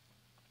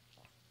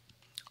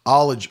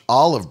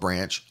 Olive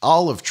branch,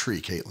 olive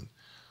tree, Caitlin.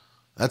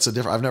 That's a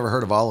different, I've never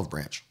heard of olive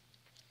branch.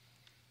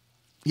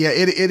 Yeah,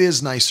 it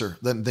is nicer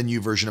than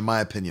YouVersion, in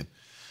my opinion.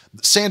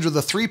 Sandra,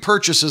 the 3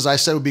 purchases I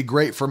said would be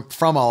great from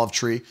Olive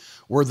Tree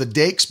were the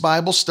Dake's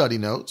Bible Study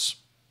Notes.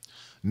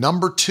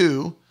 Number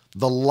 2,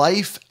 the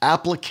Life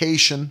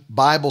Application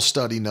Bible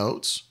Study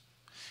Notes.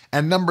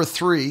 And number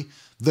 3,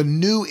 the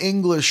New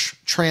English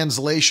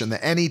Translation, the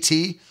NET,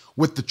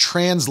 with the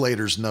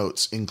translator's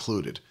notes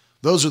included.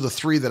 Those are the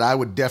 3 that I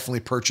would definitely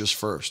purchase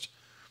first.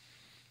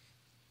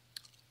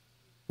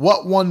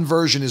 What one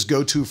version is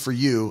go-to for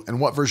you, and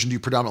what version do you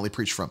predominantly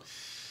preach from?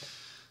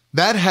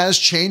 That has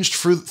changed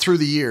through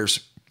the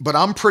years, but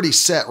I'm pretty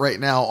set right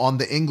now on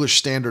the English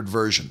Standard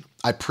Version.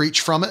 I preach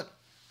from it.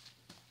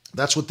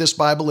 That's what this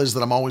Bible is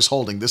that I'm always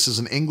holding. This is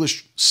an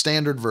English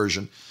Standard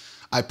Version.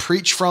 I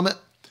preach from it.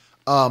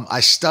 I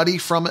study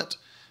from it.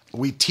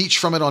 We teach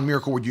from it on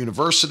Miracle Word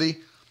University.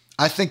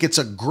 I think it's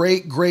a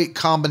great, great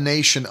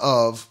combination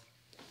of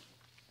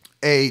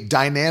a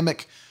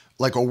dynamic,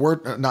 like a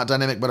word, not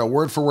dynamic, but a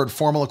word-for-word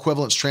formal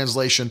equivalence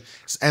translation,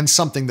 and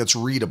something that's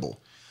readable.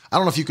 I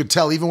don't know if you could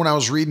tell, even when I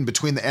was reading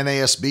between the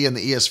NASB and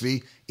the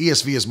ESV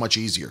is much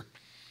easier.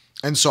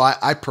 And so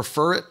I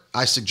prefer it.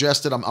 I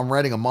suggest it. I'm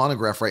writing a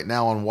monograph right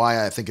now on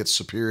why I think it's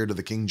superior to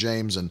the King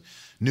James and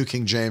New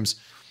King James.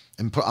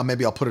 And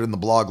maybe I'll put it in the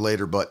blog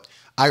later, but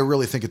I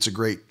really think it's a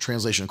great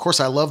translation. Of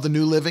course, I love the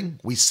New Living.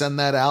 We send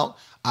that out.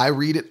 I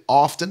read it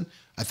often.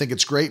 I think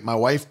it's great. My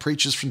wife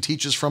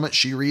teaches from it.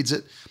 She reads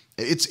it.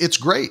 It's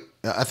great.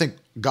 I think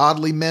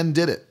godly men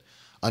did it.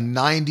 A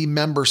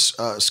 90-member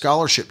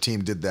scholarship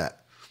team did that.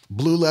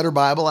 Blue Letter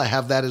Bible, I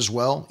have that as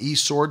well.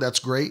 eSword, that's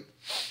great.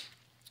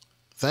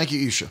 Thank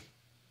you, Isha.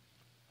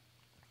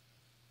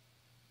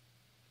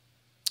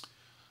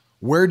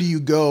 Where do you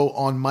go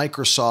on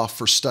Microsoft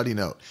for Study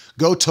Note?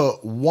 Go to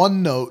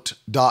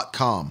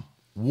onenote.com.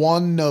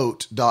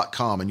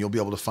 onenote.com, and you'll be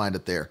able to find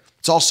it there.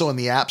 It's also in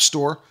the App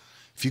Store.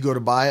 If you go to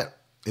buy it,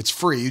 it's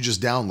free. You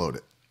just download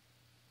it.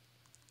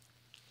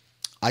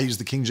 I use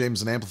the King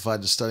James and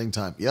Amplified to studying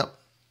time. Yep.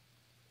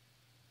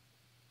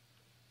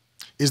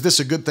 Is this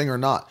a good thing or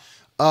not?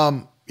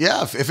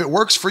 Yeah, if it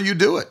works for you,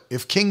 do it.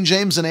 If King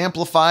James and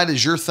Amplified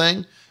is your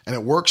thing and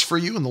it works for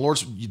you and the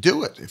Lord's, you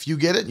do it. If you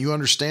get it and you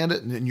understand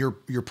it and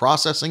you're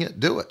processing it,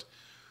 do it.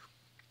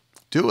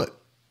 Do it.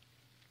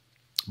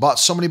 Bought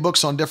so many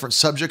books on different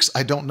subjects,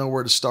 I don't know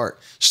where to start.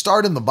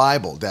 Start in the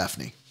Bible,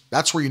 Daphne.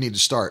 That's where you need to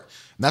start.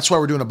 And that's why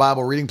we're doing a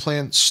Bible reading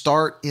plan.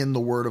 Start in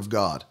the Word of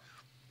God.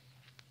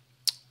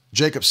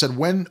 Jacob said,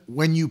 when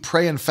you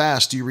pray and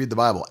fast, do you read the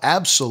Bible?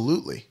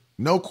 Absolutely.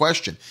 No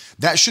question.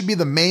 That should be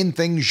the main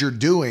things you're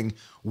doing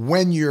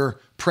when you're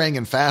praying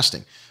and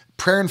fasting.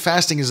 Prayer and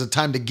fasting is a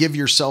time to give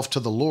yourself to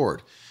the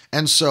Lord.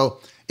 And so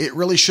it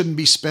really shouldn't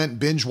be spent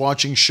binge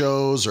watching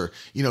shows or,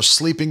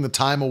 sleeping the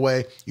time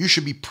away. You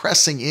should be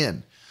pressing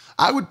in.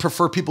 I would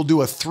prefer people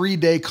do a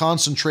 3-day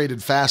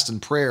concentrated fast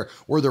and prayer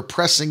where they're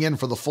pressing in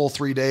for the full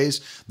 3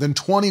 days than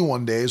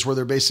 21 days where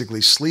they're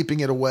basically sleeping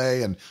it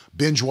away and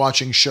binge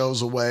watching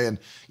shows away. And,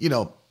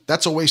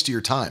 that's a waste of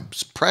your time.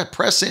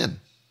 Press in.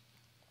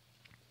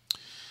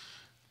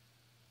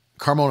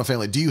 Carmona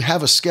family, do you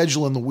have a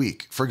schedule in the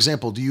week? For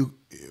example, you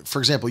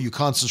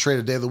concentrate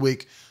a day of the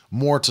week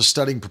more to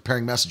studying,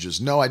 preparing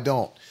messages? No, I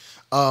don't.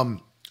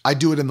 I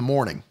do it in the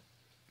morning.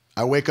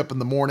 I wake up in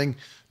the morning,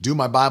 do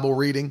my Bible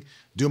reading,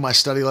 do my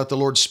study, let the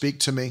Lord speak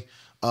to me,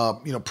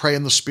 pray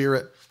in the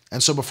Spirit.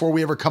 And so before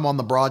we ever come on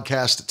the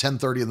broadcast at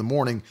 10:30 in the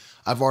morning,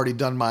 I've already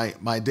done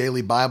my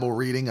daily Bible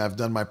reading. I've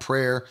done my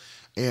prayer,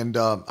 and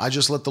I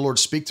just let the Lord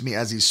speak to me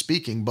as he's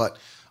speaking. But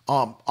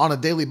on a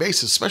daily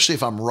basis, especially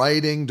if I'm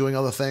writing, doing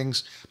other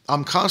things,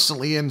 I'm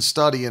constantly in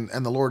study and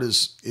the Lord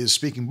is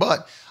speaking.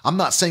 But I'm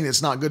not saying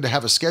it's not good to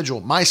have a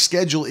schedule. My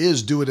schedule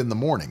is do it in the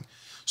morning.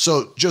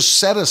 So just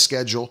set a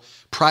schedule,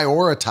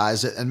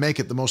 prioritize it, and make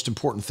it the most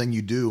important thing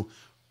you do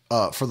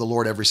for the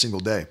Lord every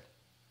single day.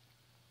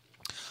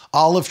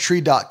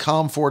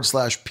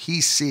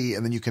 olivetree.com/PC,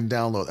 and then you can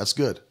download. That's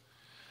good.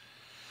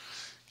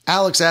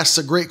 Alex asks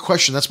a great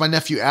question. That's my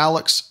nephew,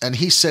 Alex. And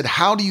he said,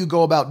 how do you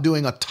go about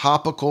doing a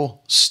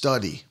topical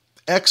study?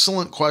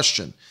 Excellent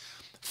question.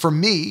 For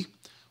me,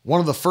 one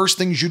of the first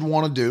things you'd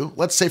want to do,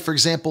 let's say, for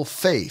example,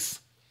 faith.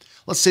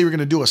 Let's say we're going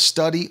to do a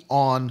study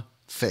on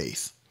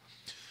faith.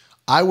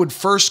 I would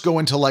first go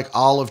into like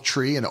Olive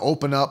Tree and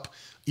open up,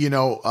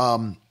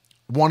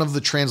 one of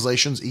the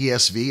translations,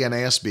 ESV,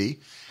 NASB,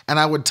 and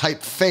I would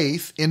type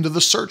faith into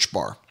the search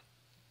bar.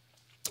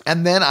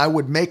 And then I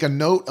would make a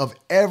note of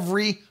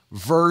every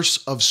verse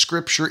of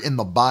scripture in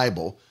the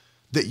Bible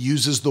that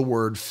uses the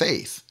word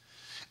faith.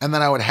 And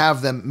then I would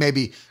have them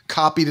maybe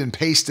copied and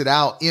pasted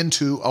out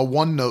into a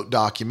OneNote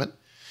document.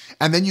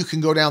 And then you can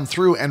go down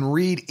through and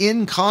read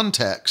in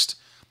context.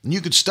 And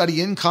you could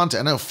study in context.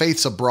 I know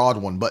faith's a broad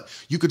one, but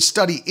you could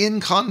study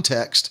in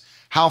context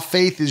how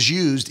faith is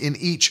used in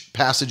each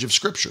passage of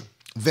scripture.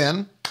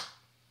 Then,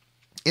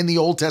 in the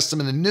Old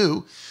Testament and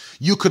New,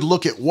 you could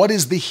look at what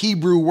is the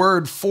Hebrew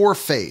word for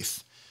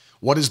faith.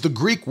 What is the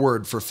Greek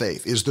word for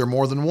faith? Is there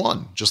more than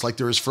one? Just like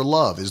there is for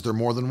love, is there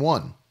more than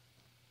one?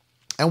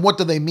 And what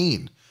do they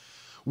mean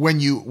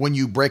when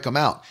you break them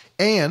out?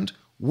 And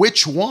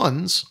which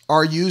ones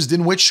are used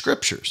in which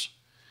scriptures?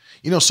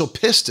 So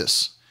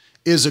pistis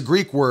is a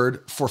Greek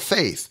word for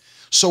faith.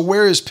 So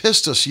where is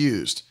pistis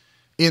used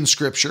in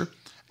scripture?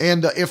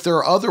 And if there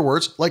are other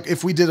words, like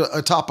if we did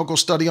a topical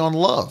study on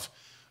love,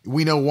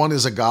 we know one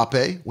is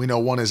agape, we know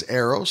one is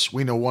eros,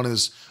 we know one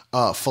is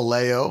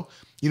phileo.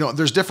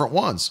 There's different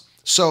ones.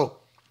 So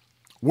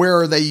where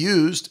are they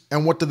used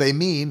and what do they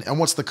mean and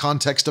what's the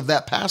context of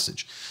that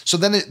passage? So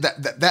then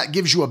that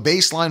gives you a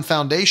baseline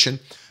foundation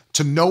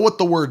to know what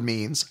the word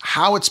means,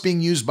 how it's being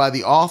used by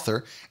the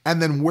author,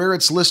 and then where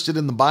it's listed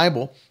in the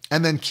Bible,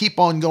 and then keep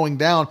on going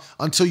down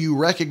until you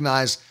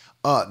recognize,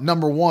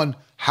 number one,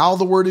 how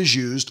the word is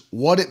used,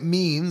 what it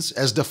means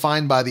as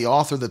defined by the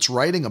author that's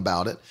writing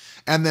about it,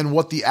 and then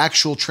what the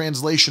actual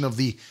translation of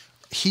the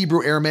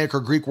Hebrew, Aramaic, or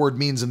Greek word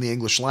means in the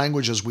English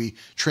language as we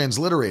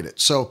transliterate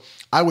it. So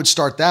I would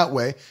start that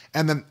way.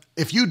 And then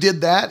if you did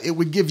that, it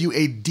would give you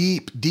a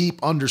deep,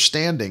 deep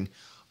understanding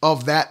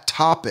of that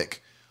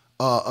topic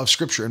of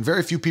scripture. And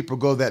very few people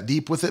go that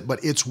deep with it,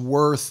 but it's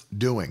worth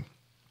doing.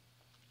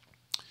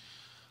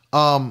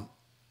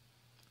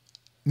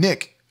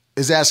 Nick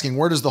is asking,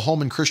 where does the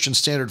Holman Christian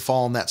Standard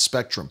fall in that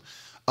spectrum?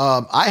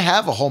 I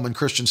have a Holman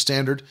Christian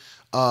Standard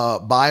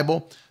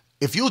Bible.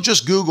 If you'll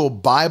just Google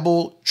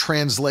Bible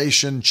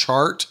translation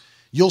chart,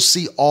 you'll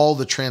see all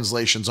the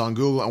translations on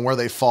Google and where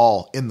they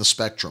fall in the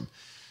spectrum.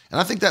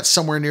 And I think that's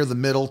somewhere near the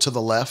middle to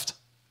the left.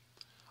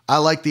 I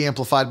like the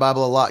Amplified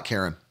Bible a lot,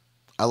 Karen.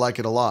 I like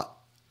it a lot.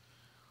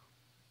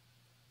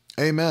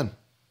 Amen.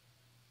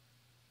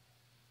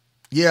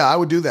 Yeah, I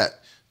would do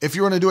that. If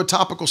you want to do a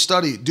topical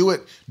study, do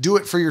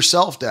it for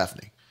yourself,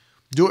 Daphne.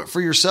 Do it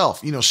for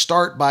yourself.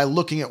 Start by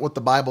looking at what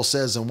the Bible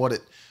says and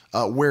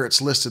where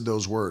it's listed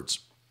those words.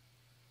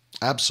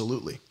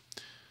 Absolutely.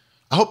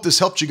 I hope this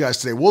helped you guys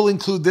today. We'll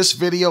include this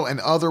video and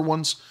other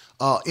ones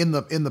in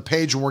the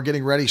page when we're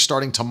getting ready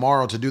starting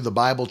tomorrow to do the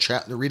Bible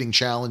reading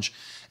challenge.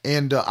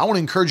 And I want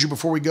to encourage you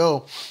before we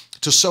go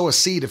to sow a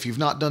seed if you've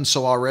not done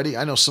so already.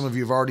 I know some of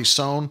you have already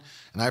sown,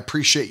 and I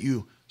appreciate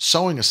you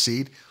sowing a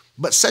seed.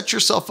 But set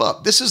yourself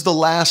up. This is the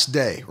last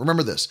day.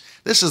 Remember this.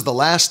 This is the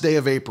last day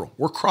of April.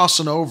 We're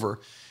crossing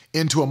over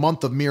into a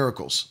month of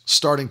miracles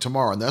starting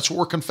tomorrow. And that's what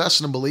we're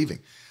confessing and believing.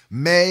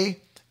 May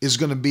is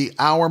going to be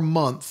our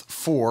month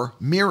for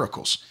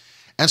miracles.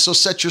 And so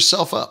set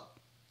yourself up.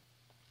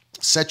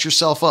 Set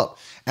yourself up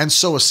and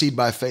sow a seed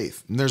by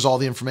faith. And there's all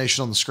the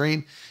information on the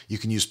screen. You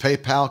can use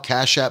PayPal,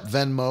 Cash App,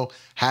 Venmo,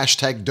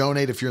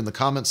 #donate if you're in the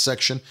comments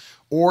section,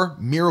 or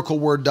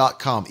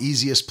miracleword.com.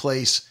 Easiest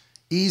place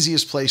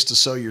to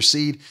sow your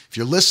seed. If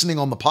you're listening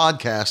on the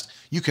podcast,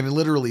 you can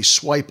literally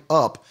swipe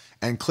up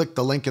and click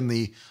the link in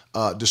the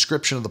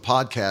description of the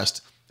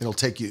podcast. It'll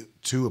take you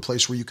to a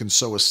place where you can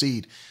sow a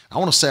seed. I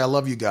want to say I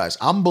love you guys.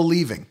 I'm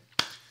believing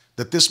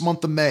that this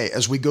month of May,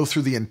 as we go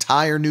through the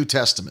entire New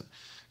Testament,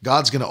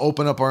 God's going to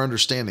open up our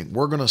understanding.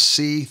 We're going to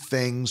see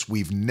things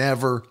we've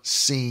never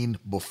seen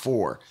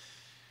before.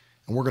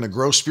 And we're going to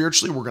grow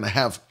spiritually. We're going to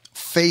have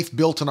faith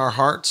built in our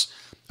hearts.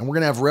 And we're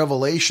going to have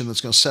revelation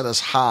that's going to set us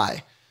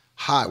high.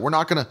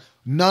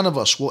 None of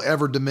us will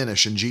ever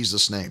diminish in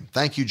Jesus' name.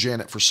 Thank you,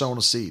 Janet, for sowing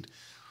a seed.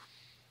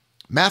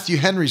 Matthew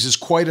Henry's is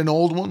quite an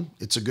old one.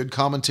 It's a good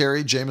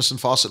commentary. Jameson,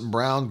 Fawcett, and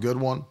Brown, good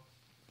one.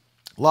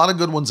 A lot of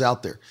good ones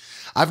out there.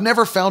 I've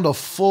never found a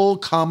full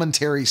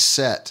commentary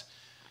set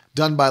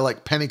done by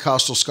like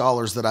Pentecostal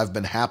scholars that I've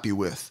been happy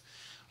with.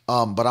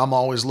 But I'm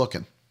always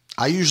looking.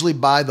 I usually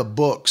buy the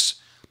books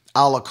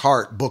a la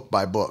carte, book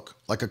by book,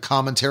 like a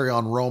commentary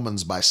on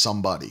Romans by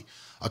somebody,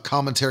 a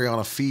commentary on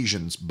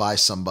Ephesians by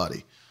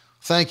somebody.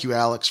 Thank you,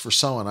 Alex, for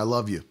sowing. I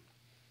love you.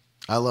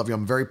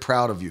 I'm very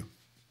proud of you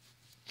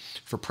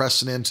for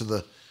pressing into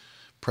the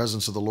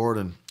presence of the Lord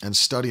and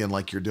studying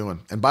like you're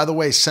doing. And by the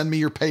way, send me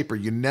your paper.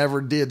 You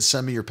never did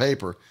send me your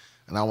paper,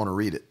 and I want to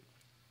read it.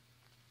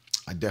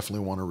 I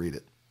definitely want to read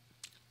it.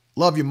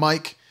 Love you,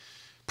 Mike.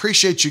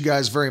 Appreciate you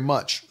guys very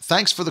much.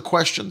 Thanks for the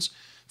questions.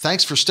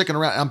 Thanks for sticking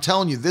around. I'm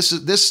telling you,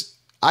 this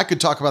I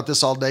could talk about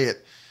this all day.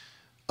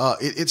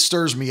 It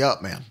stirs me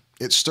up, man.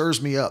 It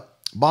stirs me up.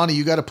 Bonnie,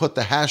 you got to put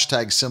the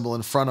hashtag symbol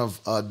in front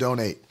of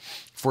donate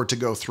for it to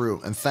go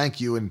through. And thank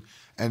you and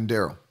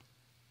Daryl.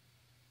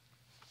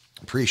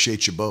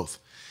 Appreciate you both.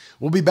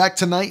 We'll be back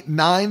tonight,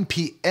 9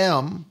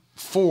 p.m.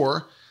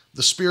 for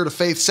the Spirit of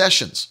Faith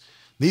sessions.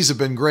 These have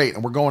been great.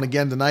 And we're going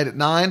again tonight at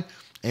 9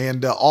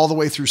 and all the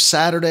way through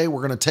Saturday.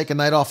 We're going to take a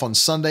night off on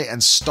Sunday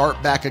and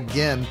start back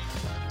again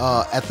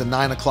at the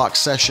 9 o'clock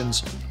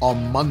sessions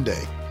on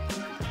Monday.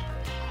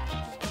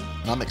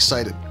 I'm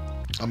excited.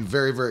 I'm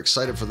very, very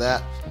excited for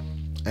that.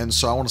 And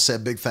so I want to say a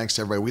big thanks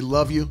to everybody. We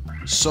love you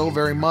so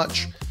very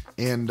much.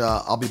 And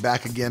I'll be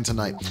back again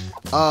tonight.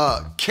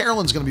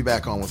 Carolyn's going to be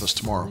back on with us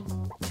tomorrow.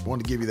 I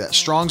wanted to give you that.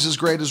 Strong's is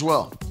great as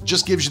well.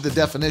 Just gives you the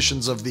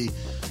definitions of the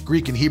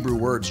Greek and Hebrew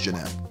words,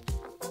 Jeanette.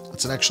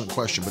 That's an excellent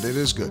question, but it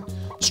is good.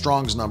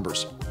 Strong's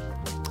numbers.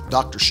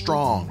 Dr.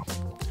 Strong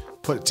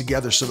put it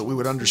together so that we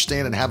would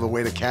understand and have a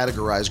way to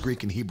categorize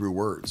Greek and Hebrew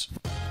words.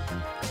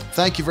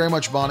 Thank you very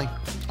much, Bonnie.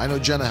 I know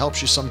Jenna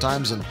helps you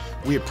sometimes, and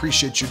we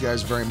appreciate you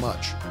guys very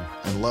much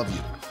and love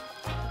you.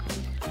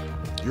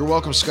 You're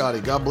welcome, Scotty.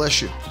 God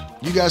bless you.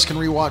 You guys can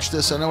rewatch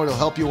this. I know it'll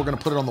help you. We're going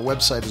to put it on the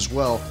website as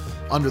well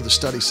under the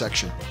study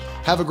section.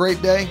 Have a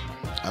great day.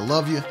 I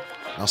love you.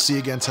 I'll see you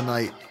again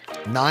tonight,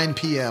 9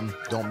 p.m.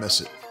 Don't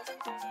miss it.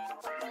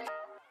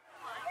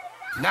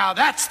 Now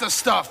that's the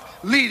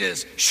stuff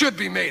leaders should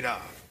be made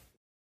of.